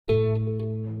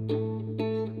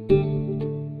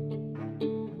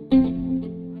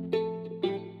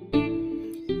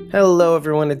Hello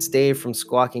everyone, it's Dave from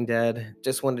Squawking Dead.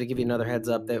 Just wanted to give you another heads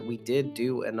up that we did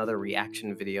do another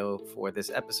reaction video for this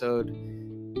episode.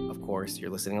 Of course,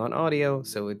 you're listening on audio,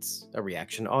 so it's a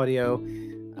reaction audio.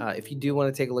 If you do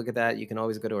want to take a look at that, you can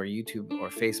always go to our YouTube or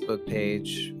Facebook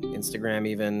page, Instagram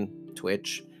even,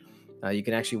 Twitch. You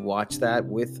can actually watch that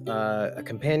with a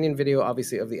companion video,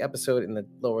 obviously, of the episode in the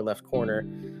lower left corner.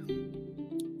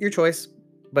 Your choice,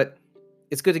 but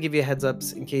it's good to give you a heads up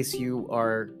in case you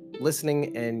are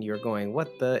listening and you're going,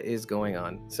 what the is going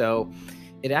on? So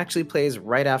it actually plays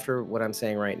right after what I'm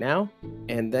saying right now,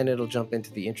 and then it'll jump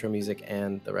into the intro music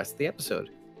and the rest of the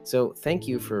episode. So thank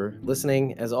you for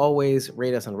listening. As always,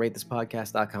 rate us on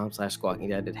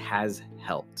ratethispodcast.com/squawkingdead. It has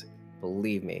helped.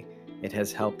 Believe me, it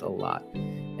has helped a lot.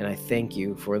 And I thank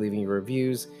you for leaving your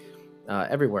reviews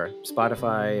everywhere,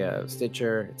 Spotify,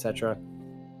 Stitcher, etc.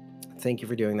 Thank you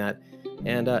for doing that.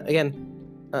 And again,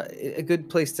 a good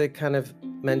place to kind of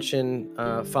mention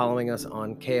following us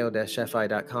on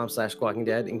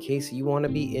ko-fi.com/squawkingdead in case you want to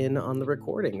be in on the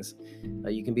recordings.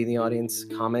 You can be in the audience,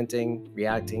 commenting,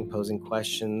 reacting, posing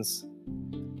questions,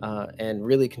 and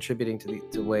really contributing to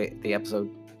the way the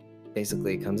episode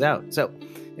basically comes out. So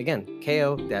again,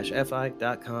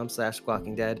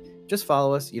 ko-fi.com/squawkingdead. Just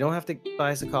follow us. You don't have to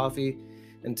buy us a coffee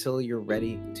until you're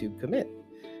ready to commit.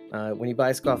 When you buy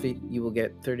us coffee, you will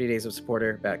get 30 days of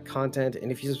supporter back content.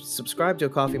 And if you subscribe to a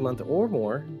coffee month or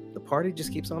more, the party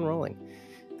just keeps on rolling.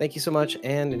 Thank you so much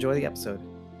and enjoy the episode.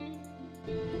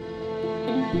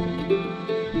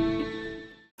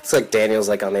 It's like Daniel's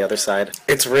like on the other side.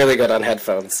 It's really good on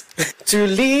headphones.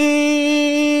 Giulino.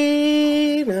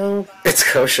 It's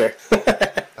kosher.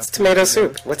 It's tomato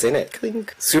soup. What's in it?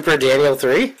 Clink. Super Daniel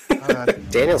 3?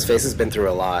 Daniel's face has been through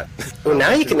a lot. Oh,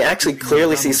 now you can actually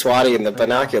clearly see Swati in the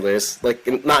binoculars. Like,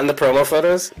 not in the promo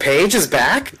photos. Paige is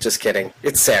back? Just kidding.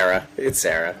 It's Sarah. It's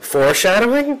Sarah.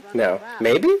 Foreshadowing? No.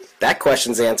 Maybe? That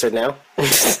question's answered now.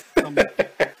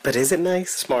 But is it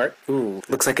nice? Smart. Ooh,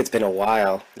 looks like it's been a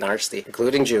while. Nasty.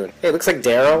 Including June. Hey, looks like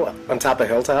Daryl on top of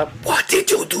Hilltop. What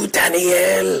did you do,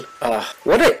 Danielle?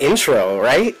 What an intro,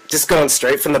 right? Just going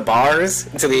straight from the bars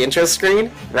into the intro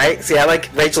screen, right? See, I like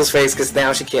Rachel's face because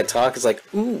now she can't talk. It's like,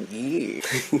 ooh, yeah.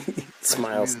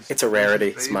 Smiles. It's a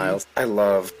rarity. Smiles. I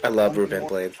love Ruben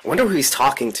Blades. I wonder who he's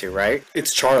talking to, right?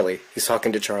 It's Charlie. He's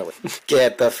talking to Charlie.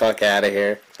 Get the fuck out of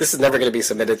here. This is never going to be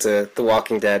submitted to The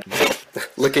Walking Dead.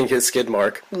 Licking his skid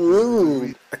mark.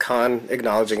 Ooh. Akon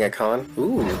acknowledging Akon.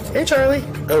 Ooh. Hey, Charlie.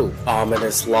 Oh.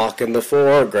 Ominous lock in the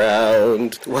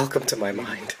foreground. Welcome to my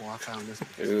mind.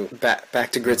 Ooh. Back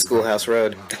to Grid Schoolhouse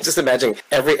Road. Just imagine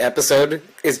every episode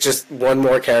is just one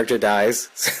more character dies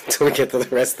until we get to the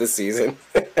rest of the season.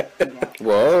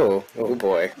 Whoa. Oh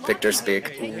boy. Victor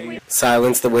speak.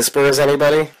 Silence the Whisperers,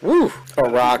 anybody? Woo. A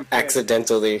rock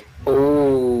accidentally.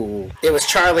 Ooh. It was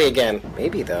Charlie again.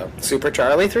 Maybe, though. Super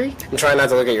Charlie 3? I'm trying not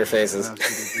to look at your faces.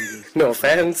 No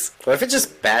offense. What if it's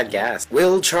just bad gas?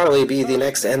 Will Charlie be the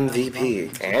next MVP?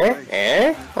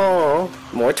 Oh,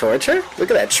 more torture?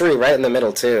 Look at that tree right in the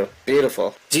middle, too.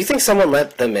 Beautiful. Do you think someone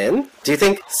let them in? Do you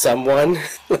think someone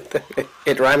let them in?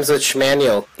 It rhymes with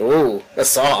schmanual. Ooh, a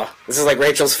saw. This is like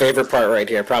Rachel's favorite part right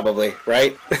here, probably,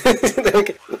 right?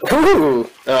 Ooh.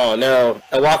 Oh, no.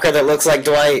 A walker that looks like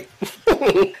Dwight.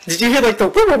 Did you hear, like, the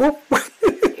woo-woo-woo?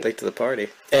 Late to the party.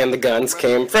 And the guns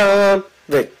came from...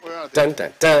 Dun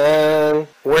dun dun.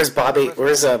 Where's Bobby?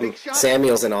 Where's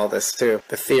Samuels in all this too?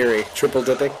 The Theory. Triple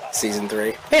dipping. Season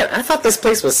 3. Man, I thought this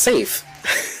place was safe.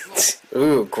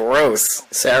 Ooh, gross.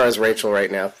 Sarah's Rachel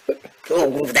right now.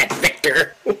 Oh, that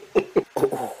Victor.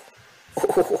 Oh.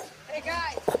 Oh.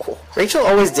 Rachel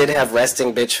always did have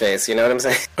resting bitch face, you know what I'm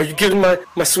saying? Are you giving my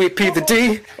sweet pea the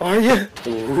D? Are you?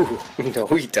 Ooh, no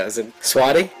he doesn't.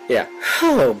 Swati? Yeah.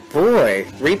 Oh boy.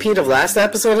 Repeat of last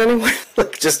episode anyway?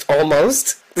 Like just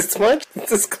almost? This much?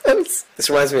 This close? This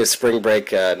reminds me of Spring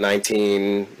Break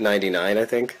 1999, I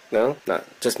think. No? Not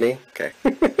just me? Okay.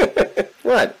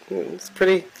 What? It's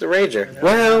pretty the rager.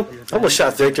 Well, almost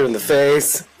shot Victor in the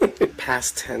face.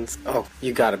 Past tense. Oh,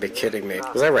 you gotta be kidding me.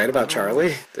 Was I right about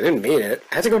Charlie? I didn't mean it.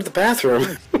 I had to go to the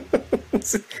bathroom.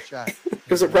 It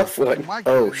was a rough one.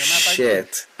 Oh,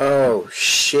 shit. Oh,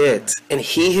 shit. And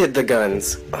he hid the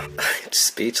guns. I'm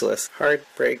speechless.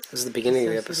 Heartbreak. This is the beginning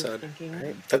of the episode.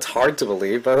 Right? That's hard to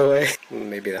believe, by the way.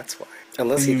 Maybe that's why.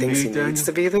 Unless he thinks he needs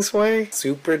to be this way.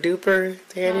 Super duper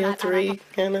Daniel 3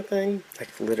 kind of thing. Like,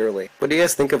 literally. What do you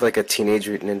guys think of, like, a Teenage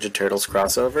Mutant Ninja Turtles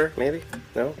crossover? Maybe?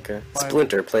 No? Okay.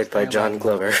 Splinter, played by John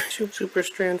Glover. Super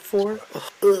Strand 4?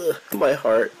 Ugh. My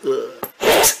heart. Ugh.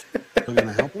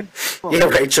 Gonna help him? Yeah,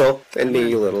 Rachel. And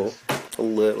me, a little.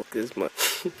 This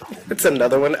much. It's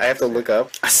another one I have to look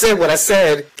up. I said what I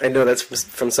said. I know that's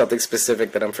from something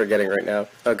specific that I'm forgetting right now.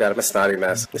 Oh god, I'm a snotty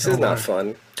mess. This is not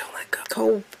fun. Don't let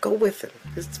go. Go with it.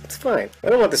 It's fine. I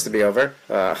don't want this to be over.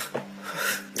 Now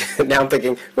I'm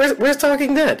thinking, where's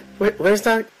Talking Dead?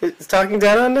 Is Talking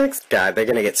Dead on next? God, they're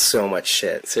gonna get so much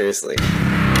shit. Seriously.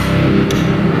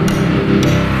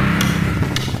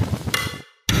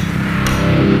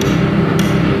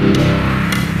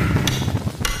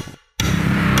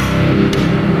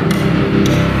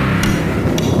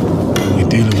 We're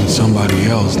dealing with somebody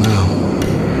else now.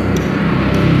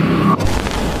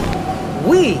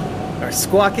 We are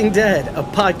Squawking Dead, a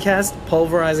podcast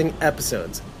pulverizing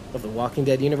episodes of the Walking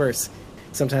Dead universe.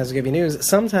 Sometimes we give you news,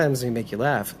 sometimes we make you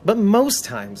laugh, but most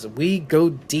times we go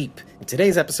deep. In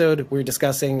today's episode, we're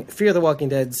discussing Fear the Walking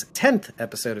Dead's 10th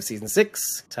episode of Season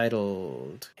 6,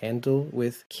 titled Handle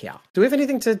with Kia. Do we have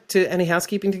anything any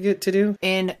housekeeping to do?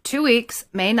 In 2 weeks,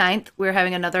 May 9th, we're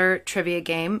having another trivia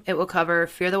game. It will cover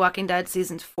Fear the Walking Dead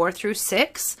Seasons 4 through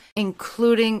 6,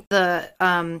 including the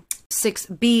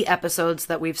 6B episodes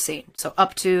that we've seen. So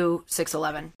up to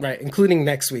 611. Right, including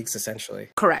next week's, essentially.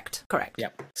 Correct.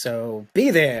 Yep. So be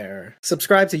there.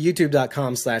 Subscribe to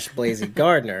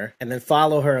youtube.com/BlazyGardner and then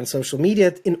follow her on social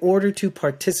media in order to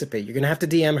participate. You're going to have to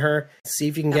DM her, see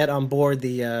if you can get on board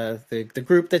the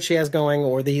group that she has going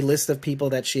or the list of people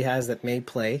that she has that may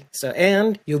play. So,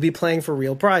 and you'll be playing for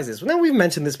real prizes. Now, we've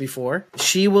mentioned this before.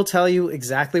 She will tell you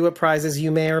exactly what prizes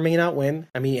you may or may not win.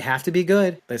 I mean, you have to be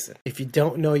good. Listen, if you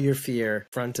don't know your fear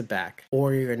front to back,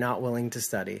 or you're not willing to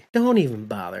study, don't even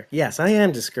bother. Yes, I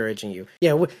am discouraging you.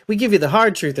 Yeah, we give you the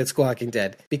hard truth at Squawking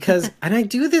Dead because, and I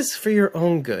do this for your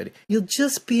own good, you'll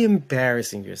just be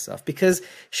embarrassing yourself because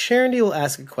Sharon will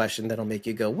ask a question that'll make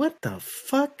you go, what the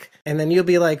fuck? And then you'll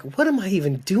be like, what am I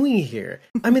even doing here?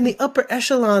 I'm in the upper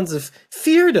echelons of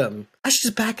feardom. I should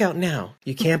just back out now.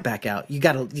 You can't back out. You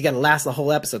gotta last the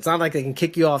whole episode. It's not like they can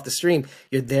kick you off the stream.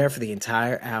 You're there for the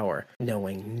entire hour,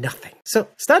 knowing nothing. So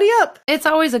study up. It's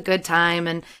always a good time,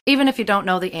 and even if you don't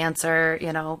know the answer,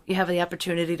 you have the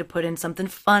opportunity to put in something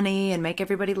funny and make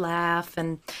everybody laugh,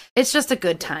 and it's just a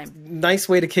good time. Nice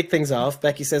way to kick things off.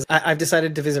 Becky says, I've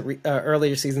decided to visit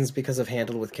earlier seasons because of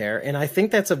Handled with Care, and I think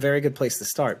that's a very good place to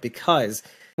start because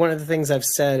one of the things I've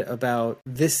said about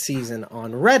this season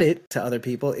on Reddit to other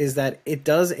people is that it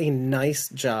does a nice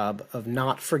job of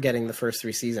not forgetting the first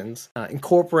 3 seasons,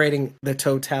 incorporating the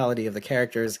totality of the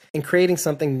characters and creating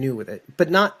something new with it.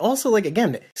 But not also, like,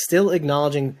 again, still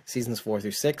acknowledging seasons 4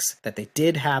 through 6, that they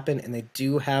did happen and they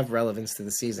do have relevance to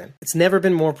the season. It's never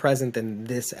been more present than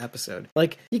this episode.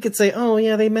 Like, you could say, oh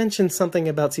yeah, they mentioned something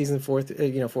about season 4,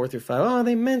 4 through 5. Oh,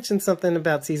 they mentioned something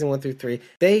about season 1 through 3.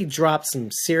 They dropped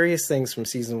some serious things from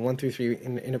season 1 through 3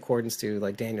 in accordance to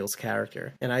like Daniel's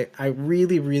character, and I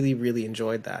really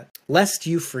enjoyed that. Lest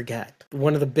you forget,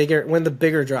 one of the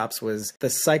bigger drops was the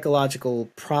psychological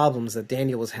problems that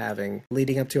Daniel was having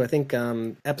leading up to, I think,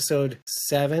 episode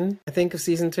 7, I think, of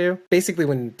season 2. Basically,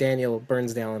 when Daniel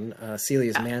burns down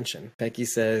Celia's mansion. Becky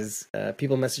says,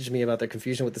 people messaged me about their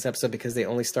confusion with this episode because they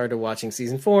only started watching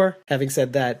season 4. Having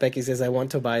said that, Becky says, I want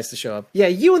Tobias to show up. Yeah,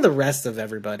 you and the rest of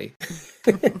everybody.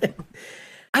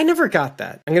 I never got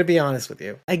that. I'm going to be honest with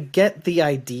you. I get the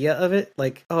idea of it.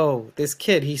 Like, oh, this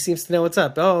kid, he seems to know what's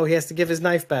up. Oh, he has to give his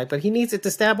knife back, but he needs it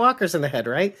to stab walkers in the head,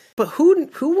 right? But who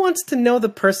wants to know the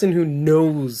person who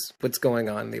knows what's going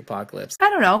on in the apocalypse? I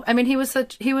don't know. I mean, he was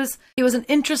an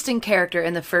interesting character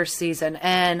in the first season,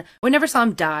 and we never saw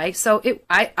him die. So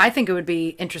I think it would be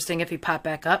interesting if he popped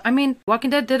back up. I mean, Walking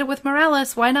Dead did it with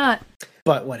Morales. Why not?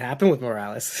 But what happened with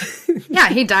Morales? Yeah,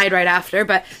 he died right after.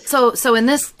 But so in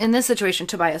this situation,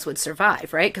 Tobias would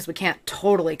survive, right? Because we can't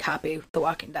totally copy The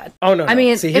Walking Dead. Oh no! I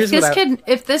mean,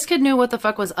 if this kid knew what the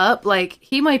fuck was up, like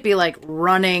he might be like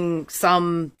running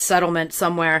some settlement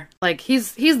somewhere. Like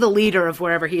he's the leader of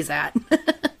wherever he's at.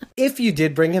 If you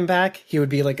did bring him back, he would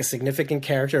be like a significant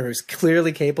character who's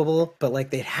clearly capable, but like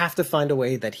they'd have to find a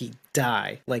way that he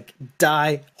die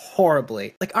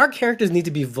horribly. Like our characters need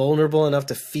to be vulnerable enough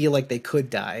to feel like they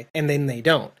could die, and then they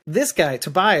don't. This guy,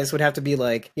 Tobias, would have to be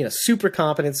like, super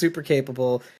competent, super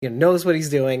capable, knows what he's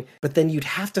doing, but then you'd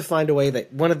have to find a way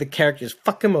that one of the characters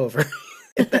fuck him over.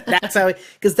 That's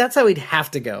how he'd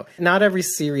have to go. Not every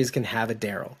series can have a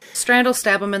Daryl. Strand will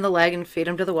stab him in the leg and feed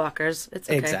him to the walkers. It's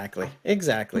okay.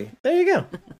 Exactly. There you go.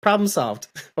 Problem solved.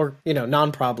 Or,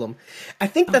 non-problem. I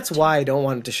think that's why I don't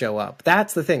want him to show up.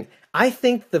 That's the thing. I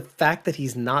think the fact that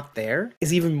he's not there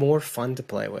is even more fun to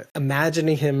play with.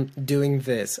 Imagining him doing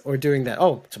this or doing that.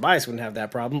 Oh, Tobias wouldn't have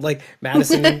that problem. Like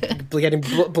Madison getting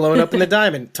blown up in the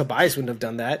diamond. Tobias wouldn't have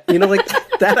done that. Like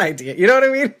that idea. You know what I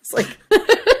mean? It's like...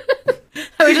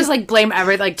 we just like blame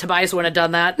everything? Like Tobias wouldn't have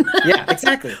done that. Yeah,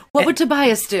 exactly. What would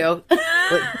Tobias do?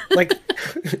 like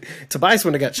Tobias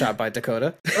wouldn't have got shot by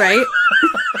Dakota. Right?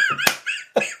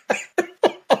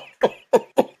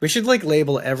 We should like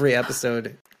label every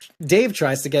episode. Dave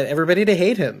tries to get everybody to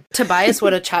hate him. Tobias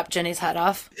would have chopped Jenny's head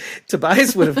off.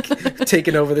 Tobias would have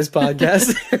taken over this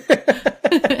podcast.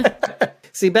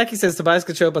 See, Becky says Tobias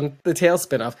could show up on the Tail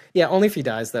spinoff. Yeah, only if he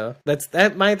dies, though.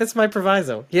 That's my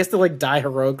proviso. He has to like die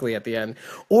heroically at the end,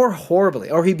 or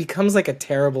horribly, or he becomes like a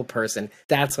terrible person.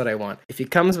 That's what I want. If he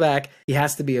comes back, he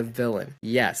has to be a villain.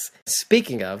 Yes.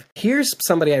 Speaking of, here's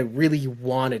somebody I really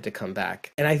wanted to come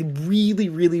back, and I really,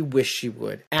 really wish she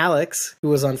would. Alex, who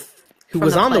was on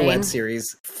the web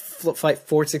series Flight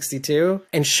 462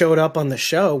 and showed up on the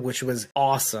show, which was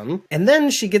awesome. And then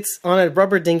she gets on a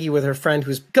rubber dinghy with her friend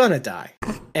who's gonna die.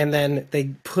 And then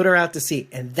they put her out to sea.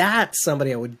 And that's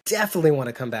somebody I would definitely want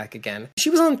to come back again. She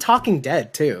was on Talking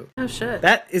Dead, too. Oh, shit.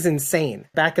 That is insane.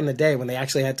 Back in the day when they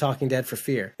actually had Talking Dead for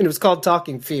Fear. And it was called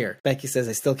Talking Fear. Becky says,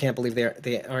 I still can't believe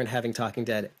they aren't having Talking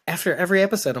Dead. After every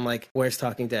episode, I'm like, where's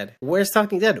Talking Dead? Where's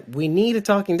Talking Dead? We need a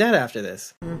Talking Dead after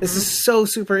this. Mm-hmm. This is so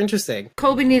super interesting.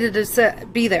 Colby needed to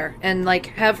be there and like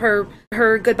have her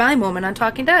goodbye moment on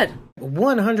Talking Dead.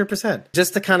 100%.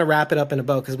 Just to kind of wrap it up in a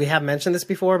bow, because we have mentioned this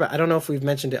before, but I don't know if we've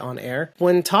mentioned it on air.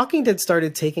 When Talking Dead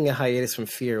started taking a hiatus from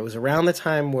Fear, it was around the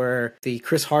time where the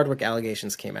Chris Hardwick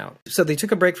allegations came out. So they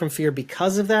took a break from Fear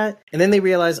because of that, and then they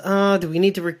realized, do we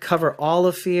need to recover all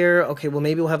of Fear? Okay, well,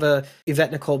 maybe we'll have a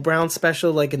Yvette Nicole Brown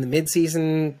special, like in the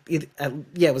mid-season. It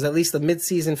was at least the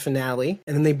mid-season finale,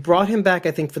 and then they brought him back,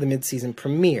 I think, for the mid-season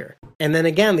premiere. And then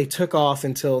again, they took off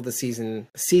until the season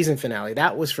finale.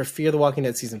 That was for Fear the Walking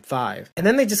Dead season 5. And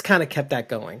then they just kind of kept that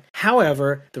going.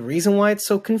 However, the reason why it's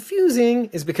so confusing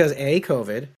is because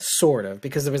COVID, sort of,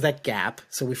 because there was that gap,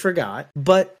 so we forgot.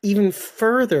 But even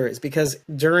further is because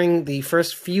during the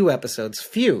first few episodes,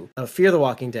 of Fear the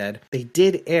Walking Dead, they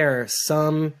did air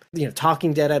some,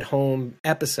 Talking Dead at Home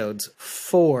episodes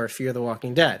for Fear the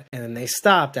Walking Dead. And then they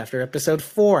stopped after episode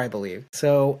 4, I believe.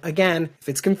 So again, if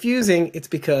it's confusing, it's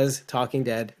because Talking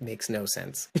Dead makes no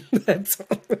sense.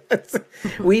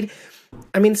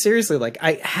 Seriously, like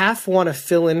I half want to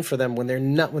fill in for them when they're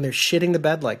shitting the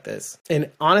bed like this.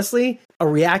 And honestly, a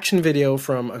reaction video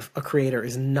from a creator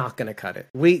is not going to cut it.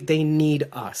 They need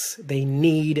us. They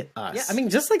need us. Yeah,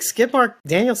 just like Skip Mark,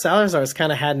 Daniel Salazar's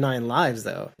kind of had 9 lives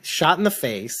though. Shot in the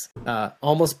face,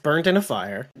 almost burnt in a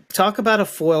fire. Talk about a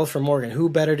foil for Morgan. Who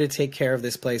better to take care of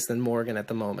this place than Morgan at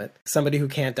the moment? Somebody who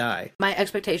can't die. My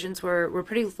expectations were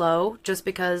pretty low just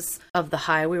because of the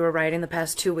high we were riding the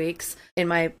past 2 weeks. In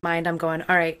my mind, I'm going,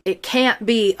 all right, it can't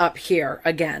be up here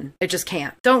again. It just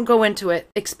can't. Don't go into it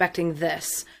expecting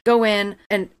this. Go in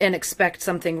and expect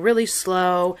something really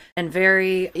slow and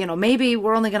very, maybe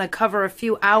we're only going to cover a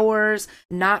few hours,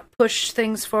 not push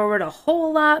things forward a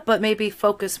whole lot, but maybe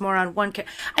focus more on one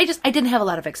character. I didn't have a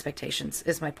lot of expectations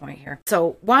is my point here.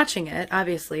 So watching it,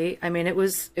 obviously, it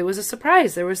was a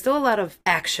surprise. There was still a lot of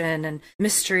action and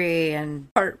mystery and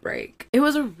heartbreak. It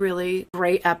was a really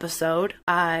great episode.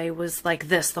 I was like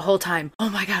this the whole time. Oh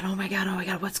my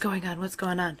God, what's going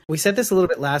on? We said this a little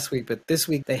bit last week, but this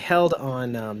week they held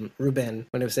on Ruben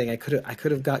when it was saying I could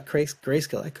have got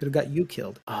Grayskull, I could have got you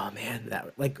killed. Oh man,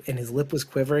 that and his lip was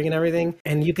quivering and everything,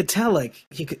 and you could tell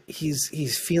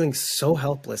he's feeling so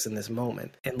helpless in this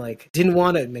moment, and didn't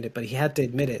want to admit it, but he had to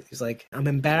admit it. He's like, I'm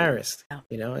embarrassed,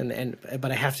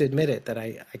 but I have to admit it that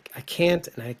I can't,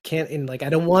 and I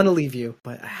don't want to leave you,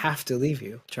 but I have to leave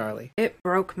you, Charlie. It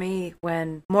broke me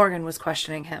when Morgan was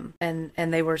questioning him, and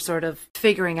they were sort of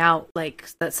figuring out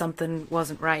that something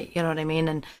wasn't right. You know what I mean?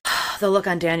 And the look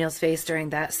on Daniel's face during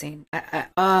that scene,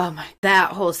 that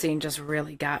whole scene just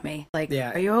really got me.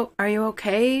 Are you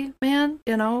okay, man?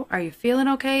 Are you feeling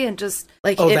okay? And just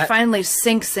it finally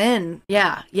sinks in.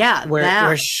 Yeah.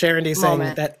 Where Sharon D's saying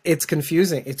that it's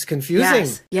confusing. It's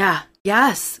confusing.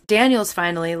 Yes. Daniel's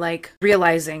finally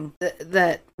realizing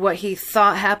that what he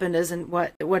thought happened isn't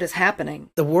what is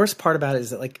happening. The worst part about it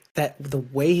is that the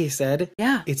way he said,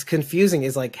 it's confusing,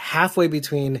 is halfway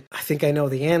between I think I know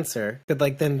the answer,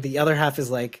 but then the other half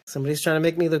is somebody's trying to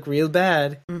make me look real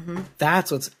bad. Mm-hmm.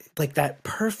 That's what's that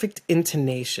perfect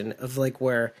intonation of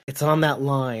where it's on that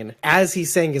line as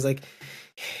he's saying is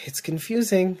it's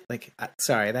confusing. Like,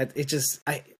 sorry, that it just,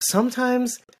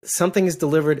 sometimes something is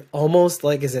delivered almost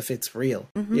like as if it's real.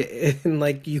 And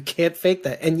like, you can't fake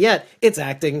that. And yet it's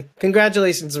acting.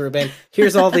 Congratulations, Ruben.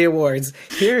 Here's all the awards.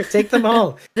 Here, take them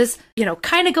all. This,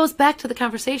 kind of goes back to the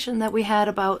conversation that we had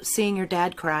about seeing your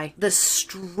dad cry. This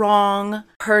strong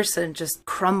person just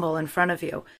crumble in front of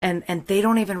you, and they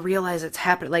don't even realize it's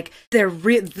happening. Like,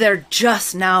 they're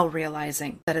just now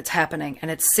realizing that it's happening, and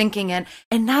it's sinking in.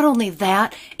 And not only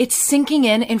that, it's sinking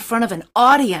in front of an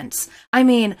audience. I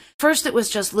mean, first it was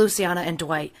just Luciana and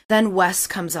Dwight. Then Wes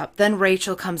comes up. Then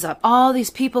Rachel comes up. All these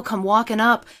people come walking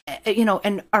up,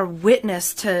 and are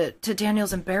witness to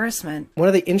Daniel's embarrassment. One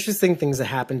of the interesting things that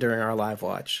happened during our live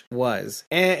watch was,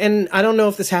 and I don't know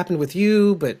if this happened with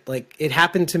you, but like, it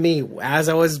happened to me as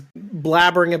I was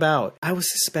blabbering about. I was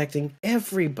suspecting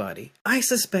everybody. I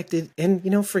suspected,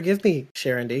 and forgive me,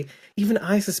 Sharon D, even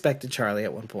I suspected Charlie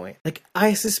at one point. Like,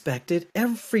 I suspected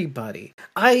everybody.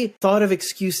 I thought of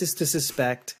excuses to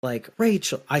suspect, like,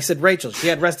 Rachel. I said Rachel. She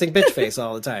had resting bitch face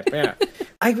all the time. Yeah.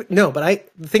 The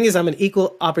thing is, I'm an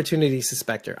equal opportunity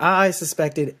suspector. I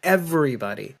suspected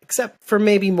everybody, except for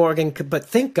maybe Morgan, but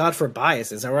thank God for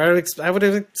biases. I would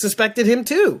have suspected him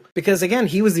too, because again,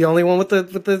 he was the only one with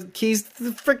the keys to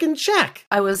the freaking shack.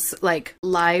 I was like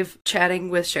live chatting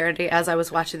with Charity as I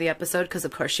was watching the episode, because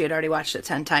of course she had already watched it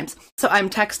 10 times. So I'm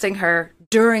texting her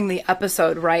during the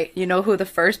episode, right? You know who the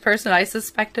first person I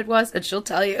suspected was? And she'll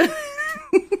tell you.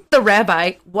 The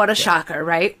rabbi. What a shocker,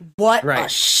 right? What a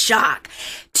shock.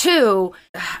 2,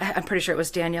 I'm pretty sure it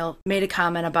was Daniel, made a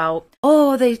comment about,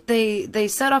 they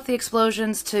set off the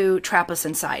explosions to trap us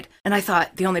inside. And I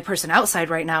thought, the only person outside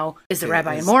right now is the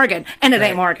rabbi and Morgan. And it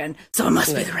ain't Morgan. So it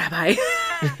must be the rabbi.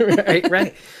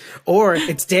 Right. Or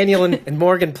it's Daniel and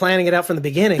Morgan planning it out from the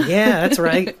beginning. Yeah, that's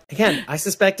right. Again, I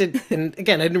suspected, and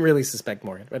again, I didn't really suspect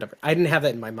Morgan. Whatever. I didn't have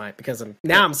that in my mind because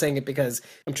I'm saying it because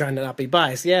I'm trying to not be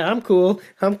biased. Yeah, I'm cool.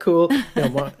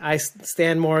 I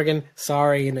stand Morgan.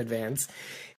 Sorry in advance.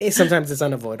 Sometimes it's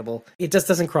unavoidable. It just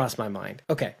doesn't cross my mind.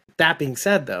 Okay. That being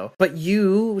said, though, but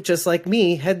you, just like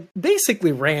me, had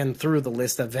basically ran through the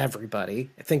list of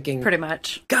everybody, thinking, pretty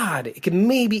much, God, it could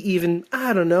maybe even,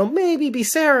 I don't know, maybe be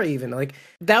Sarah even. Like,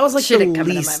 that was like the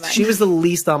least. She was the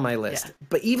least on my list. Yeah.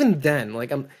 But even then,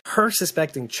 like, her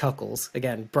suspecting Chuckles,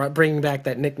 again, bringing back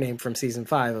that nickname from season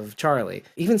 5 of Charlie,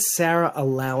 even Sarah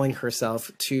allowing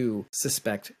herself to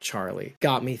suspect Charlie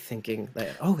got me thinking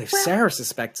that, if Sarah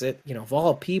suspects it, of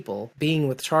all people, being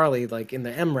with Charlie, like in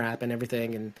the MRAP and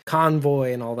everything, and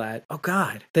convoy and all that, oh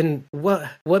God, then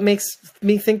what makes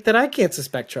me think that I can't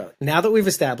suspect Charlie? Now that we've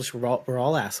established we're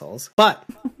all assholes, but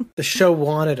the show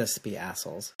wanted us to be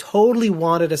assholes, totally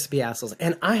wanted us to be assholes,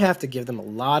 and I have to give them a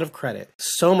lot of credit,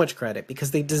 so much credit,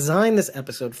 because they designed this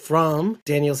episode from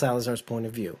Daniel Salazar's point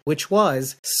of view, which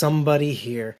was, somebody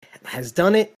here has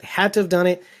done it, had to have done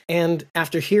it. And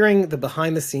after hearing the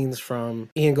behind the scenes from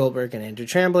Ian Goldberg and Andrew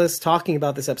Chambliss talking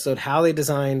about this episode, how they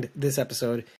designed this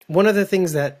episode, one of the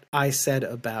things that I said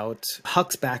about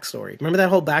Huck's backstory, remember that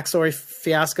whole backstory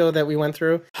fiasco that we went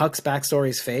through? Huck's backstory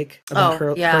is fake about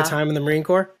her time in the Marine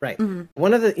Corps? Right. Mm-hmm.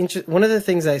 One of the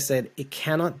things I said, it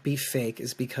cannot be fake,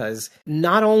 is because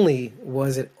not only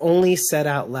was it only said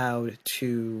out loud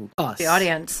to us, the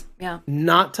audience,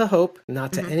 not to Hope,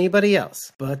 not to anybody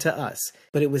else, but to us.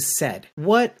 But it was said.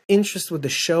 What interest would the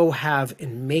show have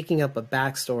in making up a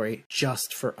backstory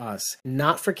just for us?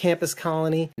 Not for Campus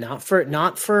Colony, not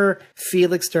for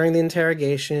Felix during the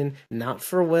interrogation, not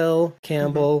for Will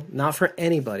Campbell, not for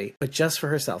anybody, but just for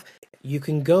herself. You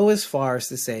can go as far as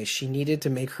to say she needed to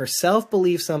make herself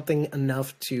believe something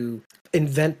enough to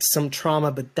invent some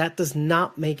trauma, but that does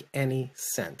not make any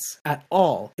sense at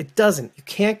all. It doesn't. You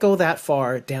can't go that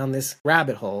far down this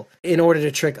rabbit hole in order to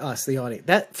trick us, the audience.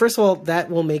 That, first of all, that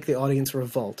will make the audience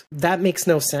revolt. That makes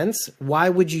no sense. Why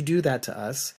would you do that to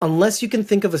us? Unless you can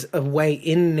think of a way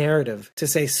in narrative to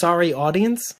say, sorry,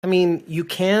 audience. I mean, you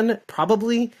can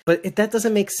probably, but that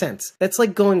doesn't make sense. That's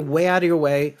like going way out of your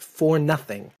way for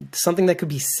nothing. Something that could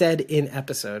be said in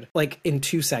episode, like in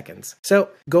 2 seconds. So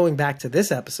going back to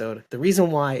this episode, the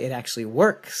reason why it actually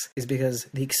works is because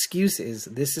the excuse is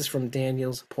this is from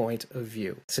Daniel's point of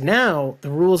view. So now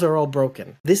the rules are all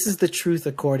broken. This is the truth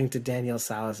according to Daniel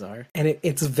Salazar. And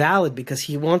it's valid because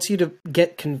he wants you to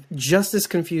get just as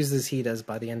confused as he does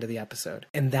by the end of the episode.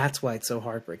 And that's why it's so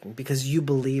heartbreaking, because you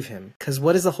believe him. Because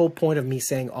what is the whole point of me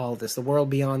saying all of this? The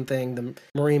world beyond thing, the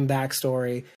Marine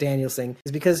backstory, Daniel's thing,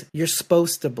 is because you're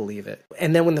supposed to believe it.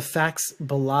 And then when the facts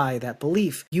belie that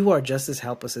belief, you are just as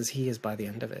helpless as he is by the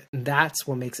end of it. And that's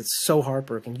what makes it so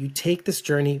heartbreaking. You take this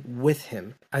journey with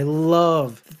him. I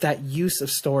love that use of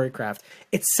storycraft.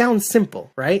 It sounds simple,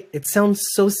 right? It sounds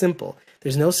so simple.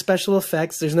 There's no special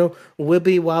effects. There's no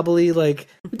wibbly wobbly like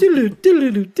diddle-oo,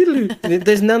 diddle-oo, diddle-oo.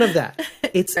 There's none of that.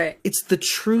 It's Right. it's the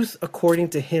truth according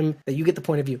to him that you get the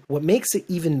point of view. What makes it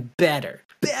even better.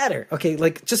 Okay,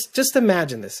 like just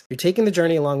imagine this. You're taking the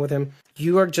journey along with him.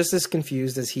 You are just as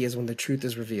confused as he is when the truth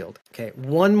is revealed. Okay,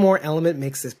 one more element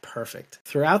makes this perfect.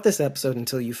 Throughout this episode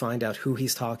until you find out who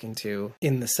he's talking to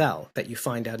in the cell that you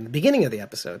find out in the beginning of the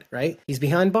episode, right? He's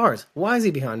behind bars. Why is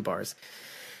he behind bars?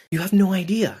 You have no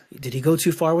idea. Did he go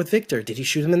too far with Victor? Did he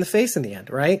shoot him in the face in the end,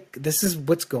 right? This is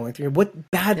what's going through.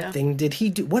 What bad thing did he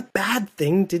do? What bad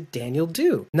thing did Daniel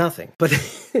do? Nothing. But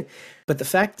but the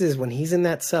fact is, when he's in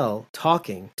that cell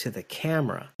talking to the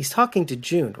camera, he's talking to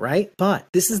June, right? But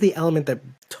this is the element that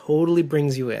totally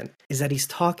brings you in, is that he's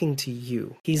talking to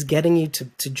you. He's getting you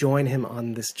to join him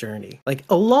on this journey. Like,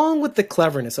 along with the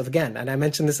cleverness of, again, and I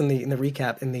mentioned this in the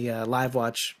recap, in the live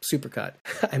watch supercut,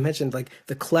 I mentioned, like,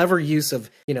 the clever use of,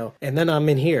 you know, and then I'm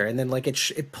in here, and then, like,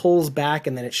 it pulls back,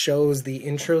 and then it shows the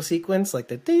intro sequence, like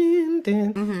the din,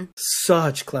 din.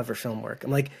 Such clever film work.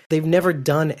 I'm like, they've never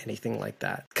done anything like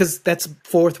that. Because that's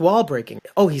fourth wall breaking.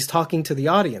 Oh, he's talking to the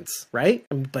audience, right?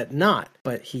 But not.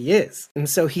 But he is. And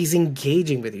so he's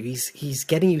engaging with you. He's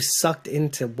getting you sucked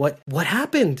into what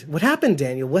happened? What happened,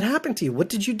 Daniel? What happened to you? What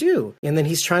did you do? And then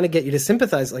he's trying to get you to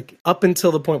sympathize, like, up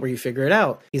until the point where you figure it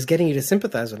out. He's getting you to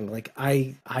sympathize with him. Like,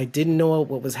 I didn't know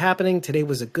what was happening. Today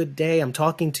was a good day. I'm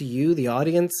talking to you, the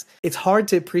audience. It's hard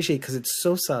to appreciate because it's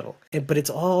so subtle. But it's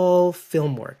all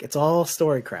film work. It's all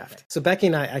storycraft. So Becky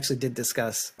and I actually did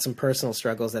discuss some personal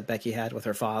struggles that Becky had with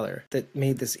her father that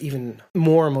made this even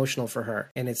more emotional for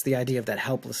her. And it's the idea of that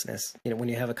helplessness, you know, when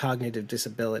you have a cognitive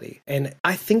disability. And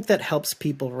I think that helps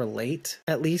people relate,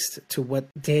 at least, to what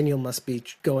Daniel must be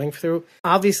going through.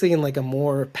 Obviously, in like a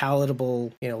more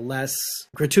palatable, you know, less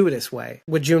gratuitous way.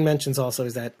 What June mentions also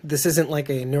is that this isn't like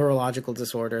a neurological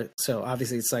disorder. So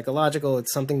obviously it's psychological.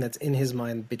 It's something that's in his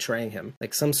mind betraying him.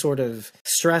 Like some sort of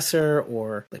stressor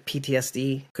or like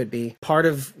PTSD could be. Part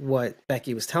of what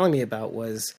Becky was telling me about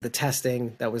was the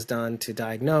testing that was done to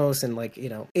diagnose, and like, you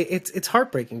know, it's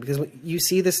heartbreaking because you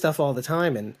see this stuff all the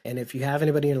time, and if you have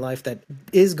anybody in your life that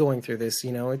is going through this,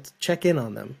 you know, check in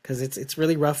on them, because it's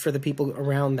really rough for the people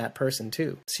around that person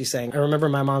too. She's saying, I remember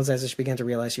my mom's, as she began to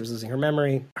realize she was losing her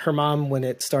memory. Her mom, when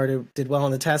it started, did well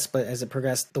on the test, but as it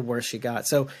progressed, the worse she got.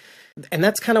 So, and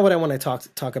that's kind of what I want to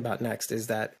talk about next, is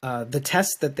that the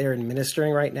tests that they're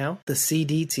administering right now, the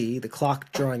CDT, the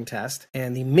clock drawing test,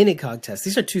 and the mini-cog test,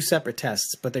 these are two separate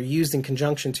tests, but they're used in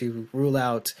conjunction to rule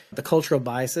out the cultural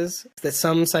biases that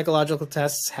some psychological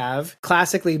tests have.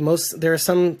 Classically, there are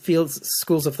some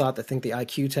schools of thought that think the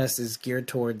IQ test is geared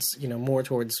towards, you know, more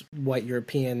towards white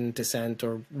European descent,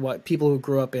 or what people who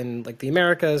grew up in like the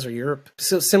Americas or Europe.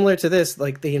 So similar to this,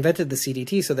 like they invented the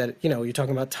CDT so that, you know, you're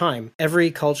talking about time.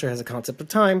 Every culture has a concept of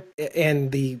time,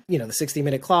 and the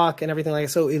 60-minute clock and everything like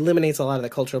that. So it eliminates a lot of the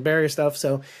cultural barrier stuff.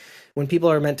 So when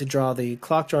people are meant to draw the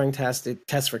clock drawing test, it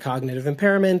tests for cognitive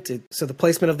impairment. So the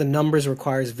placement of the numbers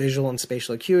requires visual and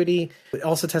spatial acuity. It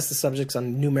also tests the subjects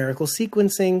on numerical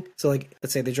sequencing. So like,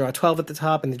 let's say they draw a 12 at the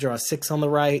top and they draw a 6 on the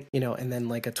right, you know, and then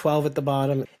like a 12 at the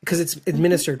bottom, because it's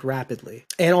administered rapidly.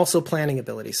 And also planning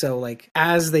ability. So like,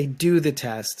 as they do the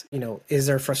test, you know, is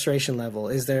there frustration level?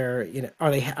 Is there, you know,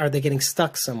 are they getting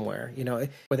stuck somewhere, you know,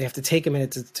 where they have to take a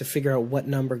minute to figure out what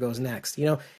number goes next, you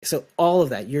know? So all of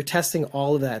that, you're testing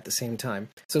all of that at the same time.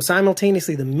 So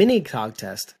simultaneously, the mini-cog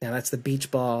test, now that's the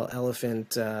beach ball,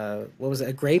 elephant, what was it,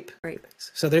 a grape? Grape.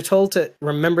 So they're told to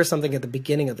remember something at the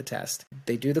beginning of the test.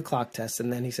 They do the clock test,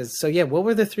 and then he says, so yeah, what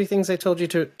were the 3 things I told you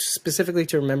to specifically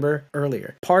to remember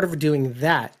earlier? Part of doing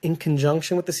that, in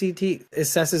conjunction with the CT,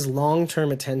 assesses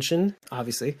long-term attention,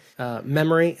 obviously,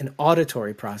 memory, and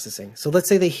auditory processing. So let's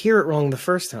say they hear it wrong the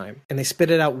first time, and they spit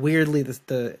it out weirdly at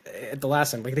the last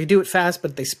time. Like, they do it fast,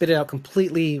 but they spit it out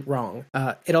completely wrong.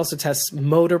 It also tests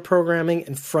motor programming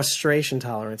and frustration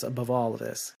tolerance above all of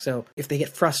this. So if they get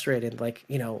frustrated, like,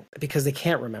 you know, because they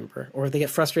can't remember, or if they get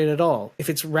frustrated at all, if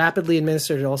it's rapidly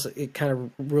administered, it kind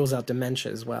of rules out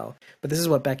dementia as well. But this is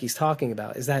what Becky's talking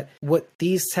about, is that what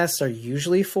these tests are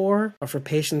usually for are for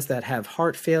patients that have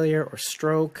heart failure or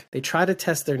stroke. They try to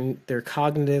test their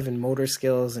cognitive and motor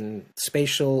skills and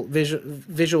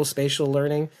visual spatial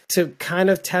learning to kind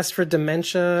of test for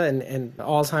dementia and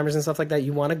Alzheimer's and stuff like that.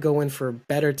 You want to go in for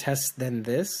better tests than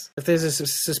this. If there's a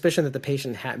suspicion that the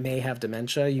patient may have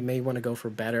dementia, you may want to go for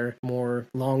better, more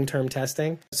long-term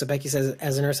testing. So Becky says,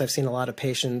 as a nurse, I've seen a lot of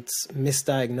patients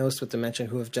misdiagnosed with dementia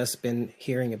who have just been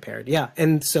hearing impaired. Yeah,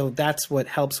 and so that's what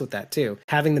helps with that too.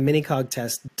 Having the mini-cog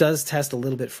test does test a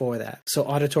little bit for that. So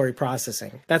auditory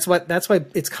processing. That's why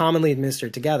it's commonly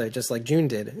administered together, just like June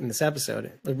did in this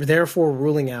episode. Therefore,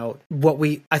 ruling out what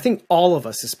I think all of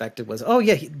us suspected was, oh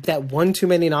yeah, that one too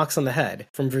many knocks on the head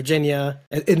from Virginia,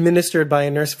 administered by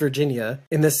a nurse Virginia,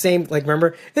 in the same, like,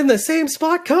 remember, in the same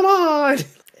spot, come on!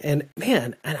 And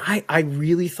man, and I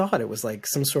really thought it was like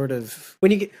some sort of, when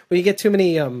you get too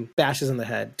many bashes in the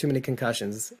head, too many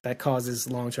concussions, that causes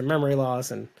long-term memory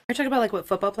loss. And you're talking about like what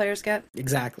football players get?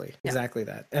 Exactly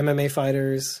that. MMA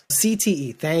fighters,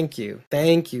 CTE. Thank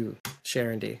you,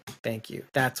 Sharon D. Thank you.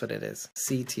 That's what it is.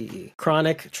 CTE,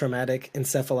 chronic traumatic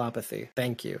encephalopathy.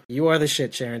 Thank you. You are the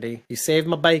shit, Sharon D. You saved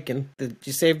my bacon.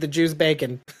 You saved the Jews'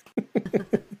 bacon.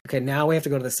 Okay, now we have to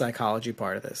go to the psychology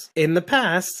part of this. In the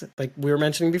past, like we were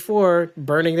mentioning before,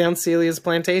 burning down Celia's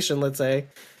plantation, let's say,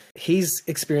 he's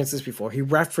experienced this before. He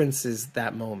references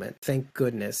that moment, thank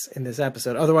goodness, in this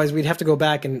episode. Otherwise, we'd have to go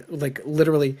back and like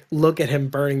literally look at him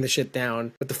burning the shit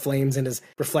down with the flames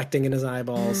reflecting in his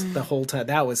eyeballs the whole time.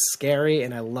 That was scary,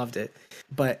 and I loved it.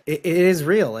 But it is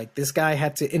real. Like, this guy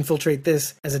had to infiltrate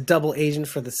this as a double agent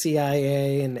for the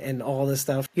CIA and all this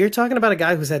stuff. You're talking about a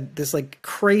guy who's had this like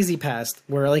crazy past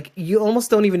where like you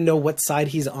almost don't even know what side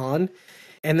he's on.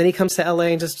 And then he comes to LA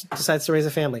and just decides to raise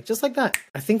a family. Just like that.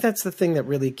 I think that's the thing that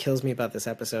really kills me about this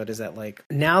episode, is that like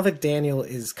now that Daniel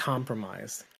is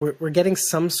compromised, we're getting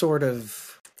some sort of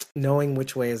knowing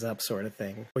which way is up sort of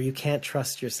thing, where you can't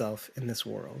trust yourself in this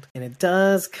world. And it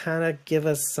does kind of give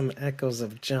us some echoes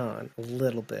of John a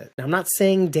little bit. Now, I'm not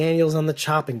saying Daniel's on the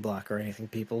chopping block or anything,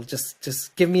 people.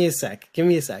 Just give me a sec.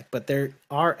 But there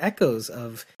are echoes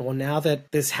of, well, now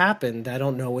that this happened, I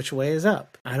don't know which way is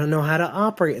up. I don't know how to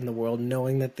operate in the world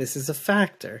knowing that this is a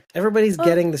factor. Everybody's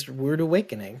getting this weird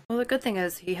awakening. Well, the good thing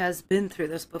is he has been through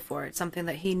this before. It's something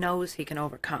that he knows he can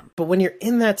overcome. But when you're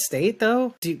in that state,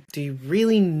 though, do you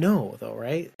really know, though,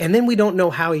 right? And then we don't know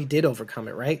how he did overcome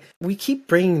it, right? We keep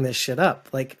bringing this shit up.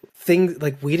 Like, things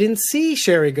like we didn't see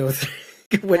Sherry go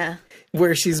through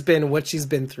where she's been, what she's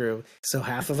been through. So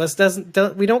half of us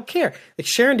we don't care. Like,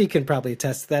 Sharon D can probably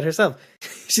attest to that herself.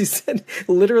 She said,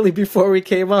 literally before we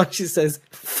came on, she says,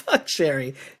 fuck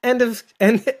Sherry. End of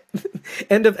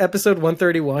episode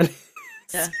 131.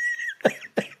 Yeah.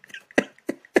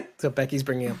 So Becky's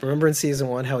bringing up, remember in season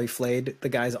 1 how he flayed the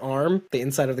guy's arm, the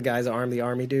inside of the guy's arm, the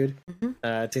army dude,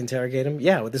 to interrogate him?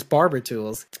 Yeah, with his barber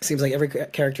tools. Seems like every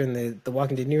character in the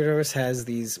Walking Dead universe has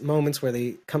these moments where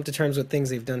they come to terms with things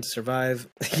they've done to survive.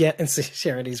 Yeah, and so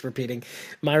Charity's repeating,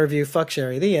 my review, fuck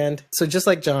Sherry, the end. So just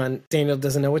like John, Daniel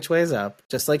doesn't know which way is up.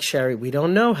 Just like Sherry, we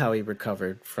don't know how he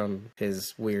recovered from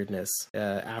his weirdness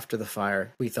after the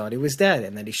fire. We thought he was dead,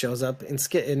 and then he shows up in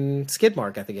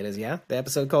Skidmark, I think it is, yeah? The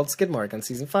episode called Skidmark on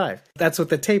season 5. That's what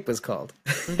the tape was called.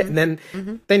 And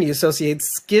then you associate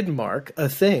Skidmark, a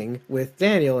thing, with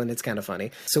Daniel, and it's kind of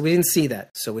funny. So we didn't see that.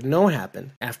 So we don't know what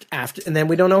happened after, and then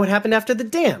we don't know what happened after the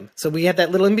dam. So we had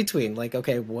that little in between. Like,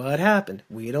 okay, what happened?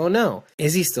 We don't know.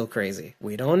 Is he still crazy?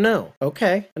 We don't know.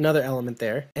 Okay, another element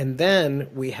there. And then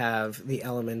we have the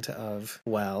element of,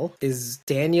 well, is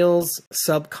Daniel's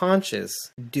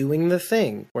subconscious doing the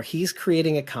thing where he's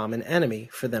creating a common enemy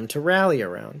for them to rally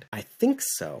around? I think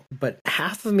so. But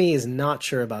half of me is not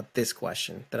sure about this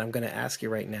question that I'm going to ask you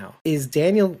right now. Is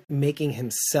Daniel making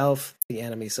himself the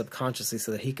enemy subconsciously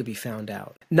so that he could be found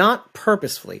out? Not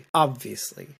purposefully,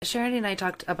 obviously. Sharon and I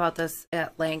talked about this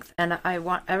at length, and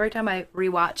every time I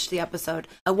rewatched the episode,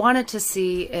 I wanted to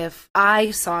see if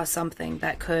I saw something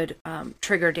that could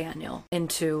trigger Daniel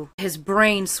into his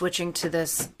brain switching to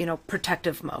this,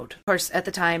 protective mode. Of course, at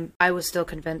the time, I was still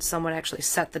convinced someone actually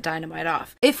set the dynamite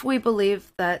off. If we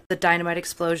believe that the dynamite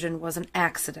explosion was an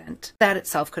accident, that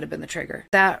itself could have been the trigger.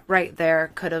 That right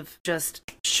there could have just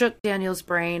shook Daniel's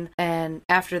brain, and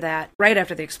after that, right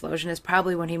after the explosion, is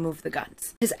probably when he moved the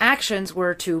guns. His actions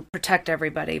were to protect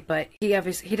everybody, but he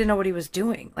didn't know what he was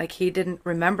doing. Like, he didn't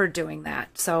remember doing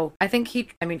that. So I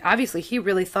think obviously he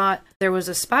really thought there was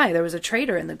a spy, there was a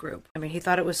traitor in the group. I mean, he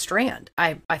thought it was Strand.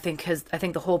 I think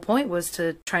the whole point was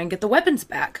to try and get the weapons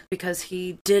back, because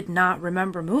he did not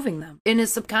remember moving them in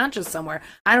his subconscious somewhere.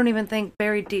 I don't even think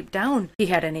buried deep down he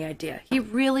had had any idea. He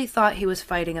really thought he was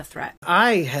fighting a threat.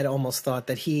 I had almost thought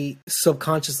that he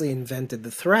subconsciously invented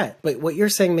the threat. But what you're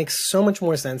saying makes so much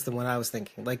more sense than what I was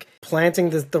thinking. Like planting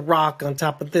the rock on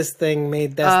top of this thing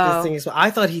made this thing. So I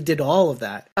thought he did all of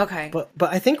that. Okay. But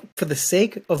I think for the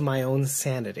sake of my own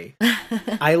sanity,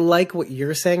 I like what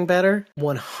you're saying better,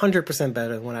 100%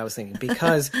 better than what I was thinking.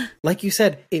 Because, like you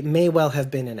said, it may well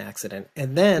have been an accident.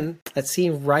 And then that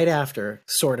scene right after,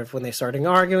 sort of, when they're starting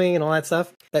arguing and all that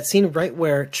stuff, that scene right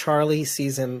where Charlie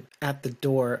sees him at the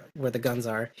door where the guns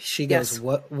are, she goes,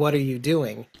 what are you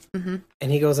doing? Mm-hmm.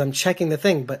 And he goes, I'm checking the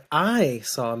thing. But I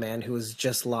saw a man who was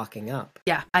just locking up.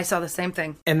 Yeah, I saw the same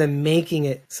thing. And then making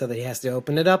it so that he has to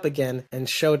open it up again and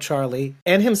show Charlie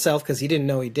and himself, because he didn't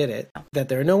know he did it, that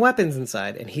there are no weapons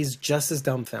inside. And he's just as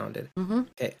dumbfounded. Mm-hmm.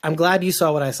 Okay, I'm glad you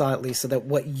saw what I saw, at least, so that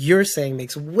what you're saying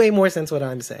makes way more sense what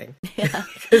I'm saying. Yeah.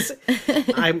 Because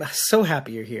I'm so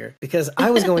happy you're here. Because I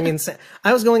was going insane.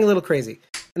 I was going a little crazy.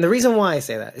 And the reason why I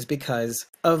say that is because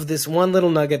of this one little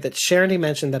nugget that Sharon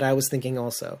mentioned that I was thinking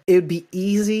also. It would be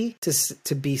easy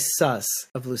to be sus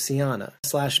of Luciana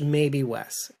 / maybe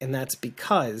Wes. And that's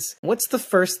because what's the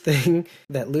first thing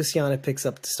that Luciana picks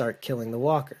up to start killing the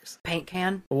walkers? Paint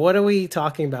can. What are we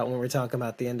talking about when we're talking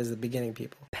about the end is the beginning,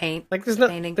 people? Paint. Like there's no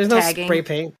tagging. Spray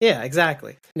paint. Yeah,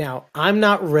 exactly. Now, I'm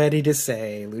not ready to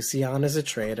say Luciana's a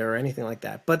traitor or anything like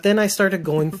that. But then I started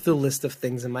going through the list of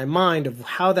things in my mind of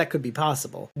how that could be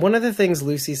possible. One of the things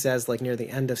Lucy says, like near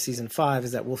the end of season 5,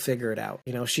 is that we'll figure it out.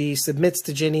 You know, she submits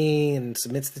to Ginny and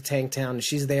submits to Tanktown, and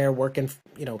she's there working,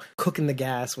 you know, cooking the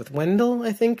gas with Wendell,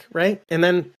 I think, right? And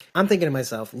then I'm thinking to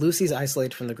myself, Lucy's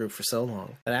isolated from the group for so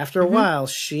long that after a while,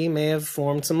 she may have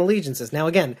formed some allegiances. Now,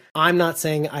 again, I'm not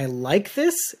saying I like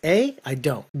this. A, I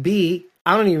don't. B,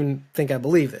 I don't even think I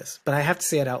believe this, but I have to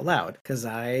say it out loud because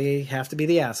I have to be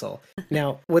the asshole.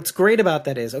 Now, what's great about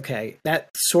that is, okay, that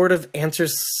sort of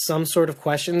answers some sort of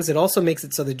questions. It also makes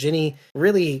it so that Ginny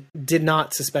really did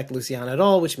not suspect Luciana at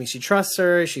all, which means she trusts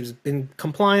her. She's been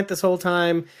compliant this whole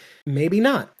time. Maybe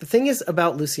not. The thing is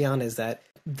about Luciana is that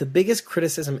the biggest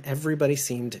criticism everybody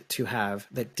seemed to have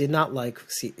that did not like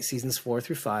seasons 4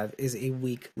 through 5 is a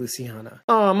weak Luciana.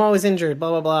 Oh, I'm always injured,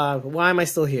 blah, blah, blah. Why am I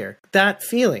still here? That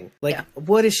feeling. Like,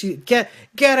 what is she? Get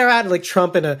her out, like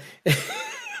Trump in a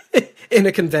in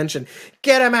a convention.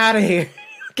 Get him out of here.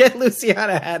 Get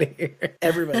Luciana out of here.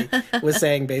 Everybody was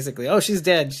saying basically, oh, she's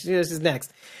dead. She's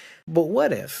next. But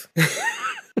what if?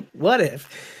 What if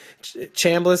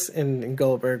Chambliss and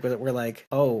Goldberg were like,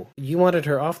 oh, you wanted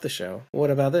her off the show. What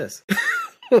about this?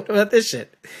 What about this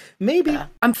shit? Maybe. Yeah,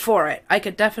 I'm for it. I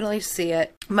could definitely see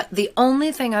it. The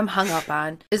only thing I'm hung up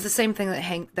on is the same thing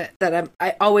that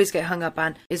I always get hung up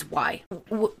on is why.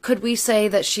 Could we say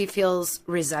that she feels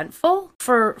resentful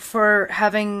for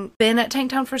having been at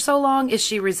Tanktown for so long? Is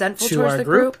she resentful towards the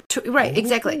group? Right,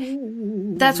 exactly.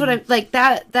 That's what I'm like.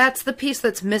 That's the piece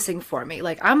that's missing for me.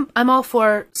 Like I'm all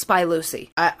for Spy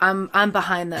Lucy. I'm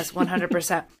behind this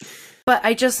 100%. But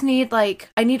I just need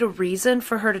I need a reason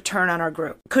for her to turn on our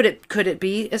group. Could it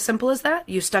be as simple as that?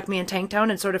 You stuck me in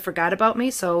Tanktown and sort of forgot about me,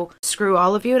 so screw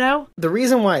all of you now? The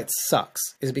reason why it sucks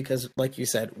is because, like you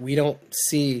said, we don't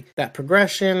see that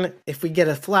progression. If we get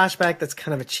a flashback, that's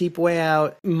kind of a cheap way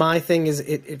out. My thing is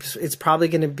it's probably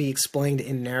going to be explained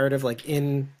in narrative, like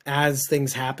as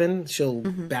things happen. She'll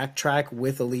backtrack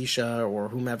with Alicia or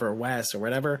whomever, Wes or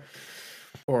whatever.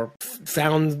 Or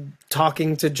found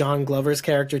talking to John Glover's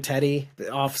character, Teddy,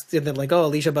 off, and then like, oh,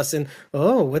 Alicia busts in,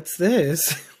 oh, what's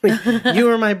this? Like, you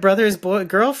were my brother's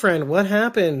girlfriend. What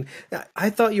happened? I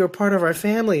thought you were part of our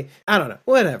family. I don't know.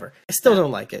 Whatever. I still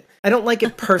don't like it. I don't like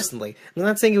it personally. I'm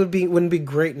not saying wouldn't be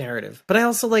great narrative, but I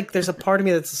also there's a part of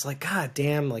me that's just like, God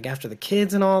damn, like after the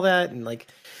kids and all that, and like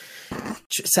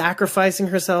sacrificing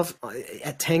herself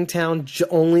at Tanktown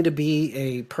only to be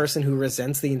a person who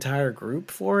resents the entire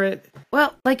group for it.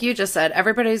 Well, like you just said,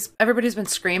 everybody's been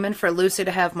screaming for Lucy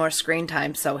to have more screen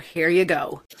time, so here you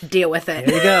go. Deal with it.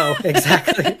 There you go.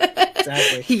 Exactly.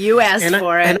 Exactly. You asked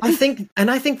for it. And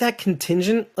I think that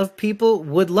contingent of people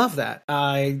would love that.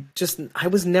 I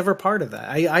was never part of that.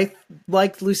 I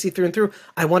liked Lucy through and through.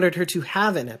 I wanted her to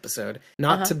have an episode,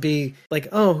 not to be like,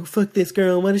 oh, fuck this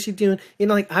girl. What is she doing? You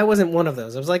know, like I wasn't one of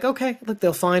those. I was like, okay, look,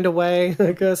 they'll find a way.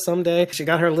 Like someday. She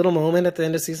got her little moment at the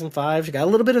end of season 5. She got a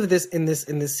little bit of this in this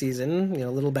season. You know,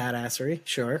 a little badassery.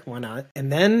 Sure, why not?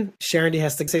 And then Sharon D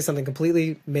has to say something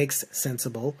completely makes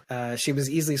sensible. She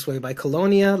was easily swayed by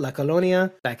Colonia, La Colonia.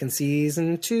 Colonia back in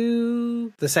season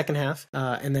 2, the second half.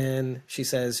 And then she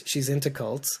says she's into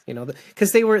cults, you know,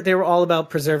 because they were all about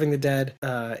preserving the dead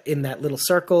in that little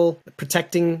circle,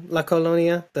 protecting La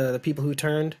Colonia, the people who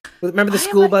turned. Remember the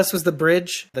school bus was the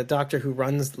bridge? The doctor who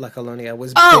runs La Colonia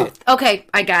was bit. Okay,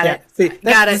 I got it. See,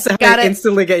 Got it.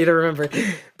 Instantly get you to remember.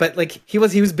 But like he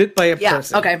was bit by a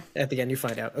person. Okay. At the end, you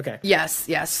find out. Okay. Yes.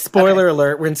 Spoiler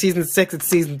alert: we're in season 6. It's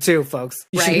season 2, folks.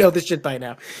 You should know this shit by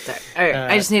now. All right.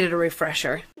 I just needed a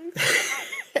refresher.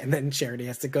 And then Charity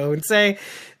has to go and say,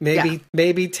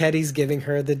 maybe Teddy's giving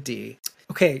her the D.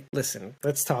 Okay, listen,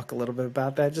 let's talk a little bit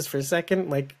about that just for a second.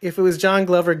 Like, if it was John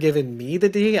Glover giving me the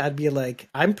D, I'd be like,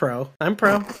 I'm pro.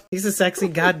 He's a sexy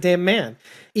goddamn man.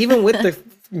 Even with the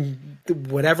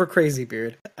whatever crazy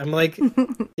beard. I'm like,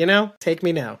 you know, take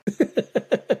me now.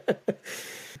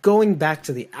 Going back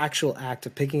to the actual act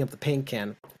of picking up the paint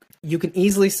can, you can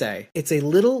easily say it's a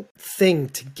little thing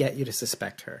to get you to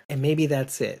suspect her. And maybe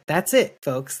that's it. That's it,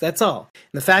 folks. That's all.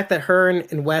 And the fact that her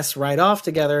and Wes ride off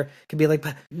together could be like,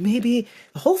 but maybe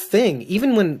the whole thing,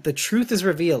 even when the truth is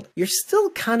revealed, you're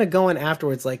still kind of going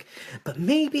afterwards like, but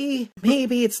maybe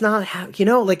it's not how, you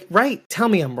know, like, right, tell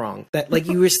me I'm wrong. That like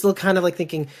you were still kind of like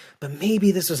thinking, but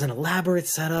maybe this was an elaborate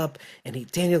setup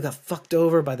and Daniel got fucked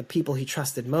over by the people he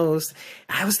trusted most.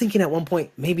 I was thinking at one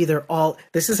point, maybe they're all,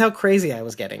 this is how crazy I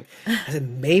was getting. I said,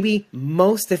 maybe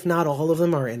most, if not all of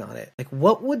them are in on it. Like,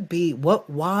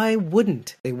 why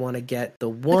wouldn't they want to get the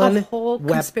one like a whole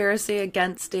conspiracy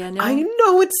against Daniel? I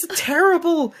know, it's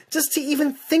terrible just to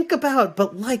even think about,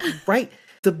 but like, right,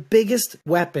 the biggest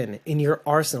weapon in your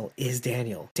arsenal is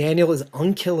Daniel. Daniel is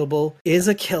unkillable, is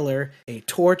a killer, a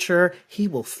torturer. He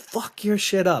will fuck your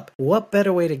shit up. What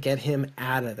better way to get him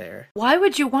out of there? Why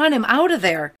would you want him out of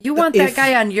there? You want that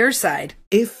guy on your side.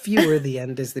 If you were the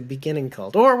end is the beginning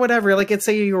cult or whatever, like let's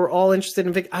say you were all interested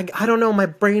in I don't know, my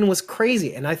brain was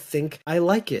crazy and I think I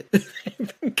like it.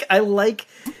 I like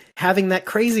having that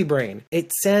crazy brain.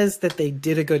 It says that they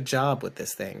did a good job with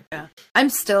this thing. Yeah. I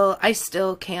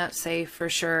still can't say for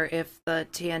sure if the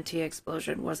TNT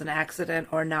explosion was an accident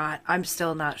or not. I'm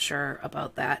still not sure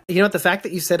about that. You know what? The fact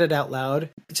that you said it out loud,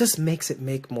 it just makes it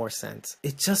make more sense.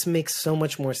 It just makes so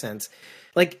much more sense.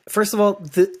 Like, first of all,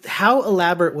 how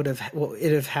elaborate would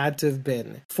it have had to have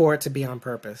been for it to be on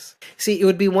purpose? See, it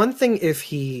would be one thing if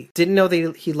he didn't know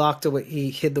that he locked away, he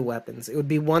hid the weapons. It would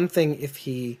be one thing if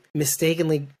he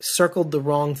mistakenly circled the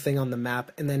wrong thing on the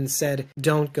map and then said,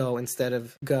 "Don't go" instead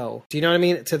of "go." Do you know what I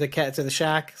mean? To the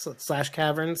shack /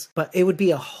 caverns. But it would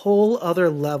be a whole other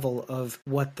level of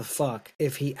what the fuck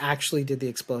if he actually did the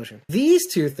explosion. These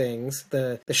two things,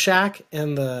 the shack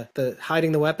and the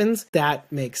hiding the weapons, that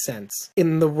makes sense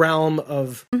in the realm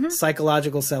of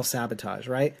psychological self-sabotage,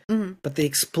 right? But the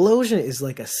explosion is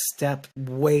like a step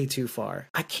way too far.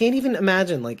 I can't even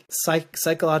imagine, like,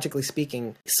 psychologically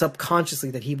speaking,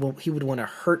 subconsciously, that he would want to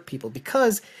hurt people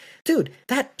because, dude,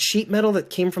 that sheet metal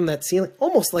that came from that ceiling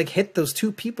almost like hit those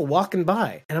two people walking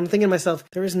by. And I'm thinking to myself,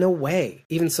 there is no way,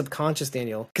 even subconscious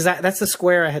Daniel, because that's the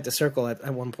square I had to circle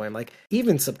at one point. Like,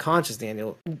 even subconscious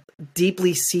Daniel,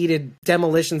 deeply seated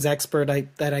demolitions expert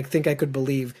that I think I could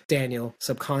believe Daniel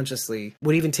subconsciously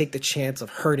would even take the chance of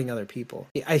hurting other people.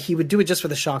 He would do it just for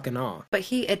the shock and awe. But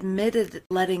he admitted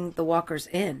letting the walkers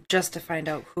in just to find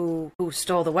out who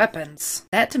stole the weapons.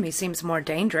 That to me seems more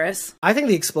dangerous. I think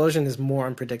the explosion is more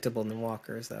unpredictable than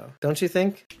walkers, though. Don't you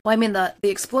think? Well, I mean, the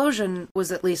explosion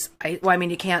was at least,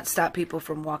 you can't stop people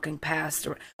from walking past.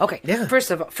 Okay, yeah.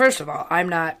 First of all, I'm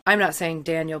not saying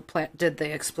Daniel did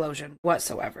the explosion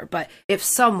whatsoever, but if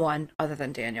someone other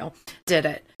than Daniel did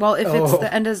it, well, if it's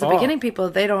the end as the beginning people,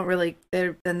 they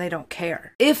don't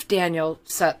care. If Daniel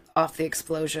set off the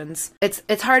explosions,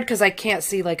 it's hard because I can't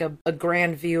see like a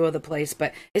grand view of the place,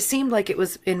 but it seemed like it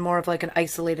was in more of like an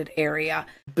isolated area.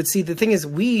 But see, the thing is,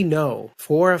 we know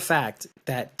for a fact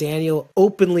that Daniel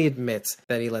openly admits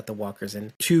that he let the walkers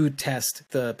in to test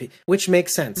which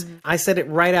makes sense. I said it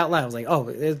right out loud. I was like,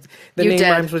 the name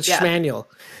rhymes with Schmanuel.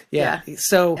 Yeah.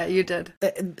 So yeah, you did.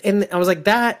 And I was like,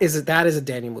 that is a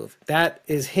Daniel move. That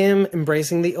is him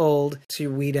embracing the old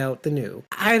to weed out the new.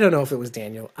 I don't know if it was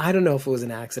Daniel. I don't know if it was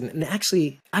an accident. And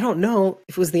actually, I don't know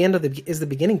if it was the end of the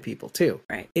beginning people too.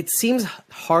 Right. It seems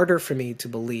harder for me to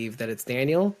believe that it's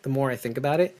Daniel the more I think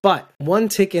about it. But one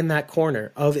tick in that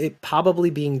corner of it probably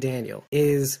being Daniel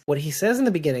is what he says in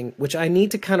the beginning, which I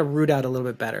need to kind of root out a little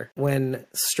bit better. When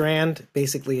Strand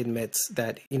basically admits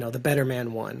that, the better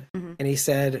man won. And he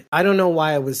said, I don't know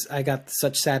why I got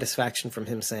such satisfaction from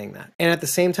him saying that. And at the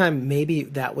same time, maybe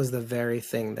that was the very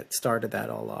thing that started that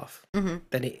all off.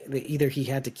 That either he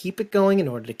had to keep it going in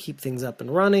order to keep things up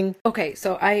and running. Okay,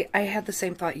 so I had the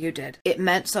same thought you did. It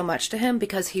meant so much to him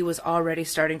because he was already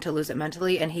starting to lose it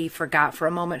mentally, and he forgot for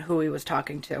a moment who he was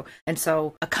talking to. And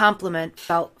so a compliment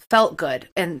felt good,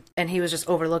 and he was just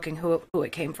overlooking who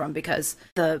it came from because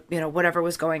the, whatever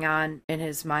was going on in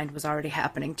his mind was already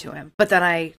happening to him. But then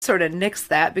I sort of nixed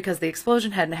that because the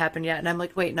explosion hadn't happened yet, and I'm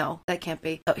like, wait, no, that can't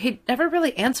be. He never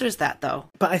really answers that, though.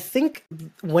 But I think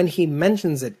when he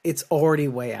mentions it, it's already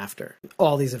way after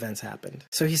all these events happened.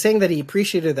 So he's saying that he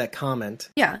appreciated that comment.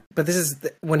 Yeah. But this is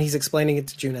when he's explaining it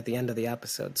to June at the end of the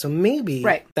episode. So maybe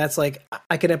that's like,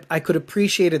 I could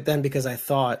appreciate it then because I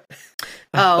thought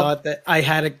that I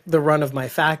had the run of my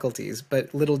faculties,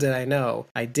 but little did I know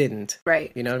I didn't.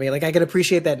 Right. You know what I mean? Like, I could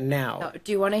appreciate that now.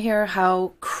 Do you want to hear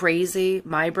how crazy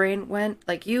my brain went?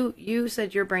 Like, you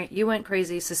said you went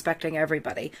crazy suspecting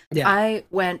everybody. Yeah. I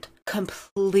went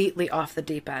completely off the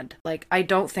deep end. Like, I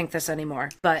don't think this anymore.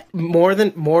 But more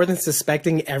than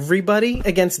suspecting everybody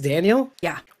against Daniel?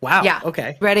 Yeah. Wow. Yeah.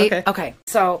 Okay. Ready? Okay.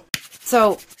 So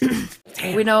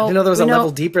Damn, we know. I didn't know there was a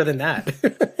level deeper than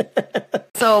that.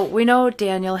 So we know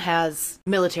Daniel has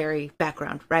military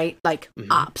background, right? Like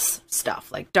ops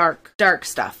stuff, like dark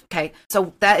stuff. Okay.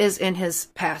 So that is in his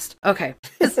past. Okay.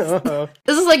 This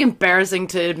is like embarrassing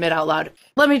to admit out loud.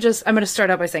 I'm going to start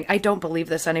out by saying I don't believe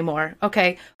this anymore.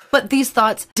 Okay. But these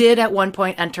thoughts did at one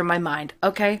point enter my mind.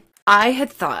 Okay. I had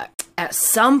thought at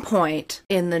some point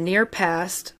in the near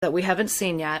past that we haven't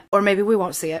seen yet, or maybe we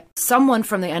won't see it, someone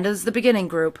from the End is the Beginning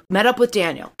group met up with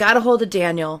Daniel, got a hold of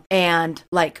Daniel, and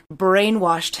like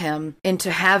brainwashed him into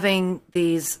having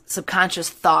these subconscious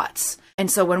thoughts.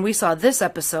 And so when we saw this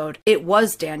episode, it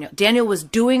was Daniel. Daniel was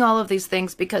doing all of these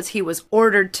things because he was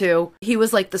ordered to. He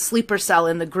was like the sleeper cell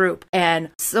in the group. And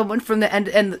someone from the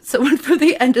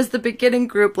End is the Beginning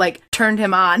group like turned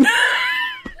him on.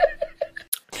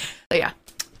 So yeah.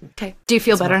 Okay. Do you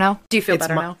feel better now? Do you feel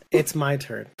better now? It's my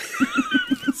turn.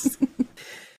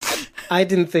 I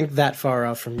didn't think that far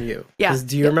off from you. Yeah.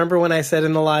 Do you remember when I said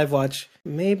in the live watch,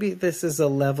 maybe this is a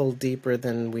level deeper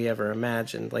than we ever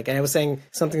imagined? Like, I was saying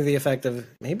something to the effect of,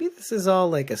 maybe this is all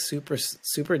like a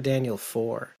super Daniel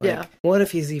 4. Like, yeah. What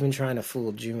if he's even trying to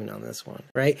fool June on this one,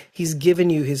 right? He's given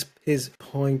you his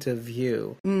point of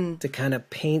view to kind of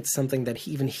paint something that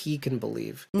even he can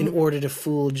believe in order to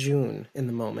fool June in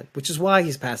the moment, which is why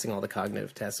he's passing all the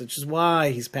cognitive tests, which is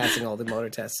why he's passing all the motor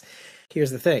tests.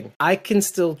 Here's the thing. I can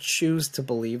still choose to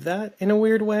believe that in a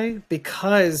weird way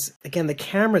because, again, the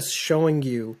camera's showing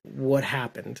you what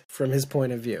happened from his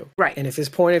point of view. Right. And if his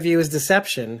point of view is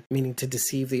deception, meaning to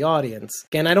deceive the audience,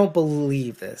 again, I don't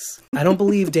believe this. I don't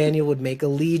believe Daniel would make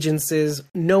allegiances,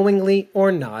 knowingly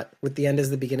or not, with the End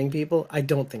is the Beginning people. I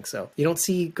don't think so. You don't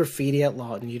see graffiti at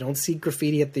Lawton. You don't see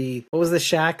graffiti at what was the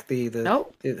shack?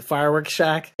 Nope. The fireworks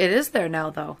shack? It is there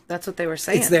now, though. That's what they were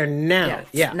saying. It's there now.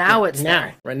 Yeah. Now it's now.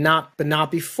 there. Right. But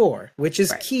not before, which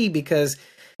is key because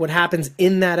what happens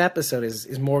in that episode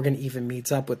is Morgan even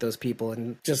meets up with those people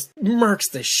and just murks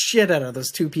the shit out of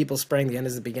those two people spraying the End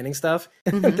is the Beginning stuff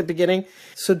at the beginning.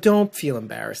 So don't feel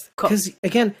embarrassed. Because,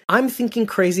 again, I'm thinking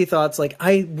crazy thoughts like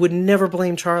I would never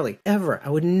blame Charlie, ever. I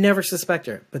would never suspect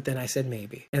her. But then I said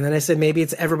maybe. And then I said maybe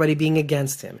it's everybody being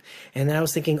against him. And then I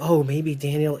was thinking, oh, maybe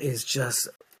Daniel is just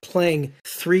playing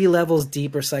 3 levels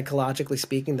deeper psychologically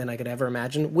speaking than I could ever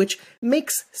imagine, which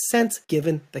makes sense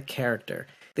given the character.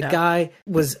 The guy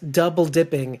was double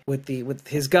dipping with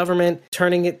his government,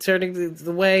 turning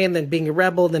the way, and then being a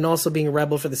rebel, then also being a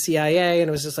rebel for the CIA. And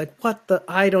it was just like,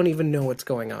 I don't even know what's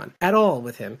going on at all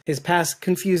with him. His past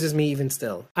confuses me even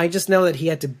still. I just know that he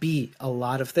had to be a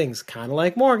lot of things, kind of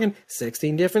like Morgan,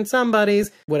 16 different somebodies,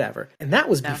 whatever. And that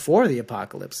was before the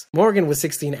apocalypse. Morgan was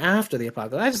 16 after the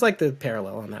apocalypse. I just like the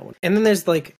parallel on that one. And then there's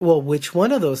like, well, which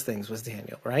one of those things was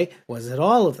Daniel, right? Was it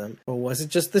all of them? Or was it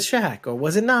just the shack? Or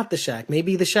was it not the shack?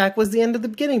 Maybe the shack was the End of the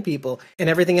Beginning people and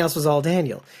everything else was all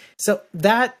Daniel. So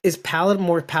that is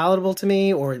more palatable to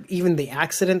me, or even the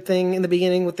accident thing in the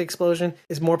beginning with the explosion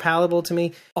is more palatable to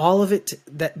me. All of it,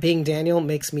 that being Daniel,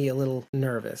 makes me a little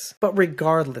nervous. But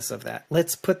regardless of that,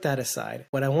 let's put that aside.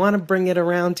 What I want to bring it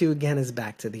around to again is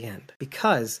back to the end,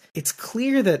 because it's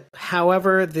clear that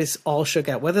however this all shook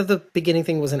out, whether the beginning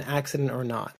thing was an accident or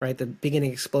not, right? The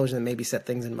beginning explosion that maybe set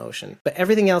things in motion. But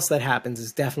everything else that happens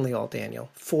is definitely all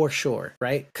Daniel, for sure, right?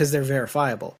 right? Because they're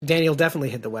verifiable. Daniel definitely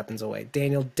hid the weapons away.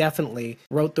 Daniel definitely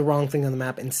wrote the wrong thing on the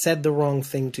map and said the wrong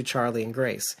thing to Charlie and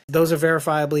Grace. Those are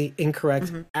verifiably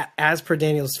incorrect as per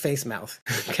Daniel's face mouth.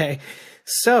 Okay.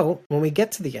 So when we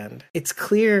get to the end, it's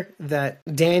clear that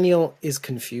Daniel is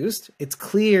confused. It's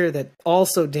clear that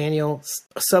also Daniel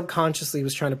subconsciously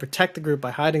was trying to protect the group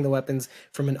by hiding the weapons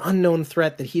from an unknown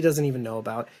threat that he doesn't even know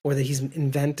about, or that he's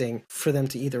inventing for them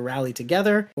to either rally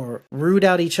together or root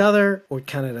out each other, or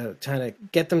kind of trying to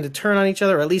get them to turn on each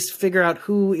other, or at least figure out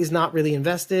who is not really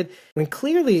invested. When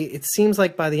clearly it seems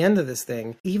like by the end of this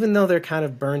thing, even though they're kind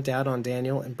of burnt out on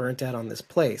Daniel and burnt out on this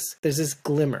place, there's this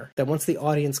glimmer that once the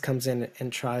audience comes in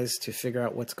and tries to figure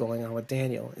out what's going on with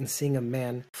Daniel and seeing a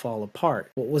man fall apart.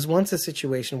 What was once a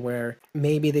situation where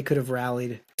maybe they could have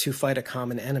rallied to fight a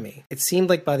common enemy. It seemed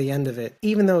like by the end of it,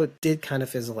 even though it did kind of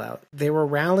fizzle out, they were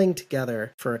rallying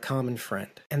together for a common friend.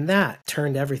 And that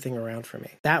turned everything around for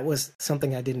me. That was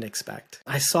something I didn't expect.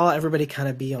 I saw everybody kind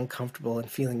of be uncomfortable and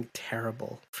feeling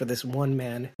terrible for this one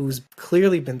man who's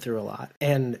clearly been through a lot.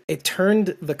 And it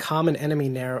turned the common enemy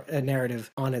narrative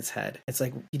on its head. It's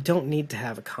like, you don't need to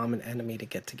have a common enemy to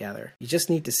get together. You just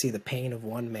need to see the pain of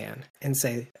one man and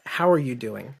say, how are you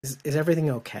doing? Is everything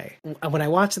okay? When I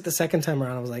watched it the second time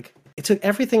around, I was like, it took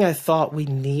everything I thought we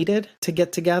needed to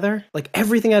get together. Like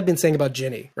everything I'd been saying about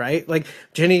Ginny, right? Like,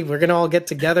 Ginny, we're going to all get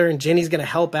together and Ginny's going to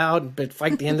help out, but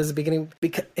fight the end as the beginning.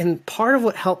 And part of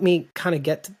what helped me kind of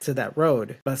get to that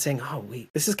road about saying, oh,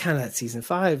 wait, this is kind of that season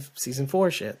 5, season 4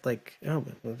 shit. Like, oh,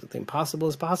 the impossible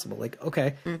is possible. Like,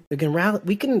 okay, we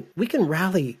can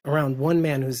rally around one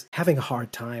man who's having a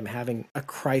hard time, having a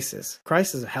crisis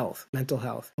of health, mental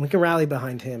health. And we can rally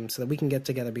behind him so that we can get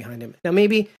together behind him. Now,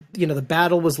 maybe, the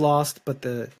battle was lost, but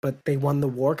they won the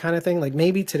war kind of thing. Like,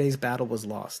 maybe today's battle was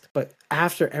lost. But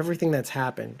after everything that's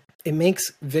happened, it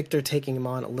makes Victor taking him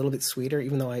on a little bit sweeter,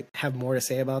 even though I have more to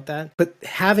say about that. But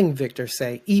having Victor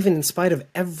say, even in spite of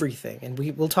everything, and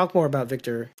we'll talk more about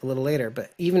Victor a little later,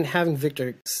 but even having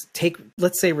Victor take,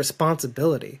 let's say,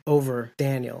 responsibility over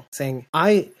Daniel, saying,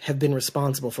 I have been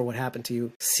responsible for what happened to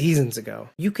you seasons ago.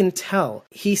 You can tell.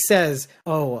 He says,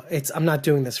 oh, I'm not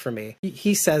doing this for me.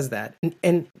 He says that.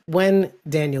 And when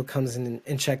Daniel comes in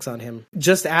and checks on him,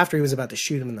 just after he was about to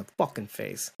shoot him in the fucking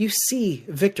face, you see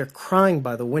Victor crying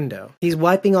by the window. He's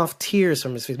wiping off tears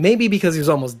from his face. Maybe because he was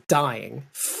almost dying.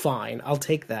 Fine, I'll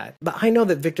take that. But I know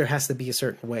that Victor has to be a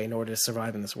certain way in order to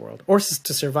survive in this world. Or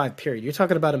to survive, period. You're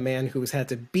talking about a man who's had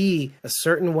to be a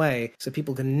certain way so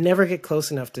people can never get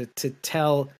close enough to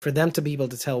tell, for them to be able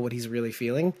to tell what he's really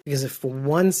feeling. Because if for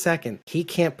 1 second he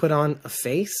can't put on a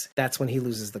face, that's when he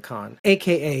loses the con.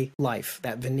 AKA life,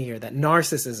 that veneer, that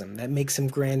narcissism that makes him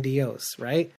grandiose,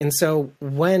 right? And so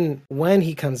when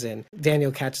he comes in,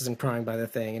 Daniel catches him crying by the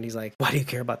thing, and he's like, why do you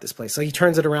care about this place? So he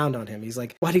turns it around on him. He's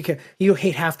like, why do you care? You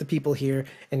hate half the people here,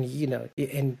 and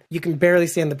and you can barely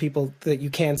stand the people that you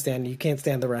can stand, and you can't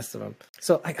stand the rest of them.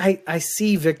 So I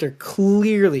see Victor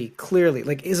clearly,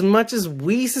 like, as much as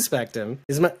we suspect him,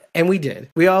 and we did.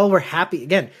 We all were happy.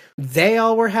 Again, they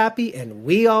all were happy, and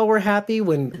we all were happy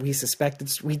when we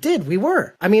suspected. We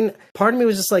were. I mean, part of me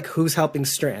was just like, who's helping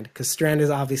Strand? Because Strand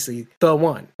is obviously the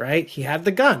one, right? He had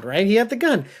the gun, right?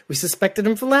 We suspected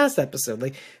him from last episode.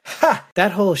 Like, ha!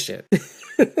 That whole shit.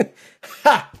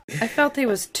 Ha! I felt he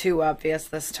was too obvious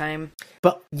this time.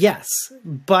 But yes,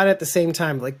 but at the same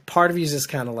time, like, part of you is just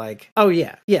kind of like, oh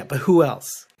yeah, but who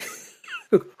else?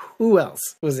 Who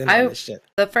else was in on this shit?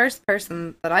 The first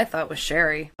person that I thought was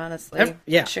Sherry, honestly.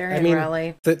 Yeah. Sherry and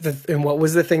Riley. And what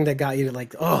was the thing that got you to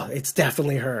like, oh, it's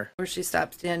definitely her? Where she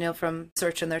stops Daniel from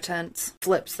searching their tents,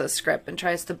 flips the script, and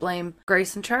tries to blame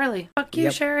Grace and Charlie. Fuck you,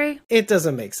 Sherry. It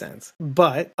doesn't make sense.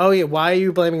 But, oh yeah, why are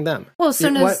you blaming them? Well, as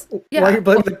soon as... Why are you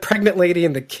blaming the pregnant lady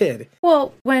and the kid?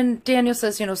 Well, when Daniel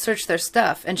says, search their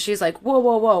stuff, and she's like,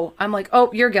 whoa, I'm like,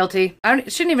 oh, you're guilty. I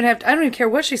don't even care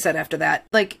what she said after that.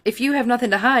 Like, if you have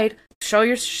nothing to hide, show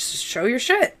your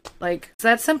shit. Like, it's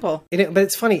that simple. But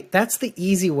it's funny. That's the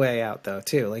easy way out, though,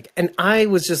 too. Like, and I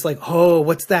was just like, oh,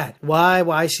 what's that? Why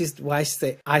I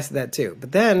said that too.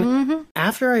 But then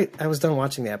after I was done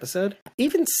watching the episode,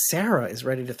 even Sarah is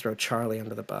ready to throw Charlie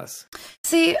under the bus.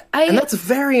 See, and that's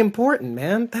very important,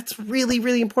 man. That's really,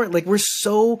 really important. Like, we're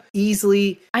so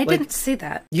easily. I didn't see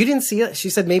that. You didn't see it? She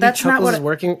said maybe Chuckles is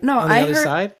working on the other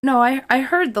side? No, I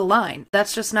heard the line.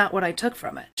 That's just not what I took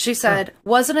from it. She said,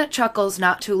 wasn't it Chuckles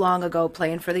not too long ago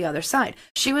playing for the other side?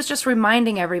 She was just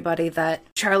reminding everybody that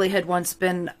Charlie had once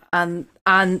been on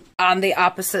the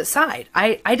opposite side.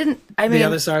 I mean the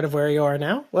other side of where you are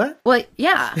now? What? Well,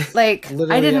 yeah. Like,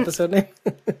 literally I didn't, the episode name?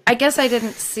 I guess I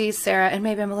didn't see Sarah, and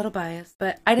maybe I'm a little biased,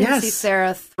 but I didn't see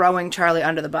Sarah throwing Charlie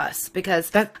under the bus because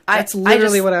that's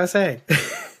literally what I was saying.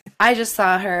 I just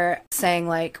saw her saying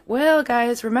like, well,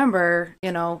 guys, remember,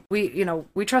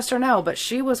 we trust her now, but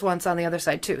she was once on the other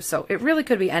side too. So it really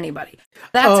could be anybody.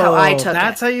 That's how I took it.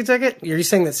 That's how you took it? You're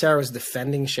saying that Sarah was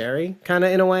defending Sherry, kind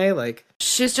of in a way? Like,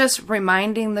 she's just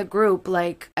reminding the group,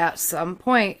 like, at some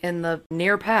point in the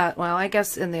near past, well, I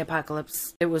guess in the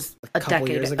apocalypse, it was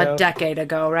a decade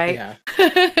ago, right?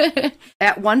 Yeah.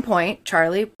 At one point,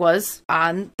 Charlie was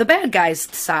on the bad guy's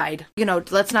side.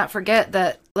 Let's not forget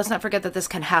that this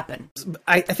can happen.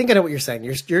 I think I know what you're saying.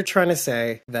 You're trying to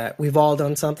say that we've all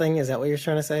done something. Is that what you're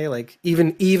trying to say? Like,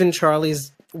 even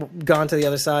Charlie's gone to the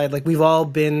other side. Like, we've all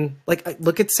been, like,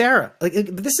 look at Sarah. Like,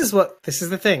 this is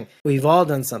the thing. We've all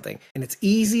done something. And it's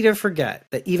easy to forget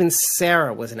that even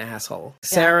Sarah was an asshole. Yeah.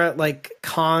 Sarah, like,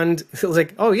 conned. It was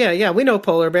like, oh, yeah, we know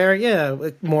Polar Bear. Yeah,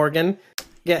 like Morgan.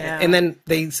 Yeah. And then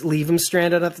they leave him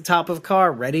stranded at the top of a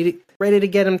car, ready to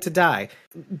get him to die.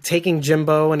 Taking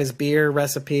Jimbo and his beer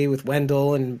recipe with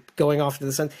Wendell and going off to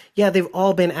the sun. Yeah, they've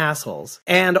all been assholes.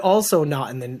 And also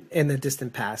not in the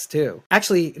distant past, too.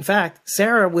 Actually, in fact,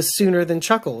 Sarah was sooner than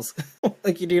Chuckles.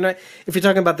 Like, you do not, if you're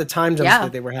talking about the time jumps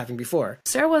that they were having before.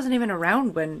 Sarah wasn't even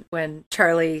around when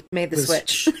Charlie made the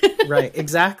switch. Right,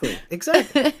 exactly.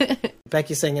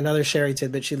 Becky's saying another Sherry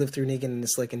tidbit. She lived through Negan and the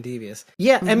Slick and Devious.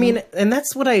 Yeah, I mean, and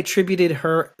that's what I attributed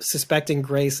her suspecting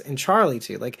Grace and Charlie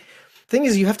to. Like, thing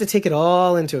is, you have to take it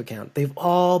all into account. They've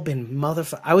all been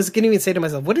motherfuckers. I was going to even say to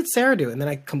myself, what did Sarah do? And then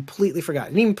I completely forgot. I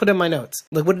didn't even put it in my notes.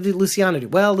 Like, what did Luciana do?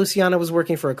 Well, Luciana was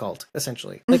working for a cult,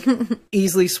 essentially. Like,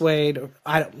 easily swayed.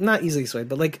 Not easily swayed,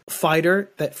 but like fighter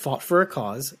that fought for a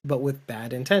cause, but with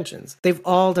bad intentions. They've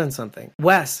all done something.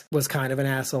 Wes was kind of an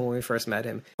asshole when we first met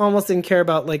him. Almost didn't care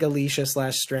about like Alicia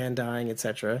 / Strand dying,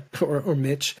 etc. or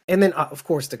Mitch. And then, of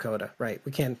course, Dakota. Right?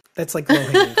 We can't. That's like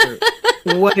low-hanging fruit.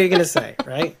 What are you going to say,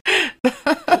 right?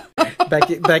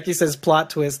 Becky says, plot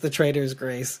twist, the traitor is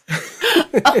Grace.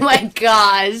 Oh my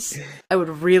gosh. I would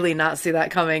really not see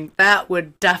that coming. That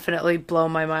would definitely blow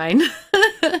my mind.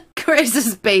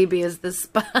 Grace's baby is the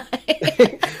spy.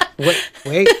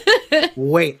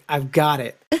 Wait, I've got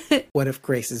it. What if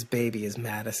Grace's baby is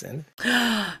Madison?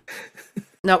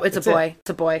 No, it's a boy. It's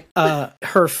a boy.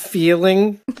 Her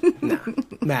feeling? No,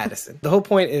 Madison. The whole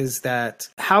point is that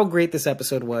how great this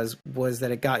episode was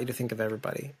that it got you to think of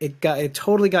everybody. It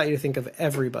totally got you to think of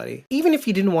everybody. Even if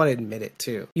you didn't want to admit it,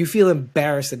 too. You feel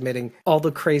embarrassed admitting all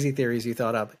the crazy theories you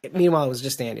thought up. Meanwhile, it was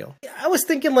just Daniel. I was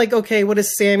thinking, like, okay, what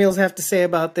does Samuels have to say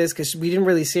about this? Because we didn't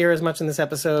really see her as much in this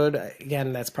episode.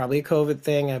 Again, that's probably a COVID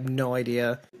thing. I have no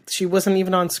idea. She wasn't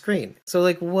even on screen. So,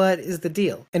 like, what is the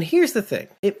deal? And here's the thing.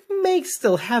 It may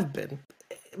still have been,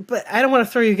 but I don't want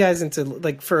to throw you guys into,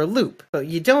 like, for a loop. But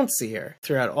you don't see her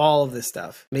throughout all of this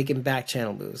stuff making back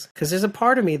channel moves. Because there's a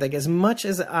part of me, like, as much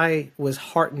as I was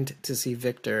heartened to see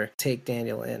Victor take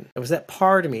Daniel in, there was that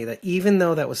part of me that even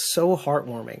though that was so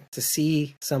heartwarming to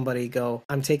see somebody go,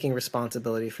 I'm taking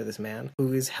responsibility for this man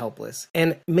who is helpless.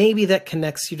 And maybe that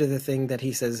connects you to the thing that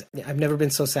he says, I've never been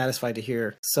so satisfied to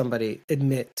hear somebody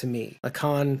admit to me, a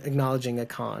Khan acknowledging a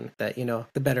Khan, that,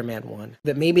 the better man won.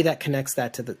 That maybe that connects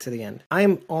that to the end.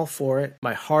 I'm all for it.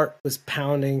 My heart was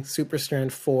pounding. Super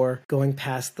Strand 4, going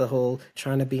past the whole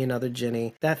trying to be another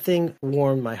Ginny. That thing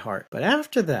warmed my heart. But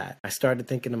after that, I started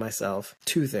thinking to myself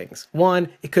two things. One,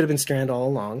 it could have been Strand all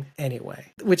along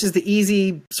anyway, which is the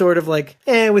easy sort of like,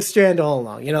 with Strand all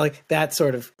along. Like that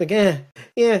sort of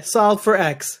like, solved for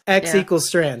X. X equals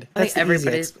Strand. That's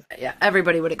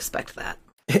everybody would expect that.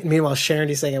 Meanwhile,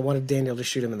 Sharondy's saying I wanted Daniel to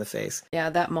shoot him in the face. Yeah,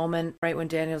 that moment, right when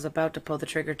Daniel's about to pull the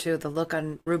trigger too, the look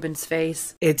on Ruben's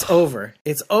face. It's over.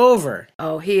 It's over.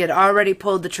 Oh, he had already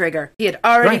pulled the trigger. He had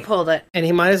already pulled it. And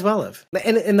he might as well have.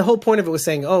 And the whole point of it was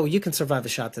saying, oh, you can survive a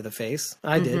shot to the face.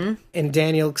 I did. And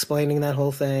Daniel explaining that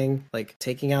whole thing, like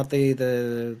taking out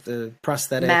the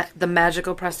prosthetic. The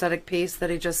magical prosthetic piece that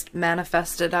he just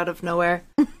manifested out of nowhere.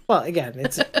 Well, again,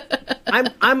 it's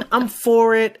I'm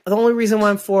for it. The only reason why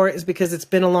I'm for it is because it's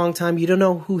been a long time. You don't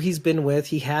know who he's been with.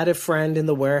 He had a friend in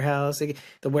the warehouse.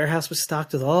 The warehouse was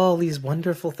stocked with all these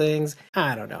wonderful things.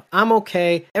 I don't know. I'm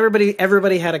okay.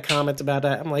 Everybody had a comment about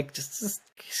that. I'm like, just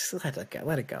let it go.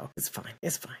 Let it go. It's fine.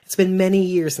 It's fine. It's been many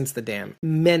years since the dam.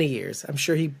 Many years. I'm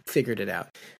sure he figured it out.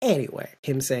 Anyway,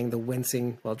 him saying the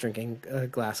wincing while drinking a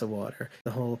glass of water,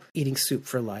 the whole eating soup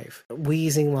for life,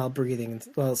 wheezing while breathing,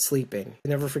 while sleeping,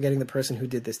 never forgetting the person who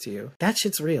did this to you. That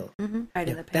shit's real.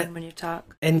 Hiding the pain when you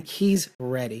talk. And he's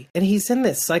ready. And he's in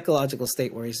this psychological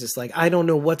state where he's just like, I don't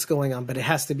know what's going on, but it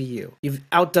has to be you. You've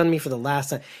outdone me for the last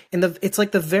time. And it's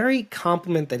like the very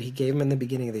compliment that he gave him in the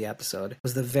beginning of the episode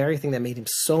was the very thing that made him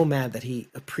so mad that he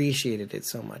appreciated it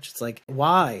so much. It's like,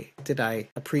 why did I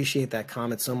appreciate that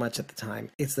comment so much at the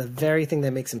time? It's the very thing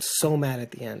that makes him so mad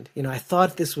at the end. You know, I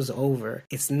thought this was over.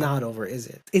 It's not over, is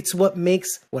it? It's what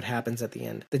makes what happens at the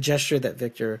end. The gesture that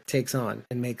Victor takes on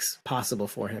and makes possible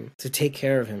for him to take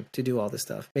care of him, to do all this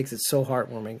stuff, makes it so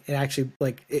heartwarming. It actually,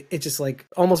 like, it just, like,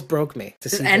 almost broke me to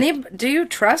see. Do you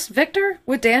trust Victor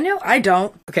with Daniel? I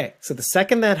don't. Okay, so the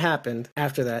second that happened,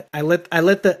 after that, I let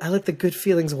the good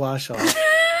feelings wash off.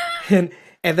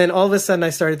 And then all of a sudden I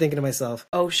started thinking to myself,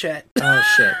 oh shit. Oh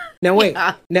shit. Now wait.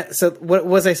 Now, so what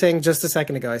was I saying just a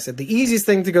second ago? I said the easiest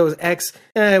thing to go is X.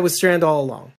 It was Strand all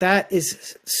along. That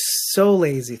is so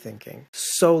lazy thinking.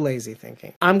 So lazy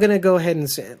thinking. I'm going to go ahead and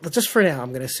say, just for now, I'm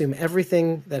going to assume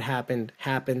everything that happened.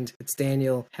 It's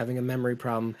Daniel having a memory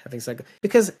problem,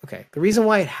 because, okay, the reason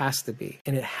why it has to be,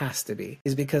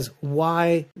 is because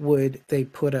why would they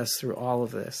put us through all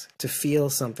of this to feel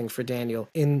something for Daniel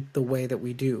in the way that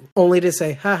we do? Only to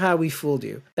say, haha, we fooled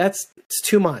you. It's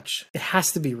too much. It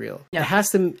has to be real. Yeah.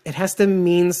 It has to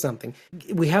mean something.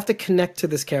 We have to connect to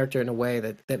this character in a way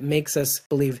that makes us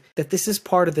believe that this is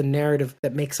part of the narrative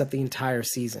that makes up the entire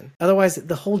season. Otherwise,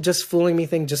 the whole just fooling me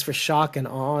thing, just for shock and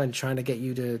awe and trying to get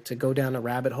you to go down a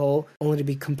rabbit hole, only to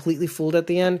be completely fooled at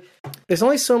the end. There's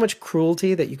only so much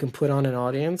cruelty that you can put on an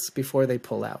audience before they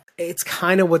pull out. It's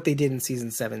kind of what they did in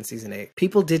season 7, season 8.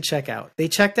 People did check out. They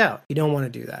checked out. You don't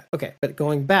want to do that. Okay, but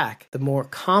going back, the more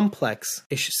complex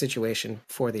situation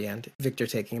for the end, Victor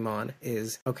taking him on,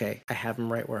 is, okay, I have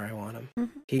him right where I want him.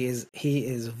 Mm-hmm. He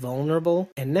is vulnerable,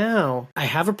 and now I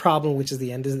have a problem, which is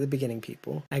the end is the beginning,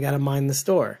 people. I gotta mind the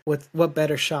store. What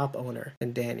better shop owner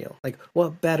than Daniel? Like,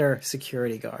 what better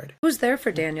security guard? Who's there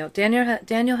for Daniel?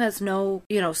 Daniel has no,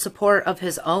 support of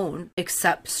his own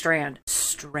except Strand.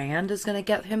 Strand is gonna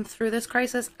get him through this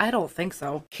crisis? I don't think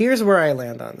so. Here's where I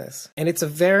land on this, and it's a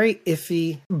very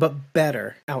iffy but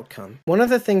better outcome. One of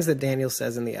the things that Daniel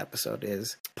says in the episode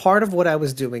is, part of what I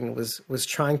was doing was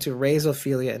trying to raise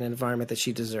Ophelia in an environment that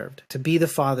she deserved, to be the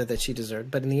father that she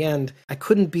deserved. But in the end, I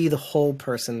couldn't be the whole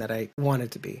person that I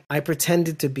wanted to be. I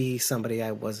pretended to be somebody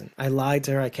I wasn't. I lied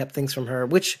to her. I kept things from her,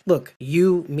 which, look,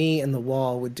 you, me, and the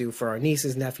wall would do for our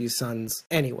nieces, nephews, sons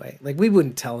anyway. Like, we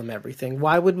wouldn't tell them everything.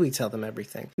 Why would we tell them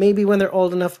everything? Maybe when they're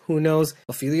old enough, who knows?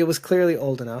 Ophelia was clearly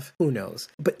old enough, who knows?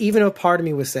 But even a part of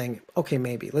me was saying, okay,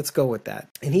 maybe, let's go with that.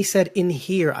 And he said, in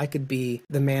here, I could be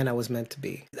the man I was meant to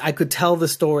be. I could tell the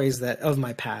stories of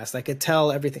my past. I could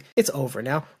tell everything. It's over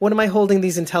now. What am I holding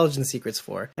these intelligence secrets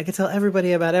for? I could tell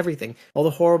everybody about everything, all the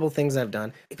horrible things I've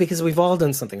done, because we've all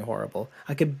done something horrible.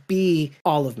 I could be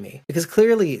all of me, because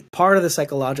clearly part of the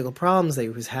psychological problems that he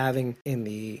was having in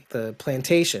the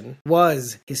plantation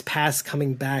was his past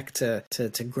coming back to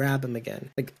grab him again.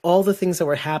 Like, all the things that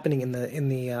were happening in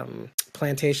the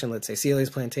plantation, let's say Celia's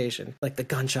plantation, like the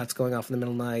gunshots going off in the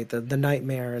middle of the night, the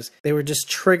nightmares, they were just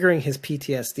triggering his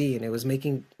PTSD, and it was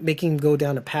making him go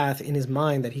down a path in his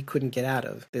mind that he couldn't get out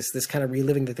of. This kind of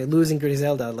reliving that they're losing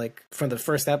Griselda, like from the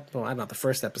first not the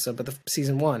first episode, but the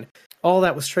season 1. All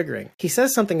that was triggering. He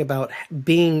says something about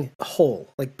being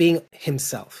whole, like being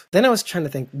himself. Then I was trying to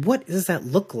think, what does that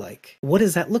look like? What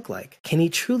does that look like? Can he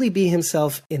truly be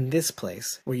himself in this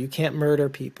place where you can't murder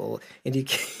people and you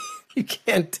can't... You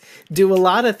can't do a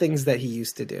lot of things that he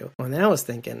used to do. Well, then I was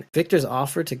thinking, Victor's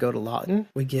offer to go to Lawton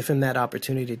would give him that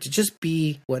opportunity to just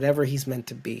be whatever he's meant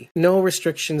to be. No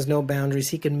restrictions, no boundaries.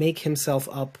 He can make himself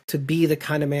up to be the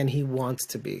kind of man he wants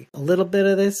to be. A little bit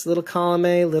of this, little column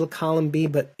A, little column B,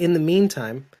 but in the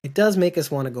meantime, it does make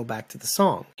us want to go back to the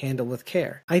song, Handle with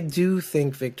Care. I do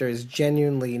think Victor is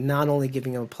genuinely not only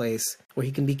giving him a place where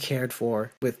he can be cared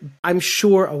for with, I'm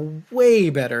sure, a way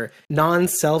better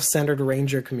non-self-centered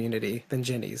ranger community than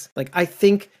Ginny's. Like, I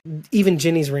think even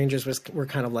Ginny's rangers were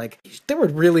kind of like, there were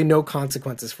really no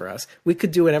consequences for us. We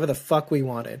could do whatever the fuck we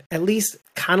wanted. At least,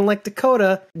 kind of like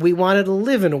Dakota, we wanted to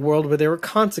live in a world where there were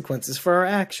consequences for our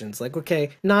actions. Like, okay,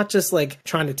 not just like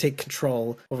trying to take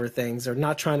control over things or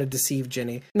not trying to deceive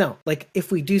Ginny. No, like, if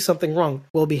we do something wrong,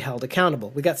 we'll be held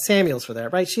accountable. We got Samuels for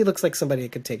that, right? She looks like somebody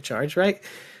that could take charge, right?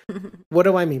 What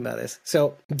do I mean by this?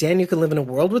 So Daniel can live in a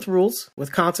world with rules,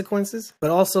 with consequences, but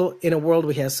also in a world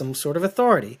where he has some sort of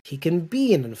authority. He can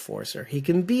be an enforcer. He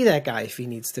can be that guy if he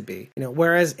needs to be.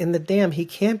 Whereas in the Dam, he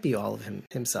can't be all of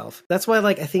himself. That's why,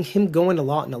 I think him going to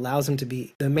Lawton allows him to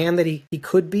be the man that he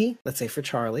could be, let's say for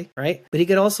Charlie, right? But he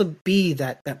could also be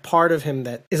that part of him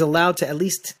that is allowed to at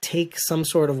least take some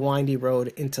sort of windy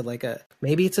road into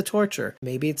maybe it's a torture.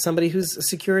 Maybe it's somebody who's a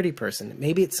security person.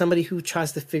 Maybe it's somebody who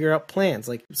tries to figure out plans,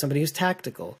 like somebody who's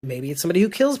tactical. Maybe it's somebody who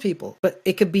kills people. But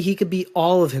he could be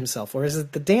all of himself. Whereas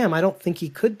at the Dam, I don't think he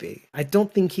could be. I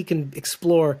don't think he can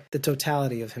explore the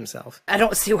totality of himself. I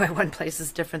don't see why one place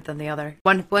is different than the other.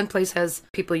 One place has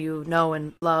people you know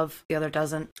and love, the other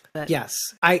doesn't. But... Yes,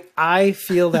 I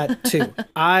feel that too.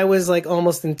 I was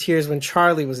almost in tears when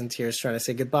Charlie was in tears trying to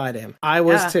say goodbye to him. I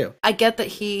was too. I get that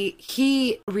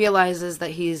he realizes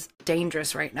that he's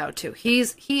dangerous right now too. He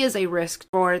is a risk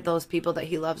for those people that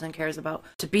he loves and cares about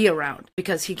to be around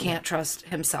because he can't trust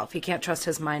himself. He can't trust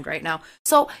his mind right now.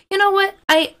 So you know what?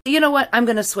 I'm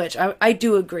gonna switch. I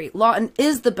do agree. Lawton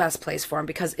is the best place for him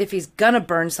because if he's gonna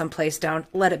burn someplace down,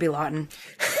 let it be Lawton.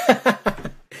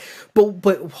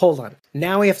 But hold on.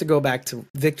 Now we have to go back to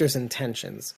Victor's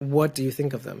intentions. What do you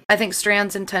think of them? I think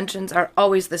Strand's intentions are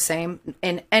always the same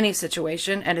in any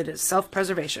situation, and it is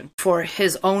self-preservation for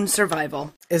his own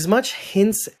survival. As much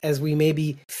hints as we may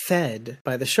be fed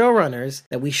by the showrunners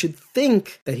that we should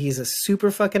think that he's a super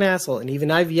fucking asshole, and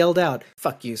even I've yelled out,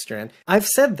 "Fuck you, Strand." I've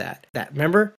said that.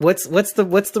 Remember? What's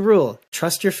the rule?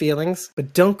 Trust your feelings,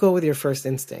 but don't go with your first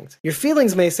instinct. Your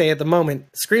feelings may say at the moment,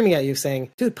 screaming at you, saying,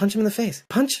 "Dude, punch him in the face.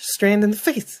 Punch Strand in the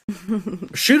face."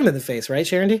 Shoot him in the face, right,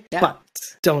 Sharon? Yeah. But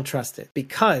don't trust it,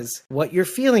 because what you're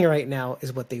feeling right now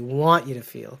is what they want you to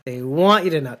feel. They want you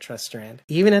to not trust Strand,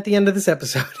 even at the end of this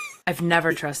episode. I've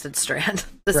never trusted Strand.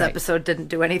 This Right. episode didn't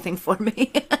do anything for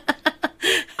me.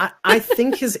 I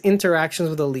think his interactions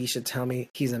with Alicia tell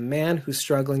me he's a man who's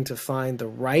struggling to find the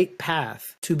right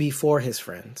path to be for his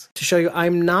friends. To show you,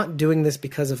 I'm not doing this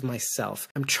because of myself.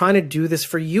 I'm trying to do this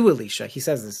for you, Alicia. He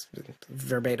says this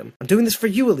verbatim. I'm doing this for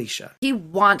you, Alicia. He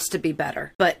wants to be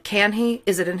better, but can he?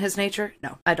 Is it in his nature?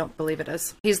 No, I don't believe it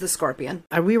is. He's the Scorpion.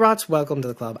 I rewatched Welcome to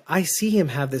the Club. I see him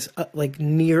have this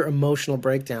near emotional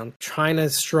breakdown, trying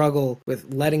to struggle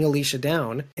with letting Alicia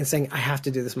down and saying, I have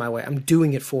to do this my way. I'm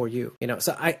doing it for you.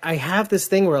 So I have this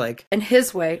thing where in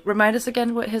his way, remind us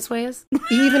again what his way is.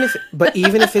 even if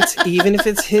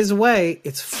it's his way,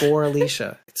 it's for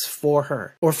Alicia. It's for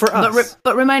her or for us.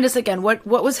 But remind us again, what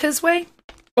was his way?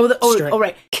 Oh,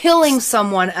 right. Killing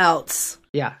someone else.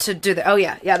 Yeah. To do that. Oh,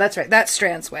 yeah. Yeah, that's right. That's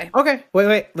Strand's way. Okay.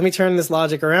 Wait. Let me turn this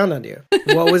logic around on you.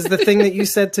 What was the thing that you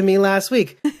said to me last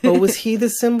week? Oh, was he the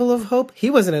symbol of hope? He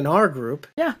wasn't in our group.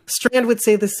 Yeah. Strand would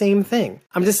say the same thing.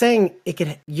 I'm just saying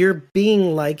you're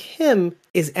being like him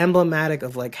is emblematic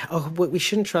of we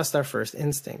shouldn't trust our first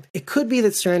instinct. It could be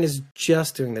that Strand is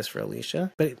just doing this for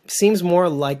Alicia, but it seems more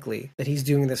likely that he's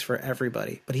doing this for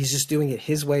everybody, but he's just doing it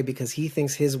his way because he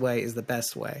thinks his way is the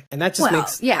best way. And that just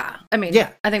makes... Yeah. I mean, yeah.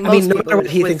 I think most people what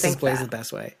he thinks think his way is that. the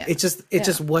best way. Yeah. It's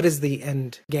just what is the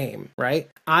end game, right?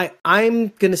 I'm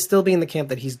gonna still be in the camp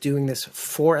that he's doing this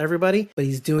for everybody, but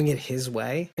he's doing it his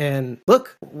way. And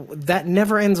look, that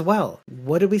never ends well.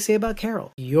 What did we say about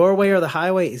Carol? Your way or the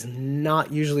highway is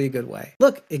not usually a good way.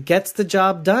 Look, it gets the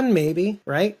job done, maybe,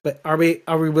 right? But are we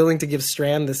willing to give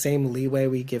Strand the same leeway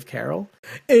we give Carol?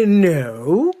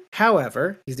 No.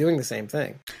 However, he's doing the same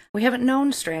thing. We haven't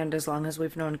known Strand as long as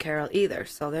we've known Carol either,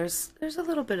 so there's a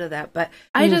little bit of that. But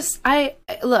if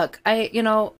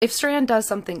Strand does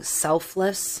something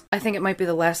selfless, I think it might be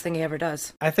the last thing he ever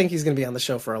does. I think he's going to be on the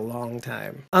show for a long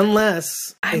time,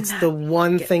 unless it's the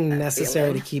one thing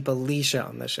necessary to keep Alicia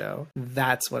on the show.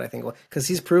 That's what I think. Because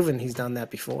he's proven he's done that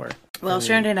before. Well,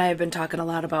 Sharon and I have been talking a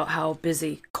lot about how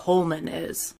busy Coleman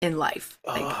is in life.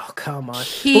 Come on.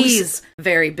 He's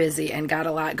very busy and got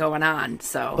a lot going on.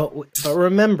 So, but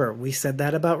remember, we said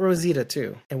that about Rosita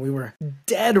too, and we were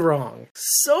dead wrong.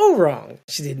 So wrong.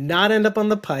 She did not end up on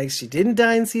the Pikes. She didn't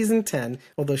die in season 10,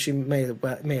 although she may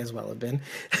as well have been.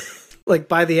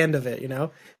 By the end of it,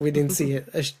 we didn't see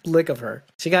a lick of her.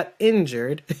 She got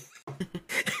injured.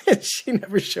 And she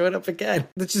never showed up again.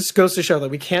 That just goes to show that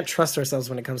we can't trust ourselves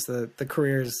when it comes to the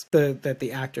careers that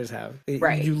the actors have.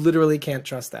 Right. You literally can't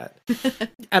trust that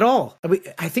at all.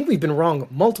 I think we've been wrong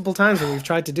multiple times when we've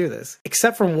tried to do this,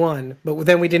 except for one. But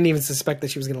then we didn't even suspect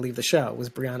that she was going to leave the show. It was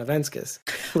Brianna Venskis.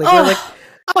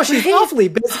 Oh, she's awfully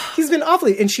busy. He's been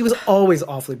awfully, and she was always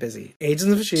awfully busy.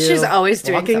 Agents of S.H.I.E.L.D. She's always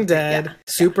doing Walking something, Dead, yeah.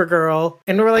 Supergirl,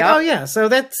 and we're like, Yep. oh yeah, so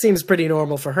that seems pretty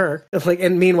normal for her. Like,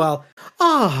 and meanwhile,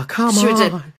 oh come She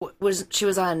on, she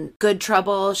was on Good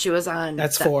Trouble. She was on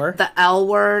That's 4. The L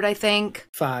Word, I think.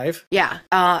 5. Yeah,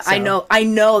 I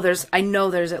know. There's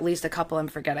at least a couple I'm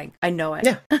forgetting. I know it.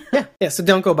 Yeah. So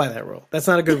don't go by that rule. That's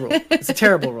not a good rule. It's a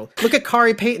terrible rule. Look at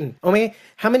Kari Payton. Oh man,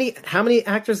 how many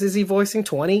actors is he voicing?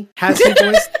 20? Has he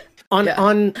voiced? On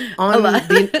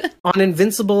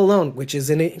Invincible alone, which is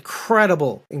an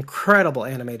incredible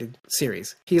animated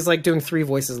series. He's like doing 3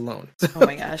 voices alone. Oh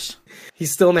my gosh. He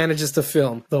still manages to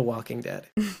film The Walking Dead.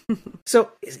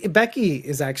 So Becky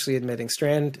is actually admitting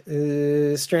Strand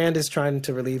is trying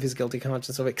to relieve his guilty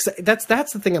conscience of it. 'Cause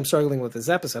that's the thing I'm struggling with this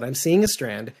episode. I'm seeing a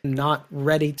Strand not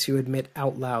ready to admit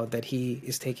out loud that he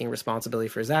is taking responsibility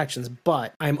for his actions,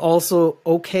 but I'm also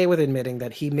okay with admitting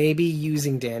that he may be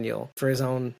using Daniel for his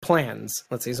own plans,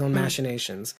 let's say his own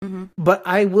machinations. But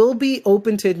I will be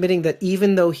open to admitting that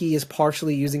even though he is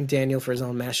partially using Daniel for his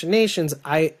own machinations,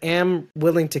 I am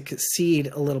willing to concede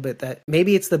a little bit that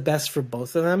maybe it's the best for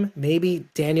both of them. Maybe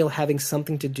Daniel having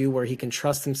something to do where he can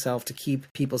trust himself to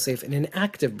keep people safe in an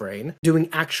active brain, doing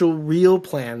actual real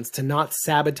plans to not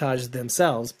sabotage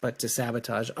themselves, but to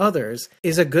sabotage others,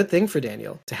 is a good thing for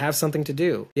Daniel to have something to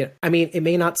do. Yeah, I mean, it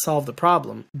may not solve the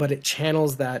problem, but it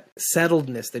channels that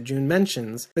settledness that June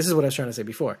mentions. This is what I was trying to say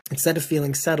before. Instead of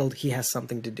feeling settled, he has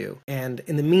something to do. And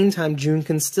in the meantime, June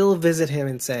can still visit him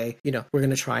and say, we're going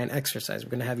to try and exercise.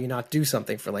 We're going to have you not do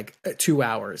something for like 2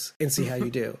 hours and see how you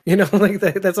do. Like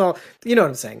that's all. You know what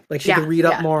I'm saying? Like she could read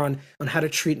up more on how to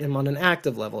treat him on an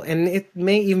active level. And it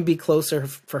may even be closer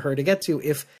for her to get to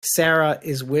if Sarah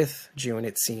is with June,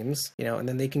 it seems, and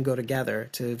then they can go together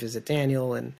to visit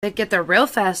Daniel. And they'd get there real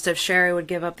fast if Sherry would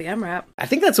give up the MRAP. I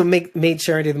think that's what made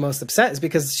Sherry the most upset, is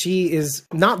because she is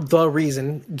not the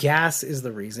reason. Gas is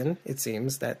the reason, it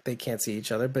seems, that they can't see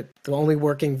each other, but the only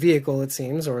working vehicle, it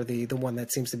seems, or the one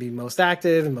that seems to be most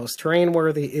active and most terrain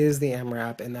worthy is the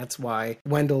MRAP, and that's why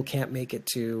Wendell can't make it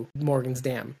to Morgan's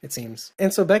Dam, it seems.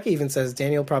 And so Becky even says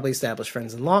Daniel probably established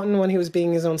friends in Lawton when he was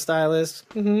being his own stylist.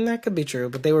 That could be true,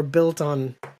 but they were built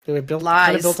on lies.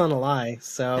 Kind of built on a lie.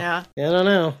 So I don't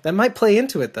know. That might play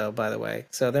into it, though. By the way,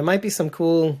 so there might be some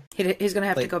cool. He's gonna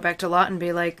have to go back to Lawton and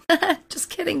be like, "Just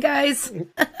kidding, guys."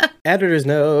 Editor's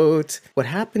note. What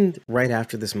happened right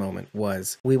after this moment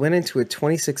was we went into a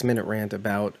 26-minute rant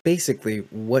about basically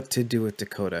what to do with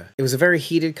Dakota. It was a very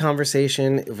heated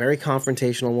conversation, a very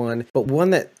confrontational one, but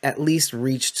one that at least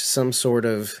reached some sort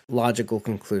of logical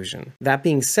conclusion. That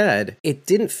being said, it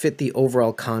didn't fit the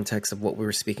overall context of what we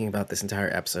were speaking about this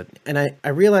entire episode. And I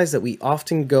realize that we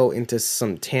often go into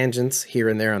some tangents here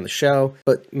and there on the show,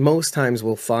 but most times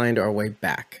we'll find our way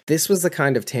back. This was the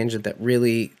kind of tangent that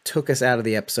really took us out of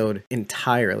the episode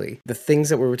entirely. The things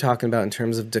that we were talking about in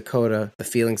terms of Dakota, the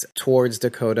feelings towards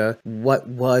Dakota, what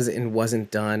was and wasn't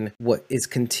done, what is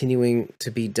continuing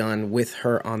to be done with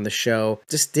her on the show,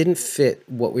 just didn't fit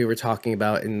what we were talking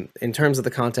about in terms of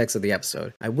the context of the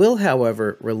episode. I will,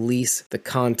 however, release the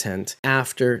content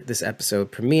after this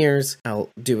episode premieres. I'll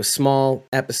do a small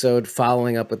episode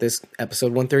following up with this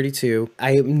episode 132.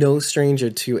 I am no stranger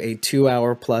to a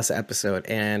 2-hour plus episode,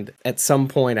 and at some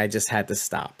point I just had to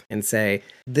stop and say,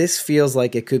 this feels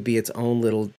like it could be its own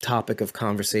little topic of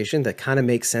conversation that kind of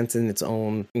makes sense in its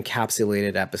own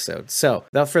encapsulated episode. So,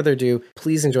 without further ado,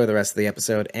 please enjoy the rest of the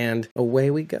episode, and away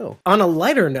we go. On a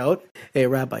lighter note, hey,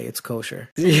 Rabbi, it's kosher.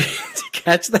 Did you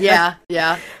catch that? Yeah.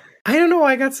 I don't know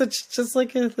why I got just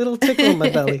like a little tickle in my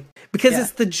belly. Because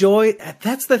it's the joy.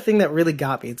 That's the thing that really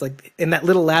got me. It's like, in that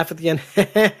little laugh at the end.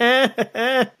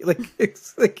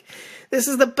 It's like, this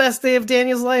is the best day of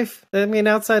Daniel's life. I mean,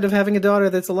 outside of having a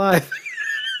daughter that's alive.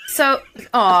 So,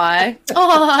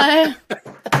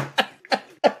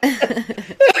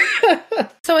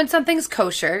 so when something's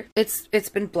kosher, it's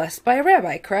been blessed by a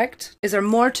rabbi, correct? Is there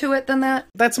more to it than that?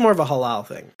 That's more of a halal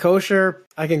thing. Kosher,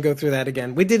 I can go through that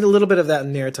again. We did a little bit of that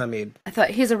in Ner Tamid. I thought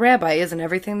he's a rabbi. Isn't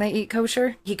everything they eat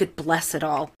kosher? He could bless it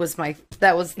all.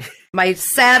 That was my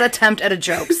sad attempt at a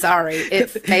joke. Sorry, it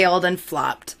failed and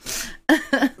flopped.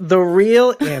 The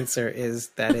real answer is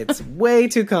that it's way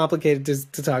too complicated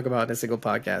to talk about in a single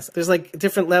podcast. There's like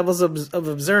different levels of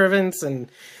observance and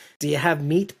Do you have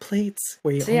meat plates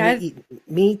where you See, only eat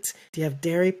meat? Do you have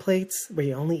dairy plates where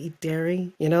you only eat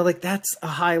dairy? You know, like that's a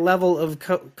high level of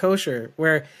kosher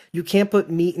where you can't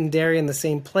put meat and dairy in the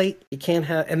same plate. You can't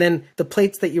have, and then the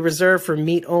plates that you reserve for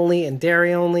meat only and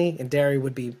dairy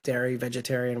would be dairy,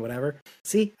 vegetarian, whatever.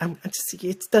 See, I'm just,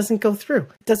 it doesn't go through.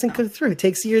 It doesn't go through. It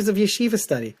takes years of yeshiva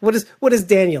study. What does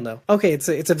Daniel know? Okay, it's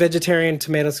a vegetarian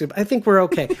tomato soup. I think we're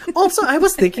okay. Also, I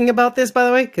was thinking about this, by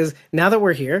the way, because now that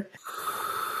we're here,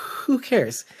 who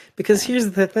cares? Because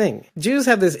here's the thing. Jews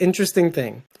have this interesting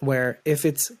thing where if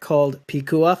it's called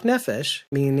pikuach nefesh,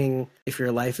 meaning if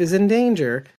your life is in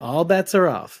danger, all bets are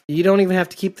off. You don't even have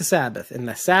to keep the Sabbath. And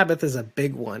the Sabbath is a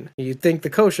big one. You'd think the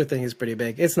kosher thing is pretty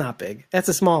big. It's not big. That's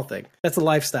a small thing. That's a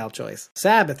lifestyle choice.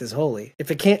 Sabbath is holy.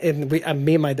 If it can't, and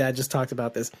me and my dad just talked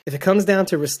about this. If it comes down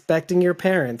to respecting your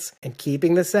parents and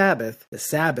keeping the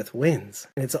Sabbath wins.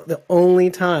 And it's the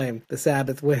only time the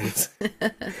Sabbath wins.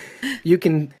 You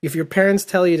can, if your parents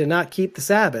tell you to not keep the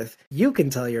Sabbath, you can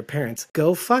tell your parents,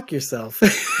 go fuck yourself.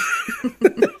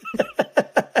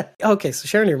 Okay, so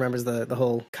Sharon remembers the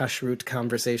whole kashrut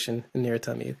conversation in Ner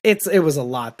Tamid. It was a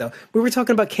lot, though. We were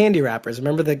talking about candy wrappers.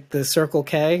 Remember the Circle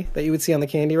K that you would see on the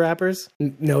candy wrappers?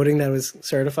 Noting that it was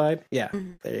certified? Yeah,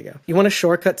 There you go. You want a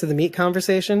shortcut to the meat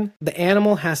conversation? The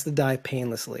animal has to die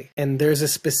painlessly. And there's a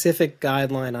specific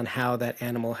guideline on how that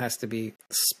animal has to be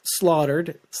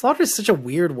slaughtered. Slaughter is such a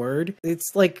weird word.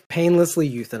 It's like painlessly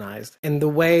euthanized. And the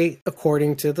way,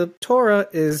 according to the Torah,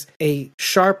 is a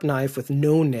sharp knife with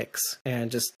no nicks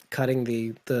and just cutting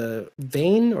the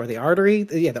vein or the artery,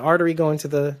 the artery going to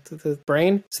the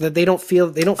brain, so that they don't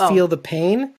feel the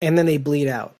pain, and then they bleed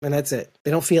out, and that's it.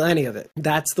 They don't feel any of it.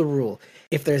 That's the rule.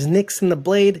 If there's nicks in the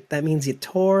blade, that means you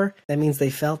tore. That means they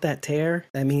felt that tear.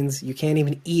 That means you can't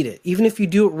even eat it. Even if you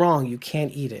do it wrong, you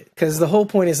can't eat it. Because the whole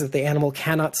point is that the animal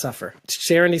cannot suffer.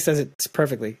 Sharon says it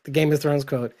perfectly. The Game of Thrones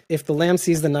quote, if the lamb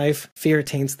sees the knife, fear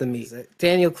taints the meat.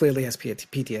 Daniel clearly has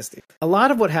PTSD. A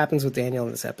lot of what happens with Daniel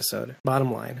in this episode,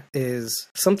 bottom line, is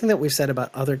something that we've said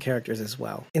about other characters as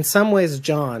well. In some ways,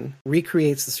 John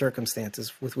recreates the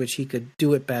circumstances with which he could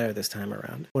do it better this time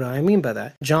around. What do I mean by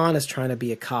that? John is trying to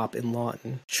be a cop in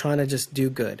Lawton, trying to just do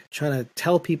good, trying to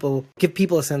tell people, give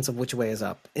people a sense of which way is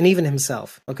up, and even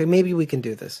himself. Okay, maybe we can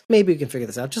do this. Maybe we can figure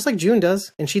this out, just like June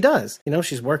does, and she does. You know,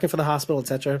 she's working for the hospital,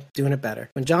 etc., doing it better.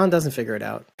 When John doesn't figure it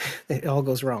out, it all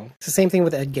goes wrong. It's the same thing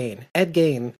with Ed Gain. Ed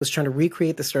Gain was trying to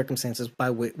recreate the circumstances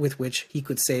with which he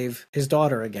could save his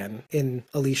daughter again in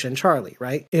Alicia and Charlie,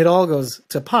 right? It all goes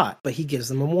to pot, but he gives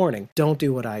them a warning. Don't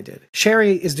do what I did.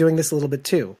 Sherry is doing this a little bit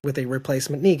too, with a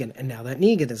replacement Negan, and now that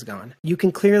Negan is gone, you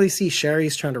can clearly see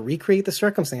Sherry's trying to recreate the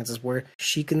circumstances where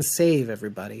she can save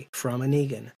everybody from a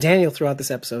Negan. Daniel, throughout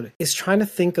this episode, is trying to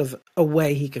think of a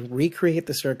way he can recreate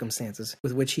the circumstances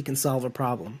with which he can solve a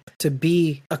problem. To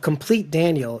be a complete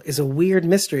Daniel is a weird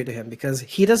mystery to him because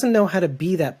he doesn't know how to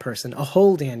be that person, a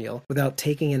whole Daniel, without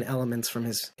taking in elements from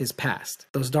his past,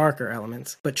 those darker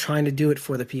elements, but trying to do it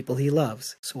for the people he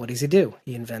loves. So what does he do?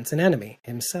 He invents an enemy,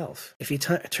 himself. If he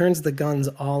turns the guns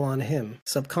all on him,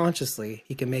 subconsciously,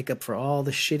 he can make up for all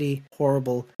the shitty,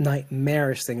 horrible,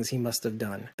 nightmarish things he must have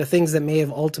done. The things that may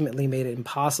have ultimately made it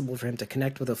impossible for him to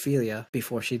connect with Ophelia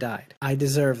before she died. I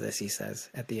deserve this, he says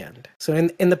at the end. So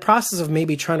in the process of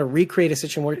maybe trying to recreate a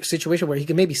situation where he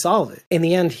can maybe solve it, in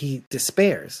the end he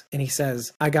despairs and he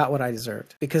says, I got what I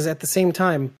deserved. Because at the same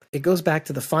time, it goes back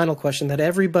to the final question that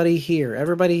everybody here,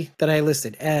 everybody that I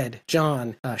listed, Ed,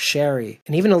 John, Sherry,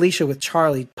 and even Alicia with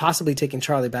Charlie, possibly taking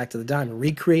Charlie back to the diner,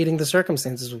 recreating the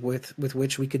circumstances with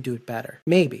which we could do it better.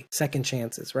 Maybe. Second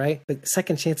chances, right? But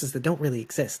second chances that don't really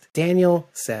exist. Daniel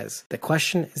says, the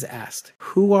question is asked,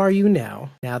 who are you now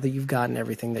that you've gotten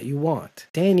everything that you want?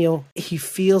 Daniel, he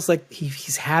feels like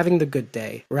he's having the good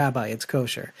day. Rabbi, it's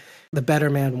kosher. The better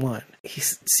man won. He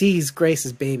sees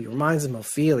Grace's baby, reminds him of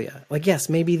Ophelia. Like, yes,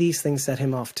 maybe these things set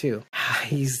him off too.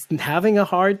 He's having a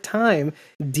hard time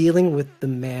dealing with the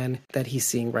man that he's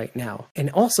seeing right now. And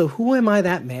also, who am I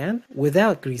that man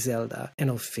without Griselda and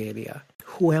Ophelia?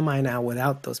 Who am I now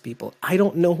without those people? I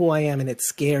don't know who I am, and it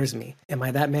scares me. Am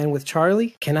I that man with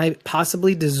Charlie? Can I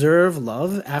possibly deserve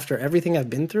love after everything I've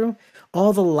been through?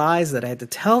 All the lies that I had to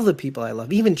tell the people I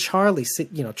love, even Charlie,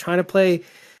 trying to play...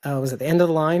 was at the end of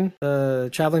the line,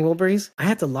 Traveling Wilburys? I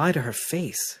had to lie to her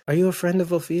face. Are you a friend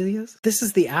of Ophelia's? This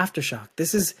is the aftershock.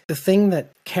 This is the thing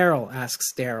that Carol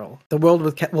asks Daryl. The world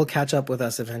will catch up with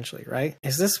us eventually, right?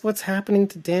 Is this what's happening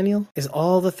to Daniel? Is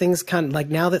all the things kind of, like,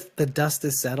 now that the dust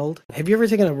is settled? Have you ever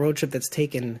taken a road trip that's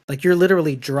taken, like, you're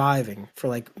literally driving for,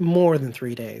 like, more than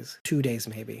 3 days, 2 days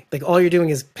maybe. Like, all you're doing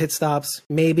is pit stops,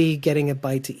 maybe getting a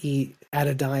bite to eat, at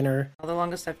a diner. Well, the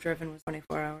longest I've driven was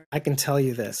 24 hours. I can tell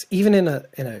you this, even in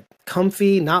a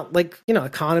comfy, not like,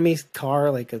 economy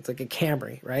car, like it's like a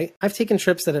Camry, right? I've taken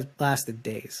trips that have lasted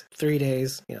days, 3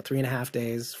 days, 3.5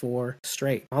 days, 4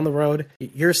 straight on the road.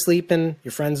 You're sleeping,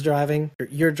 your friend's driving,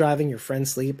 you're driving, your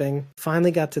friend's sleeping.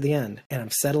 Finally got to the end and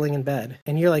I'm settling in bed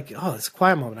and you're like, oh, it's a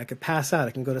quiet moment. I could pass out.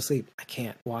 I can go to sleep. I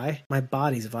can't. Why? My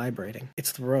body's vibrating.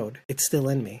 It's the road. It's still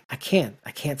in me. I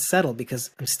can't settle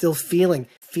because I'm still feeling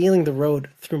the road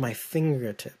through my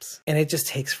fingertips. And it just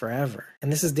takes forever.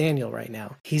 And this is Daniel right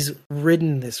now. He's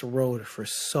ridden this road for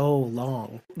so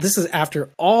long. This is after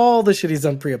all the shit he's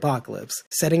done pre-apocalypse.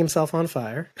 Setting himself on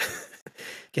fire.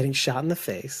 Getting shot in the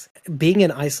face, being in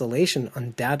isolation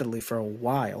undoubtedly for a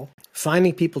while,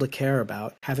 finding people to care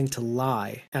about, having to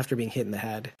lie after being hit in the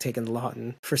head, taking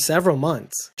Lawton for several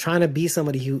months, trying to be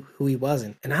somebody who he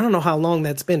wasn't. And I don't know how long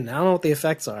that's been. I don't know what the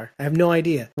effects are. I have no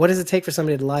idea. What does it take for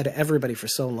somebody to lie to everybody for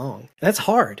so long? That's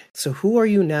hard. So who are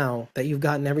you now that you've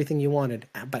gotten everything you wanted,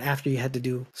 but after you had to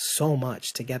do so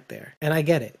much to get there? And I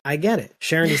get it.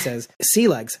 Sharon says, sea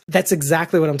legs. That's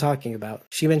exactly what I'm talking about.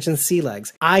 She mentioned sea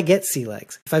legs. I get sea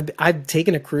legs. If I've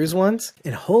taken a cruise once,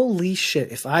 and holy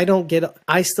shit, if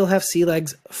I still have sea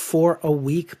legs for a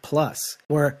week plus,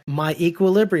 where my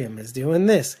equilibrium is doing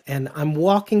this, and I'm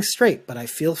walking straight, but I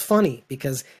feel funny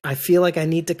because I feel like I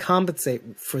need to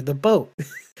compensate for the boat.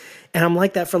 And I'm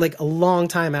like that for like a long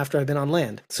time after I've been on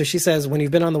land. So she says, when you've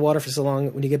been on the water for so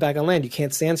long, when you get back on land, you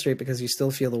can't stand straight because you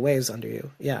still feel the waves under you.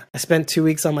 Yeah. I spent 2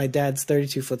 weeks on my dad's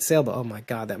 32-foot sailboat. Oh my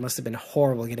God, that must have been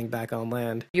horrible getting back on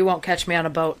land. You won't catch me on a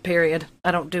boat, period.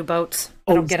 I don't do boats.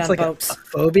 I don't get on boats. A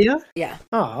phobia? Yeah.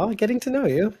 Oh, getting to know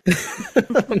you.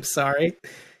 I'm sorry.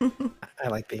 I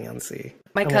like being on sea.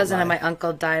 My cousin and my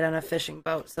uncle died on a fishing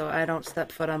boat, so I don't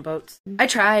step foot on boats. I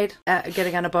tried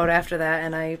getting on a boat after that,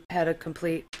 and I had a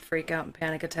complete freak out and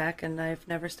panic attack, and I've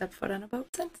never stepped foot on a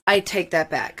boat since. I take that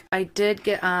back. I did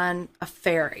get on a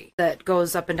ferry that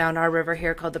goes up and down our river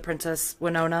here called the Princess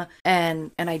Winona,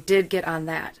 and I did get on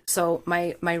that. So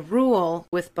my rule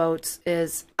with boats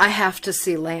is I have to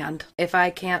see land. If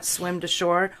I can't swim to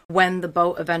shore when the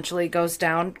boat eventually goes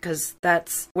down, because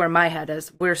that's where my head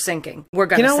is, we're sinking. We're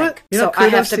going to sink. So I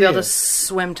have to be able to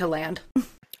swim to land.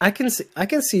 I can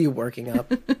see you working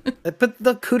up. But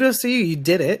the kudos to you. You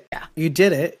did it. Yeah. You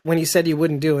did it when you said you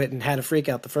wouldn't do it and had a freak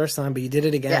out the first time, but you did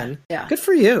it again. Yeah. Good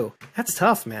for you. That's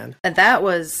tough, man. And that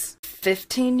was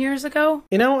 15 years ago.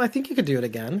 I think you could do it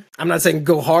again. I'm not saying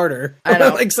go harder. I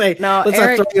know. Let's not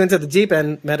throw you into the deep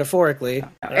end metaphorically.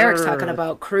 No, Eric's talking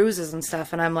about cruises and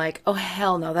stuff, and I'm like, oh,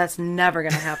 hell no, that's never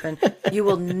going to happen. You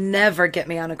will never get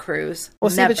me on a cruise.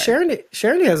 Well, never. See, but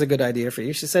Sharon has a good idea for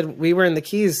you. She said we were in the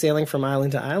Keys sailing from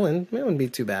island to island. It wouldn't be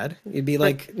too bad. You'd be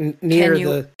like near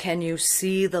the... Can you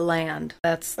see the land?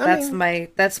 That's my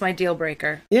deal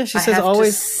breaker. Yeah, she says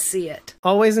always see it.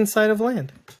 Always inside of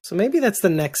land. So maybe that's the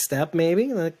next step.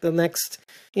 Maybe like the next,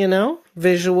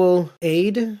 visual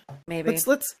aid. Maybe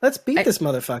let's beat this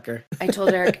motherfucker. I told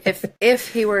Eric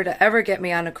if he were to ever get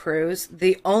me on a cruise,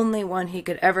 the only one he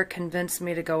could ever convince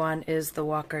me to go on is the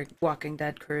Walking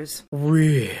Dead cruise.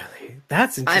 Really?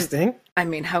 That's interesting. I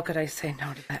mean, how could I say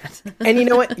no to that? And you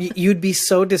know what? You'd be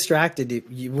so distracted,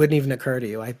 you wouldn't even occur to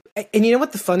you. And you know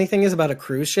what the funny thing is about a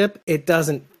cruise ship? It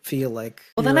doesn't feel like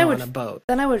you're on a boat.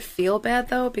 Then I would feel bad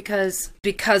though because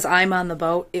I'm on the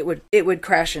boat, it would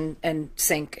crash and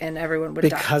sink and everyone would die.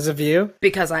 Because of you?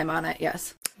 Because I'm on it,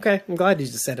 yes. Okay, I'm glad you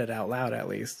just said it out loud at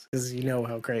least, because you know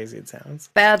how crazy it sounds.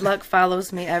 Bad luck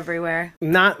follows me everywhere.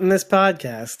 Not in this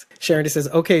podcast. Sharon says,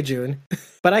 okay, June.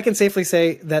 But I can safely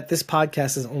say that this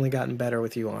podcast has only gotten better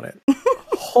with you on it.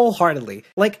 Wholeheartedly.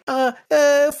 Like, 5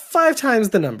 times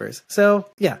the numbers. So,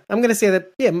 yeah, I'm going to say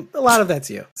that, a lot of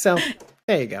that's you. So,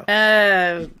 there you go.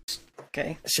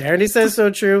 Okay. Sharon says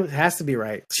so true. It has to be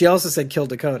right. She also said kill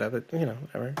Dakota, but,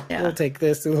 whatever. Yeah. We'll take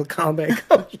this, a little comeback.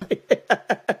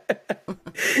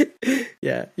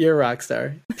 Yeah, you're a rock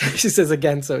star. She says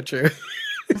again, so true.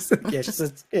 Yeah, she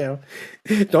says,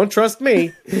 don't trust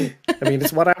me. I mean,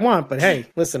 it's what I want, but hey,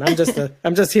 listen, I'm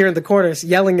just here in the corners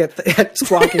yelling at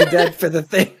Squawking Dead for the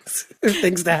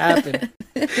things to happen.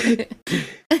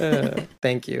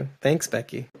 Thank you. Thanks,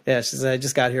 Becky. Yeah, she says, I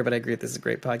just got here, but I agree. This is a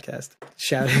great podcast.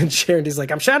 Sharon's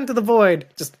like, I'm shouting to the void.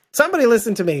 Just somebody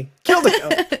listen to me. Kill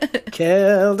Dakota.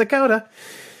 Kill Dakota.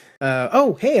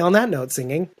 Hey, on that note,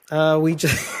 singing, we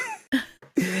just...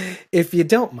 if you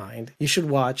don't mind, you should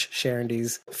watch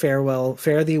Sharondy's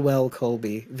Fare Thee Well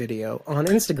Colby video on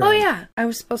Instagram. Oh yeah, I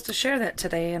was supposed to share that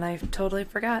today and I totally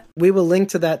forgot. We will link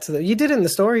to that. You did it in the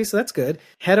story, so that's good.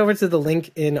 Head over to the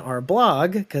link in our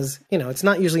blog, because, it's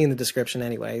not usually in the description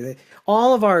anyway.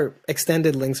 All of our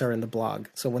extended links are in the blog.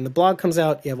 So when the blog comes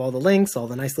out, you have all the links, all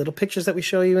the nice little pictures that we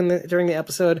show you during the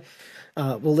episode.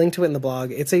 We'll link to it in the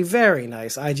blog. It's a very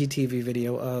nice IGTV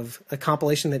video of a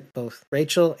compilation that both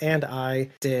Rachel and I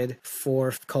did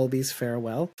for Colby's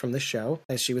farewell from the show,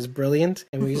 as she was brilliant,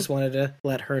 and we just wanted to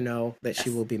let her know that she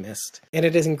will be missed. And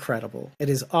it is incredible. It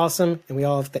is awesome, and we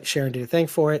all have Sharondy to thank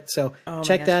for it, so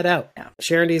check that out. Yeah.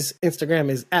 Sharondy's Instagram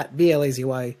is at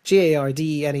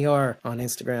BLAZYGARDENER on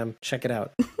Instagram. Check it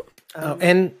out.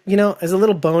 And, as a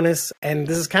little bonus, and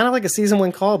this is kind of like a season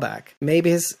 1 callback, maybe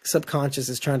his subconscious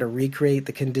is trying to recreate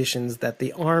the conditions that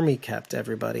the army kept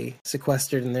everybody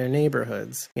sequestered in their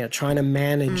neighborhoods, trying to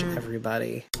manage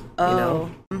everybody,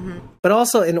 But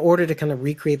also in order to kind of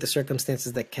recreate the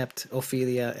circumstances that kept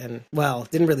Ophelia and,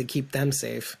 didn't really keep them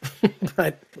safe,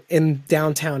 but in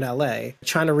downtown LA,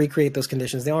 trying to recreate those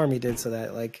conditions the army did so that,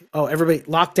 everybody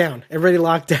locked down.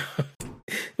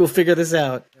 We'll figure this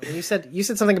out. When you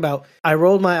said something about, I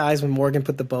rolled my eyes when Morgan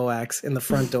put the bow axe in the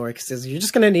front door because he says, you're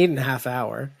just going to need it in a half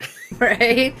hour.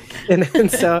 Right. and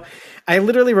so I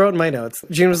literally wrote in my notes,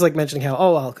 June was mentioning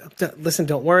how, listen,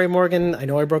 don't worry, Morgan. I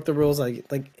know I broke the rules. I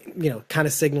kind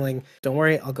of signaling, don't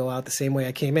worry, I'll go out the same way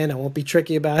I came in. I won't be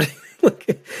tricky about it.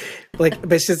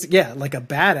 But it's just, like a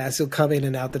badass who'll come in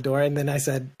and out the door. And then I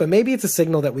said, but maybe it's a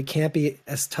signal that we can't be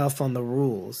as tough on the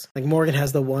rules. Morgan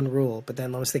has the one rule, but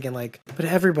then I was thinking but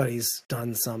everybody's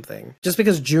done something. Just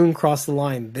because June crossed the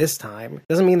line this time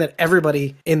doesn't mean that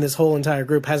everybody in this whole entire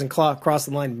group hasn't crossed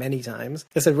the line many times.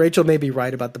 I said, Rachel may be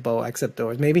right about the bow axe at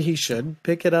doors. Maybe he should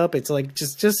pick it up. It's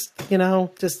just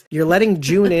you're letting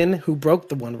June in who broke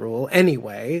the one rule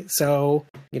anyway. So,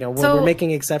 we're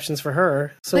making exceptions for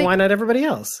her. So why not everybody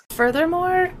else?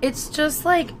 Furthermore, it's just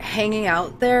hanging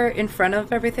out there in front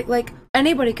of everything.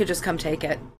 Anybody could just come take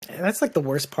it. And that's the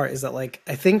worst part is that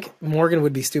I think Morgan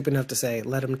would be stupid enough to say,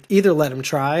 let him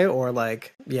try or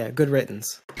good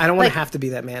riddance. I don't want to have to be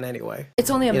that man anyway. It's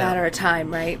only a matter of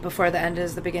time, right? Before the end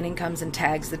is the beginning comes and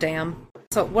tags the dam.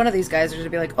 So one of these guys are going to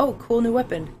be like, oh, cool new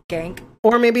weapon, gank.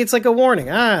 Or maybe it's a warning.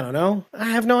 I don't know. I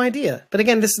have no idea. But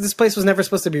again, this place was never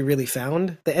supposed to be really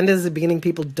found. The end is the beginning.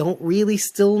 People don't really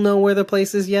still know where the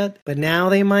place is yet. But now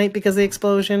they might because of the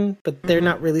explosion. But they're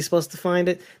not really supposed to find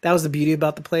it. That was the beauty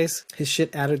about the place. His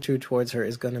shit attitude towards her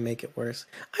is going to make it worse.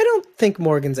 I don't think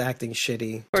Morgan's acting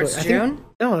shitty. Towards June?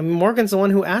 Morgan's the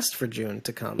one who asked for June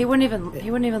to come. He wouldn't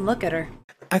even look at her.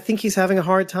 I think he's having a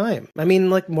hard time. I mean,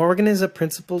 Morgan is a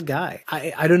principled guy.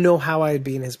 I don't know how I'd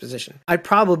be in his position. I'd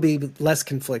probably be less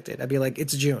conflicted. I'd be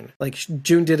it's June.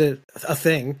 June did a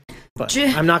thing, but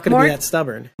I'm not going to be that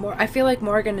stubborn. I feel like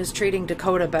Morgan is treating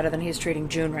Dakota better than he's treating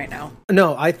June right now.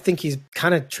 No, I think he's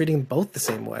kind of treating both the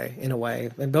same way, in a way.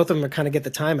 And both of them are kind of get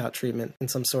the timeout treatment in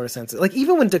some sort of sense.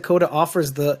 Even when Dakota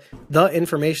offers the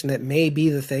information that may be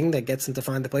the thing that gets him to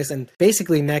find the place, and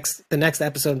basically the next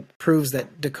episode proves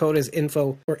that Dakota's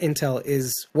info or intel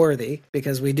is worthy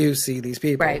because we do see these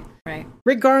people. Right.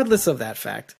 Regardless of that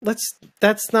fact,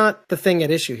 that's not the thing at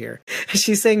issue here.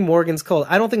 She's saying Morgan's cold.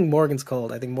 I don't think Morgan's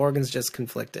cold. I think Morgan's just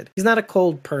conflicted. He's not a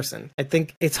cold person. I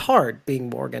think it's hard being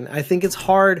Morgan. I think it's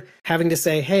hard having to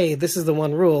say, hey, this is the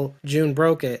one rule. June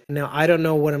broke it. Now, I don't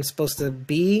know what I'm supposed to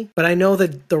be, but I know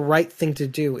that the right thing to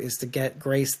do is to get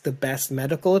Grace the best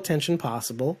medical attention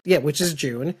possible. Yeah, which is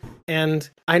June. And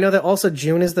I know that also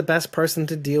June is the best person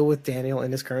to deal with Daniel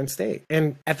in his current state.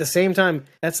 And at the same time,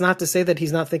 that's not to say that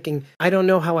he's not thinking, I don't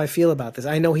know how I feel about this.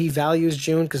 I know he values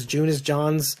June because June is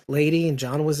John's lady and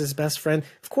John was his best friend.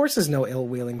 Of course there's no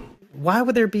ill-feeling. Why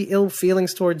would there be ill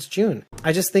feelings towards June?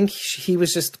 I just think he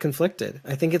was just conflicted.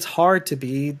 I think it's hard to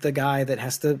be the guy that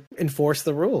has to enforce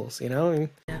the rules, Yeah.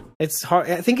 It's hard.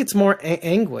 I think it's more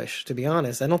anguish, to be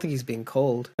honest. I don't think he's being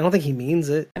cold. I don't think he means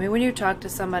it. I mean, when you talk to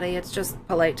somebody, it's just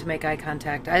polite to make eye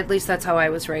contact. At least that's how I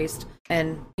was raised.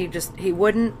 And he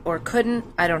wouldn't or couldn't.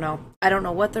 I don't know. I don't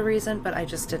know what the reason, but I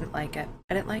just didn't like it.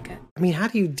 I didn't like it. I mean, how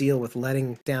do you deal with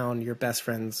letting down your best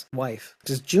friend's wife?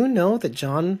 Does June know that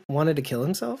John wanted to kill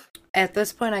himself? At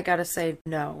this point, I gotta say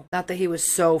no. Not that he was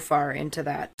so far into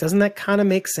that. Doesn't that kind of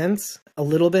make sense? A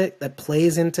little bit that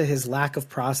plays into his lack of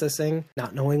processing,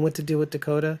 not knowing what to do with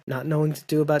Dakota, not knowing what to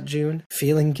do about June,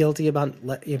 feeling guilty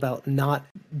about not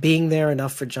being there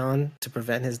enough for John to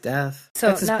prevent his death. So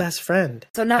that's his best friend.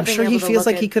 So not I'm being sure able he to feels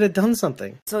look like he could have done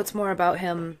something. So it's more about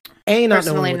him not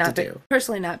knowing what to do.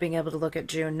 Personally not being able to look at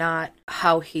June, not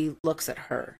how he looks at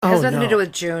her. It has nothing to do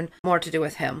with June, more to do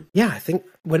with him. Yeah, I think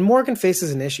when Morgan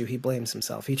faces an issue, he blames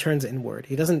himself. He turns inward.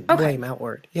 He doesn't Okay. blame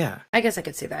outward. Yeah. I guess I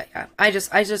could see that. Yeah, I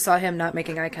just saw him not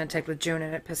making eye contact with June,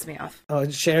 and it pissed me off. Oh,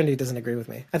 Sharondy doesn't agree with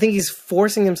me. I think he's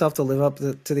forcing himself to live up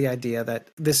to the idea that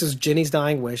this is Ginny's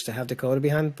dying wish to have Dakota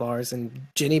behind bars, and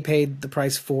Ginny paid the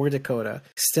price for Dakota.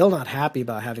 Still not happy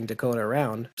about having Dakota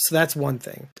around. So that's one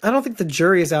thing. I don't think the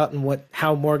jury is out in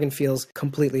how Morgan feels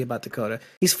completely about Dakota.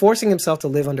 He's forcing himself to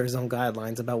live under his own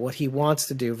guidelines about what he wants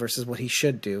to do versus what he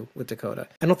should do with Dakota.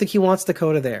 I don't think he wants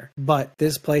Dakota there, but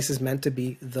this place is meant to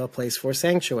be the place for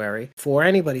sanctuary for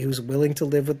anybody who's willing to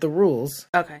live with the rules.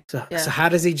 Okay. So Yeah. how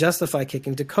does he justify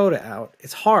kicking Dakota out?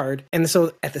 It's hard. And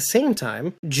so at the same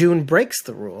time, June breaks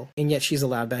the rule, and yet she's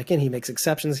allowed back in. He makes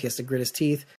exceptions. He has to grit his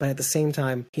teeth. But at the same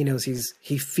time, he knows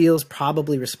he feels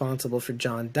probably responsible for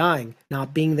John dying,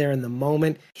 not being there in the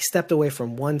moment. He stepped away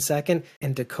from 1 second,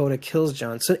 and Dakota kills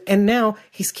John. And now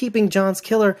he's keeping John's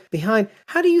killer behind.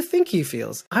 How do you think he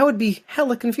feels? I would be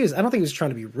hella confused. I don't think he was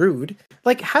trying to be rude.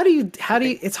 Like, how do you,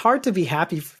 it's hard to be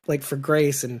happy, like, for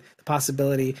Grace and the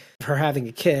possibility of her having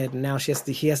a kid, and now he has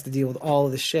to deal with all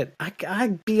of this shit.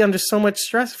 I'd be under so much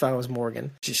stress if I was Morgan.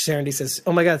 Sharondy says,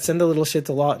 oh my God, send the little shit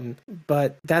to Lawton.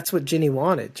 But that's what Ginny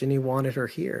wanted. Ginny wanted her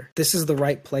here. This is the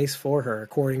right place for her,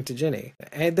 according to Ginny.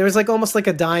 And there's like almost like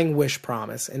a dying wish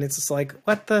promise. And it's just like,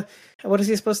 what is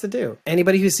he supposed to do?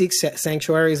 Anybody who seeks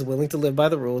sanctuary is willing to live by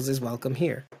the rules is welcome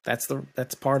here.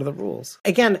 That's part of the rules.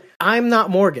 Again, I'm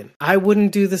not Morgan. I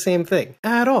wouldn't do the same thing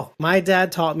at all. My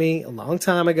dad taught me a long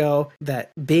time ago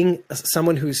that being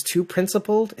someone who's too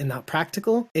principled and not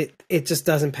practical, it just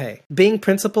doesn't pay. Being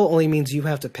principled only means you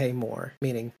have to pay more,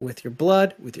 meaning with your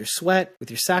blood, with your sweat,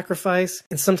 with your sacrifice,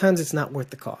 and sometimes it's not worth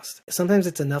the cost. Sometimes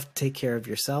it's enough to take care of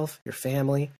yourself, your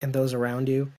family, and those around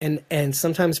you. And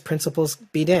sometimes principles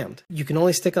be damned. You can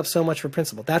only stick up so much for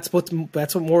principle. That's what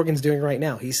Morgan's doing right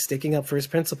now. He's sticking up for his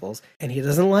principles, and he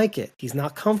doesn't like it. He's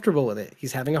not comfortable with it.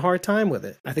 He's having a hard time with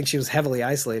it. I think she was heavily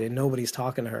isolated. Nobody's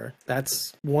talking to her.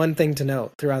 That's one thing to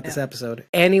note throughout this episode.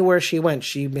 Anywhere she went,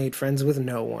 she made friends with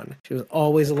no one. She was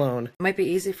always alone. It might be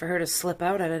easy for her to slip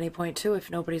out at any point, too, if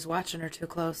nobody's watching her too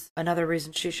close. Another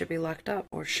reason she should be locked up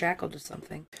or shackled to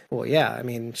something. Well, yeah, I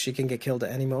mean, she can get killed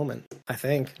at any moment, I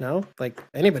think, no? Like,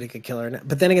 anybody could kill her.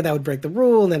 But then again, that would break the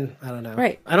rule, and then, I don't know.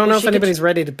 Right. I don't know if anybody's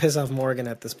ready to piss off Morgan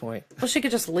at this point. Well, she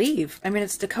could just leave. I mean,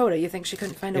 it's Dakota. You think she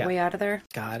couldn't find a way out of there?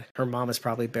 God, her mom is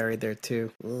probably buried there,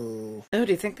 too. Ooh. Oh,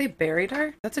 do you think they buried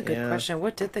her? That's a good question.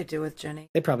 What did they do with Ginny?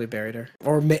 They probably buried her.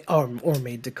 Or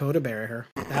made Dakota bury her.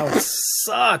 That would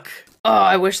suck. Oh,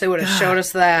 I wish they would have showed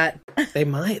us that. They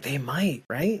might,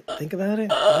 right? Think about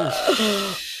it.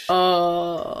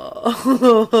 Oh,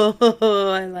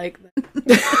 I like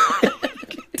that.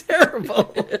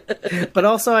 Terrible. But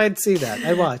also, I'd see that.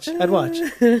 I'd watch.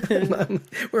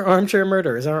 We're armchair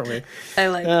murderers, aren't we? I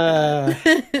like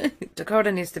that.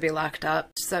 Dakota needs to be locked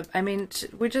up. So, I mean,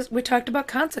 we talked about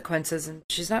consequences, and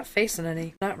she's not facing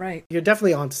any. Not right. You're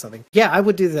definitely onto something. Yeah, I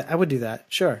would do that.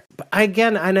 Sure. But I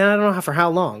don't know for how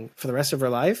long. For the rest of her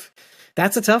life?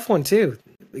 That's a tough one, too.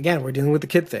 Again, we're dealing with the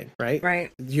kid thing, right? Right.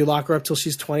 You lock her up till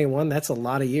she's 21. That's a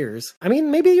lot of years. I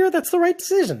mean, maybe that's the right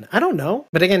decision. I don't know.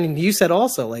 But again, you said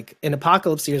also, like, in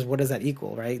apocalypse years, what does that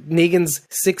equal, right? Negan's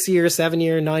 6-year,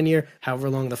 7-year, 9-year, however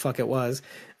long the fuck it was,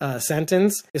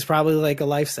 sentence is probably like a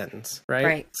life sentence, right?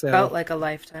 Right. So, felt like a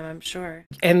lifetime, I'm sure.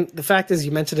 And the fact is,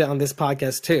 you mentioned it on this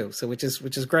podcast too, so which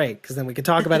is great, because then we could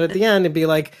talk about it at the end and be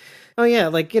like, oh yeah,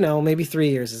 like, maybe 3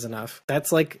 years is enough.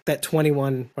 That's like that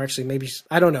 21, or actually maybe,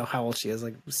 I don't know how old she is,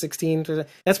 like 16.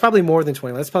 That's probably more than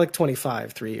 21. That's probably like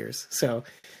 25, 3 years. So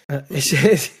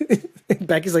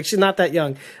Becky's like, she's not that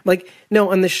young. Like,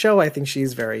 no, on the show, I think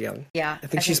she's very young. Yeah. I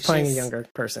think she's playing a younger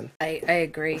person. I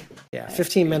agree. Yeah,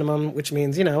 15 minimum, which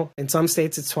means, in some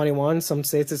states it's 21, some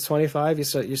states it's 25.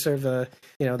 You serve a,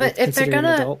 but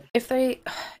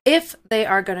if they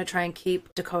are gonna try and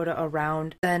keep Dakota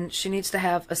around, then she needs to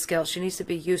have a skill. She needs to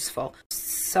be useful,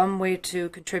 some way to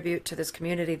contribute to this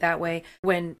community. That way,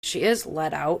 when she is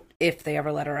let out, if they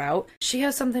ever let her out, she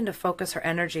has something to focus her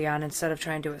energy on instead of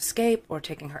trying to escape or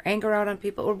taking her anger out on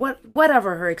people or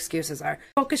whatever her excuses are.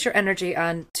 Focus your energy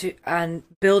on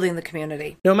building the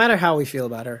community. No matter how we feel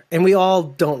about her, and we all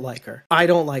don't like her. I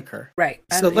don't like her. Right.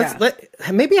 So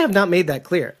maybe I have not made that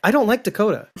clear. I don't like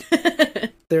Dakota.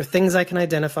 There are things I can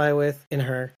identify with in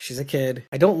her. She's a kid.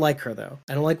 I don't like her, though.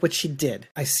 I don't like what she did.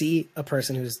 I see a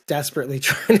person who's desperately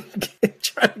trying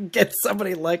try to get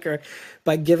somebody like her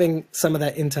by giving some of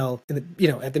that intel,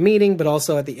 at the meeting, but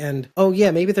also at the end. Oh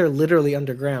yeah, maybe they're literally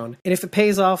underground. And if it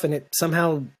pays off and it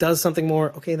somehow does something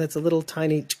more, okay, that's a little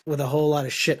tiny with a whole lot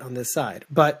of shit on this side.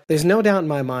 But there's no doubt in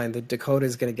my mind that Dakota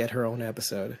is going to get her own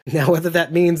episode. Now, whether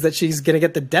that means that she's going to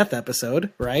get the death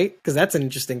episode, right? Because that's an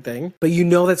interesting thing. But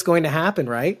that's going to happen,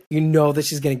 right? You know that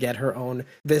she's going to get her own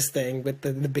this thing with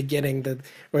the beginning,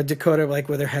 or Dakota like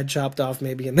with her head chopped off,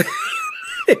 maybe in the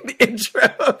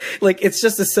intro. Like, it's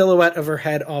just a silhouette of her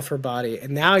head off her body,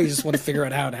 and now you just want to figure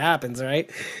out how it happens, right?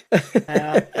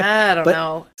 I don't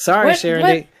know. Sorry,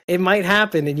 Sharon. It might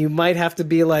happen, and you might have to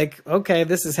be like, okay,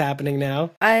 this is happening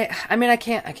now. I mean, I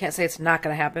can't say it's not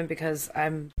going to happen because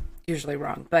I'm usually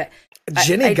wrong, but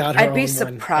Ginny got her I'd be own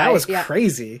surprised. one. That was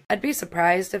crazy. I'd be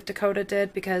surprised if Dakota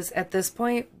did, because at this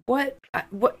point, what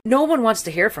no one wants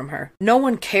to hear from her. No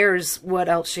one cares what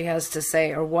else she has to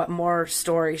say or what more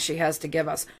story she has to give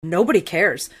us. Nobody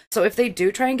cares. So if they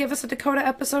do try and give us a Dakota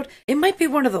episode, it might be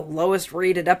one of the lowest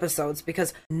rated episodes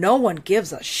because no one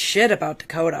gives a shit about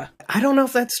Dakota. I don't know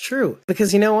if that's true,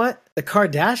 because you know what? The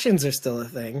Kardashians are still a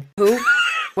thing. Who?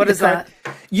 What is that?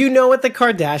 You know what the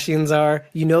Kardashians are.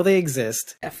 You know they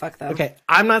exist. Yeah, fuck them. Okay,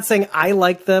 I'm not saying I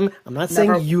like them. I'm not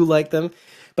saying you like them.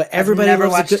 But everybody never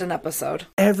loves watched an episode.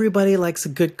 Everybody likes a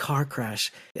good car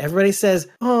crash. Everybody says,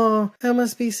 "Oh, that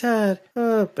must be sad."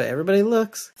 But everybody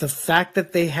looks. The fact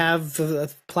that they have the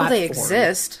platform, they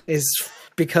exist, is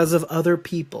because of other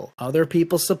people. Other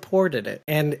people supported it,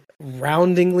 and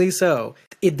roundingly so.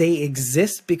 They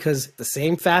exist because the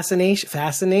same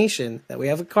fascination that we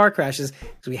have with car crashes,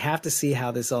 is we have to see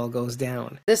how this all goes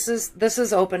down. This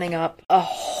is opening up a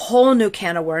whole new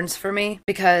can of worms for me,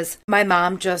 because my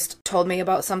mom just told me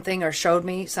about something or showed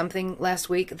me something last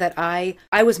week that I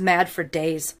was mad for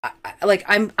days.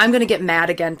 I'm gonna get mad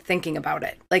again thinking about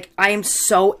it. Like, I am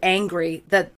so angry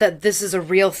that this is a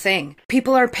real thing.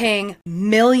 People are paying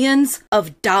millions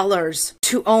of dollars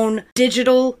to own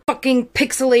digital fucking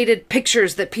pixelated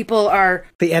pictures that people are...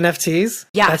 The NFTs?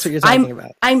 Yeah. That's what you're talking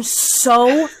about. I'm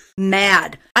so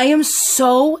mad. I am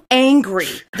so angry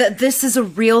that this is a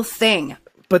real thing.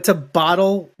 But to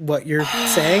bottle what you're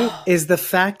saying is the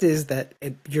fact is that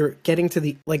you're getting to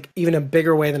the, like, even a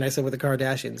bigger way than I said with the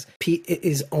Kardashians. It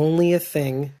is only a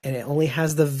thing, and it only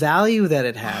has the value that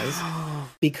it has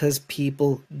because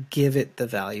people give it the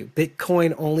value.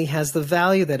 Bitcoin only has the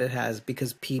value that it has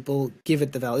because people give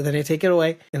it the value. Then they take it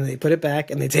away, and they put it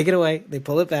back, and they take it away, they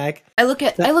pull it back. I look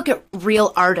at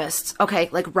real artists, okay,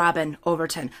 like Robin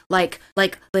Overton, like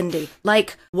Lindy,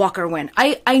 like Walker Wynn.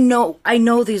 I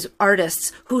know these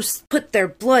artists who put their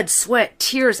blood, sweat,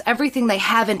 tears, everything they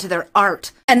have into their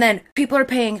art. And then people are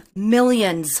paying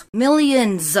millions,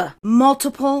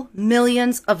 multiple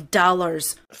millions of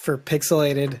dollars. For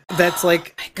pixelated. That's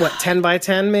like, what, 10 by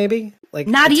 10 maybe? Like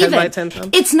not even. 10 by 10 thumb?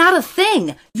 It's not a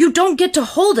thing. You don't get to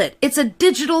hold it. It's a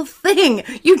digital thing.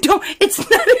 It's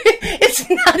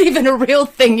not even a real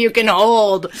thing you can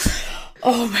hold.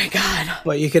 Oh my God.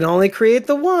 But you can only create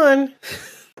the one.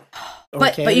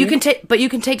 But you can take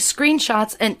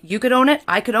screenshots, and you could own it,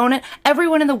 I could own it,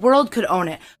 everyone in the world could own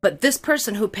it. But this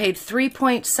person who paid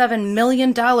 $3.7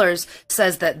 million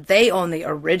says that they own the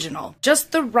original,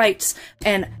 just the rights,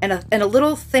 and a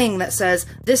little thing that says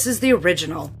this is the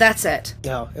original. That's it.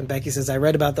 No, and Becky says I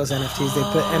read about those NFTs. They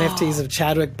put NFTs of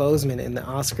Chadwick Boseman in the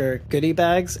Oscar goodie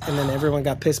bags, and then everyone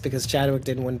got pissed because Chadwick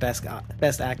didn't win Best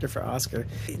Actor for Oscar.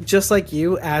 Just like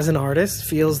you, as an artist,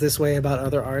 feels this way about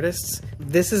other artists.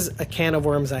 This is a can of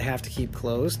worms I have to keep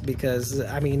closed because,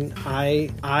 I mean,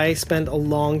 I spent a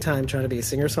long time trying to be a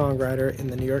singer-songwriter in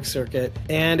the New York circuit,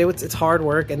 and it's hard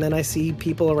work, and then I see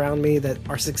people around me that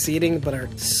are succeeding but are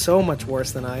so much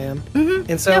worse than I am. Mm-hmm.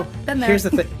 And so here's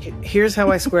the thing. Here's how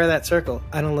I square that circle.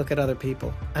 I don't look at other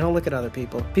people.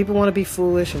 People want to be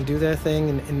foolish and do their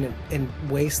thing and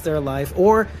waste their life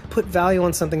or put value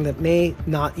on something that may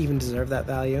not even deserve that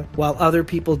value, while other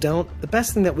people don't. The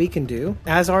best thing that we can do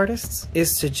as artists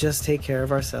is to just take care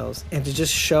of ourselves and to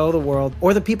just show the world,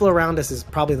 or the people around us is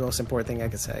probably the most important thing I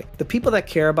could say. The people that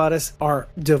care about us are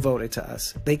devoted to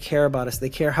us. They care about us. They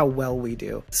care how well we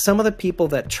do. Some of the people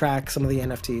that track some of the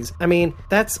NFTs, I mean,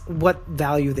 that's what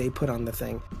value they put on the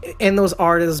thing. And those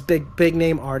artists, big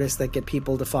name artists that get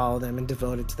people to follow them and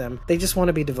devoted to them, they just want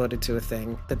to be devoted to a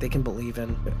thing that they can believe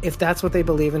in. If that's what they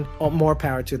believe in, more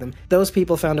power to them. Those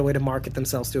people found a way to market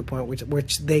themselves to a point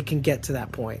which they can get to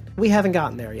that point. We haven't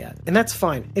gotten there yet. And that's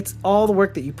fine. all the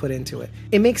work that you put into it.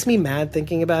 It makes me mad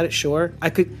thinking about it, sure.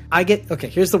 Okay,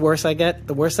 here's the worst I get.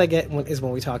 The worst I get is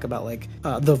when we talk about like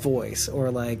The Voice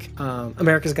or like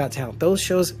America's Got Talent. Those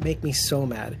shows make me so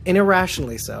mad. And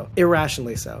irrationally so.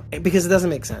 Because it doesn't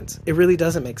make sense. It really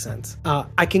doesn't make sense.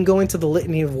 I can go into the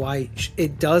litany of why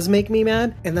it does make me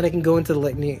mad, and then I can go into the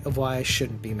litany of why I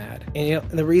shouldn't be mad. And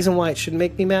the reason why it shouldn't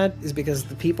make me mad is because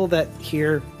the people that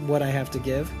hear what I have to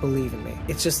give believe in me.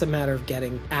 It's just a matter of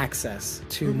getting access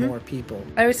to more people.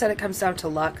 I always said it comes down to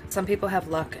luck. Some people have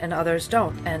luck and others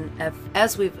don't. And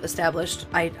as we've established,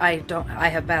 I don't. I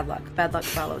have bad luck. Bad luck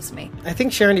follows me. I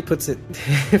think Sharon puts it,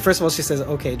 first of all, she says,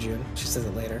 okay, June. She says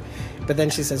it later. But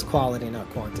then she says quality, not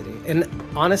quantity. And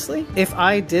honestly, if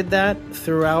I did that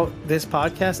throughout this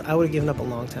podcast, I would have given up a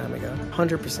long time ago.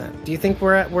 100%. Do you think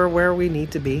we're where we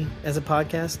need to be as a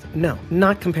podcast? No,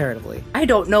 not comparatively. I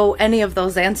don't know any of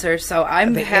those answers, so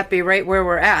I'm happy right where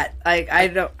we're at.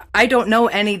 I don't know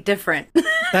any different.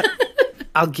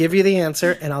 I'll give you the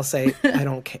answer and I'll say,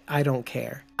 I don't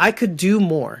care. I could do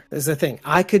more. Is the thing.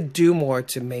 I could do more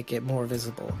to make it more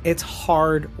visible. It's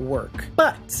hard work,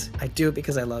 but I do it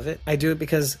because I love it. I do it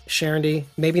because Sharon D,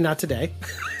 maybe not today,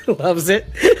 loves it.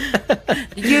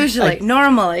 Usually,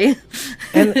 normally.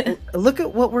 And look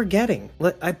at what we're getting.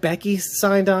 Becky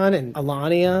signed on, and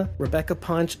Alania, Rebecca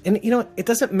Punch, and you know what? It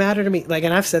doesn't matter to me. Like,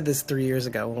 and I've said this 3 years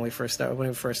ago when we first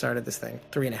started this thing.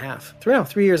 3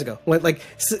 years ago. When, like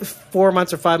 4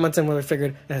 months or 5 months in, when we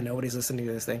figured nobody's listening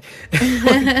to this thing.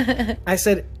 I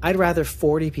said I'd rather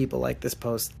 40 people like this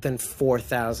post than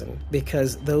 4,000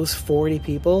 because those 40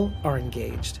 people are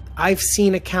engaged. I've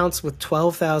seen accounts with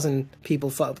 12,000 people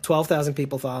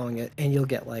following it, and you'll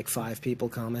get like 5 people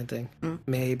commenting,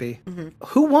 maybe.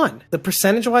 Who won? The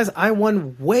percentage-wise, I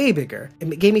won way bigger.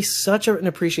 It gave me such an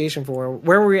appreciation for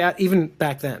where we're at even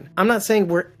back then. I'm not saying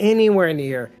we're anywhere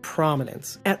near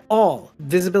prominence at all,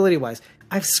 visibility-wise.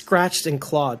 I've scratched and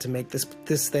clawed to make this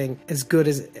thing as good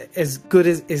as it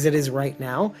is right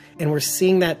now, and we're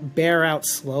seeing that bear out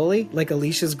slowly, like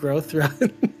Alicia's growth throughout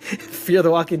Fear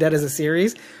the Walking Dead as a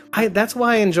series. That's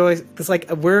why I enjoy. It's like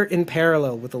we're in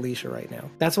parallel with Alicia right now.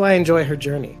 That's why I enjoy her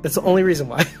journey. That's the only reason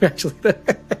why. Actually,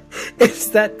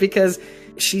 it's that because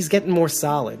she's getting more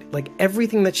solid. Like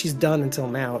everything that she's done until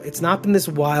now, it's not been this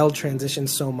wild transition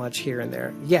so much here and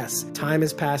there. Yes, time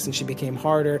has passed and she became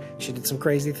harder. She did some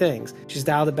crazy things. She's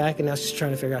dialed it back and now she's trying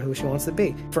to figure out who she wants to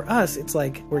be. For us, it's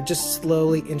like we're just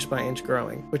slowly inch by inch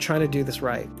growing. We're trying to do this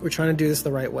right. We're trying to do this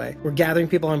the right way. We're gathering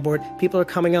people on board. People are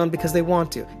coming on because they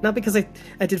want to. Not because I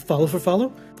did follow for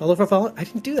follow. I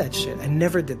didn't do that shit. I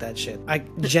never did that shit. I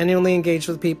genuinely engaged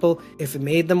with people. If it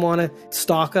made them want to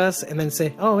stalk us and then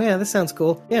say, oh yeah, this sounds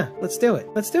cool. Yeah, let's do it.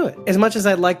 As much as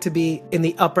I'd like to be in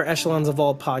the upper echelons of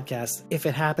all podcasts, if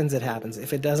it happens, it happens.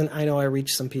 If it doesn't, I know I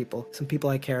reach some people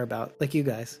I care about, like you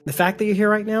guys. The fact that you're here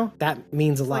right now, that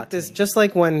means a lot. Just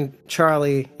like when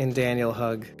Charlie and Daniel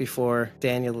hug before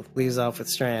Daniel leaves off with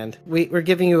Strand, we're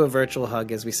giving you a virtual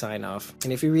hug as we sign off.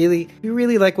 And if you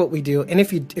really like what we do, and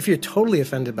if you're totally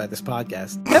offended by this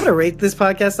podcast, have to rate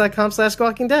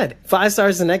thisPodcast.com/squawkingdead. 5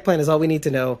 stars and eggplant is all we need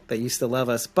to know that you still love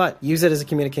us, but use it as a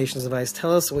communications device.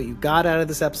 Tell us what you got out of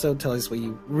this episode. Tell us what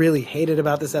you really hated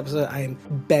about this episode. I am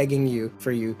begging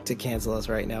for you to cancel us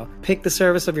right now. Pick the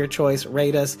service of your choice.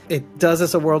 Rate us. It does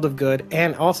us a world of good.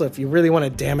 And also, if you really want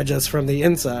to damage us from the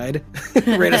inside,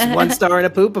 rate us 1 star and a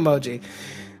poop emoji.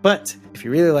 But if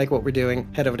you really like what we're doing,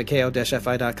 head over to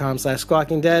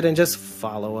ko-fi.com/squawkingdead and just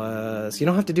follow us. You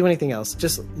don't have to do anything else.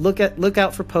 Just look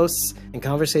out for posts and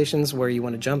conversations where you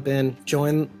want to jump in,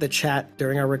 join the chat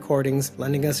during our recordings,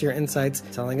 lending us your insights,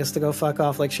 telling us to go fuck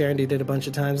off like Sharon D did a bunch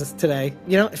of times today.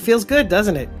 You know, it feels good,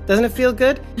 doesn't it? Doesn't it feel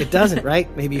good? It doesn't, right?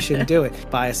 Maybe you shouldn't do it.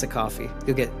 Buy us a coffee.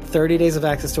 You'll get 30 days of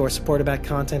access to our supporter back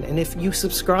content, and if you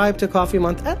subscribe to Coffee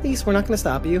Month, at least we're not going to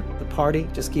stop you. The party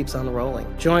just keeps on rolling.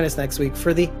 Join us next week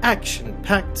for the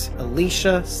action-packed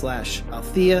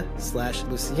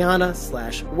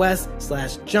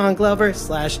Alicia/Althea/Luciana/Wes/John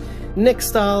Glover/Nick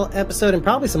Stahl episode, and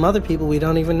probably some other people we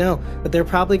don't even know, but they're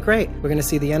probably great. We're going to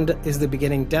see the end is the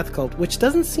beginning death cult, which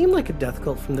doesn't seem like a death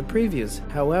cult from the previews.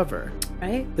 However,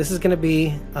 right? This is going to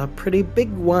be a pretty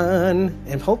big one,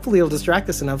 and hopefully it'll distract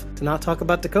us enough to not talk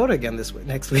about Dakota again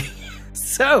next week.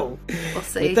 So, we'll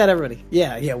see. With that, everybody.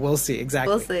 Yeah, we'll see.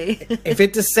 Exactly. We'll see. If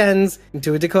it descends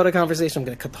into a Dakota conversation, I'm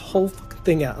going to cut the whole fucking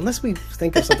thing out. Unless we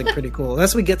think of something pretty cool.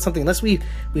 Unless we get something. Unless we've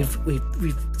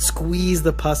squeezed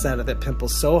the pus out of that pimple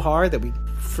so hard that we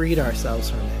freed ourselves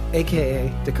from it. AKA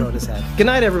Dakota's head. Good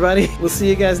night, everybody. We'll see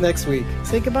you guys next week.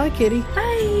 Say goodbye, kitty.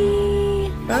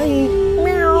 Bye. Bye.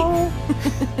 Meow.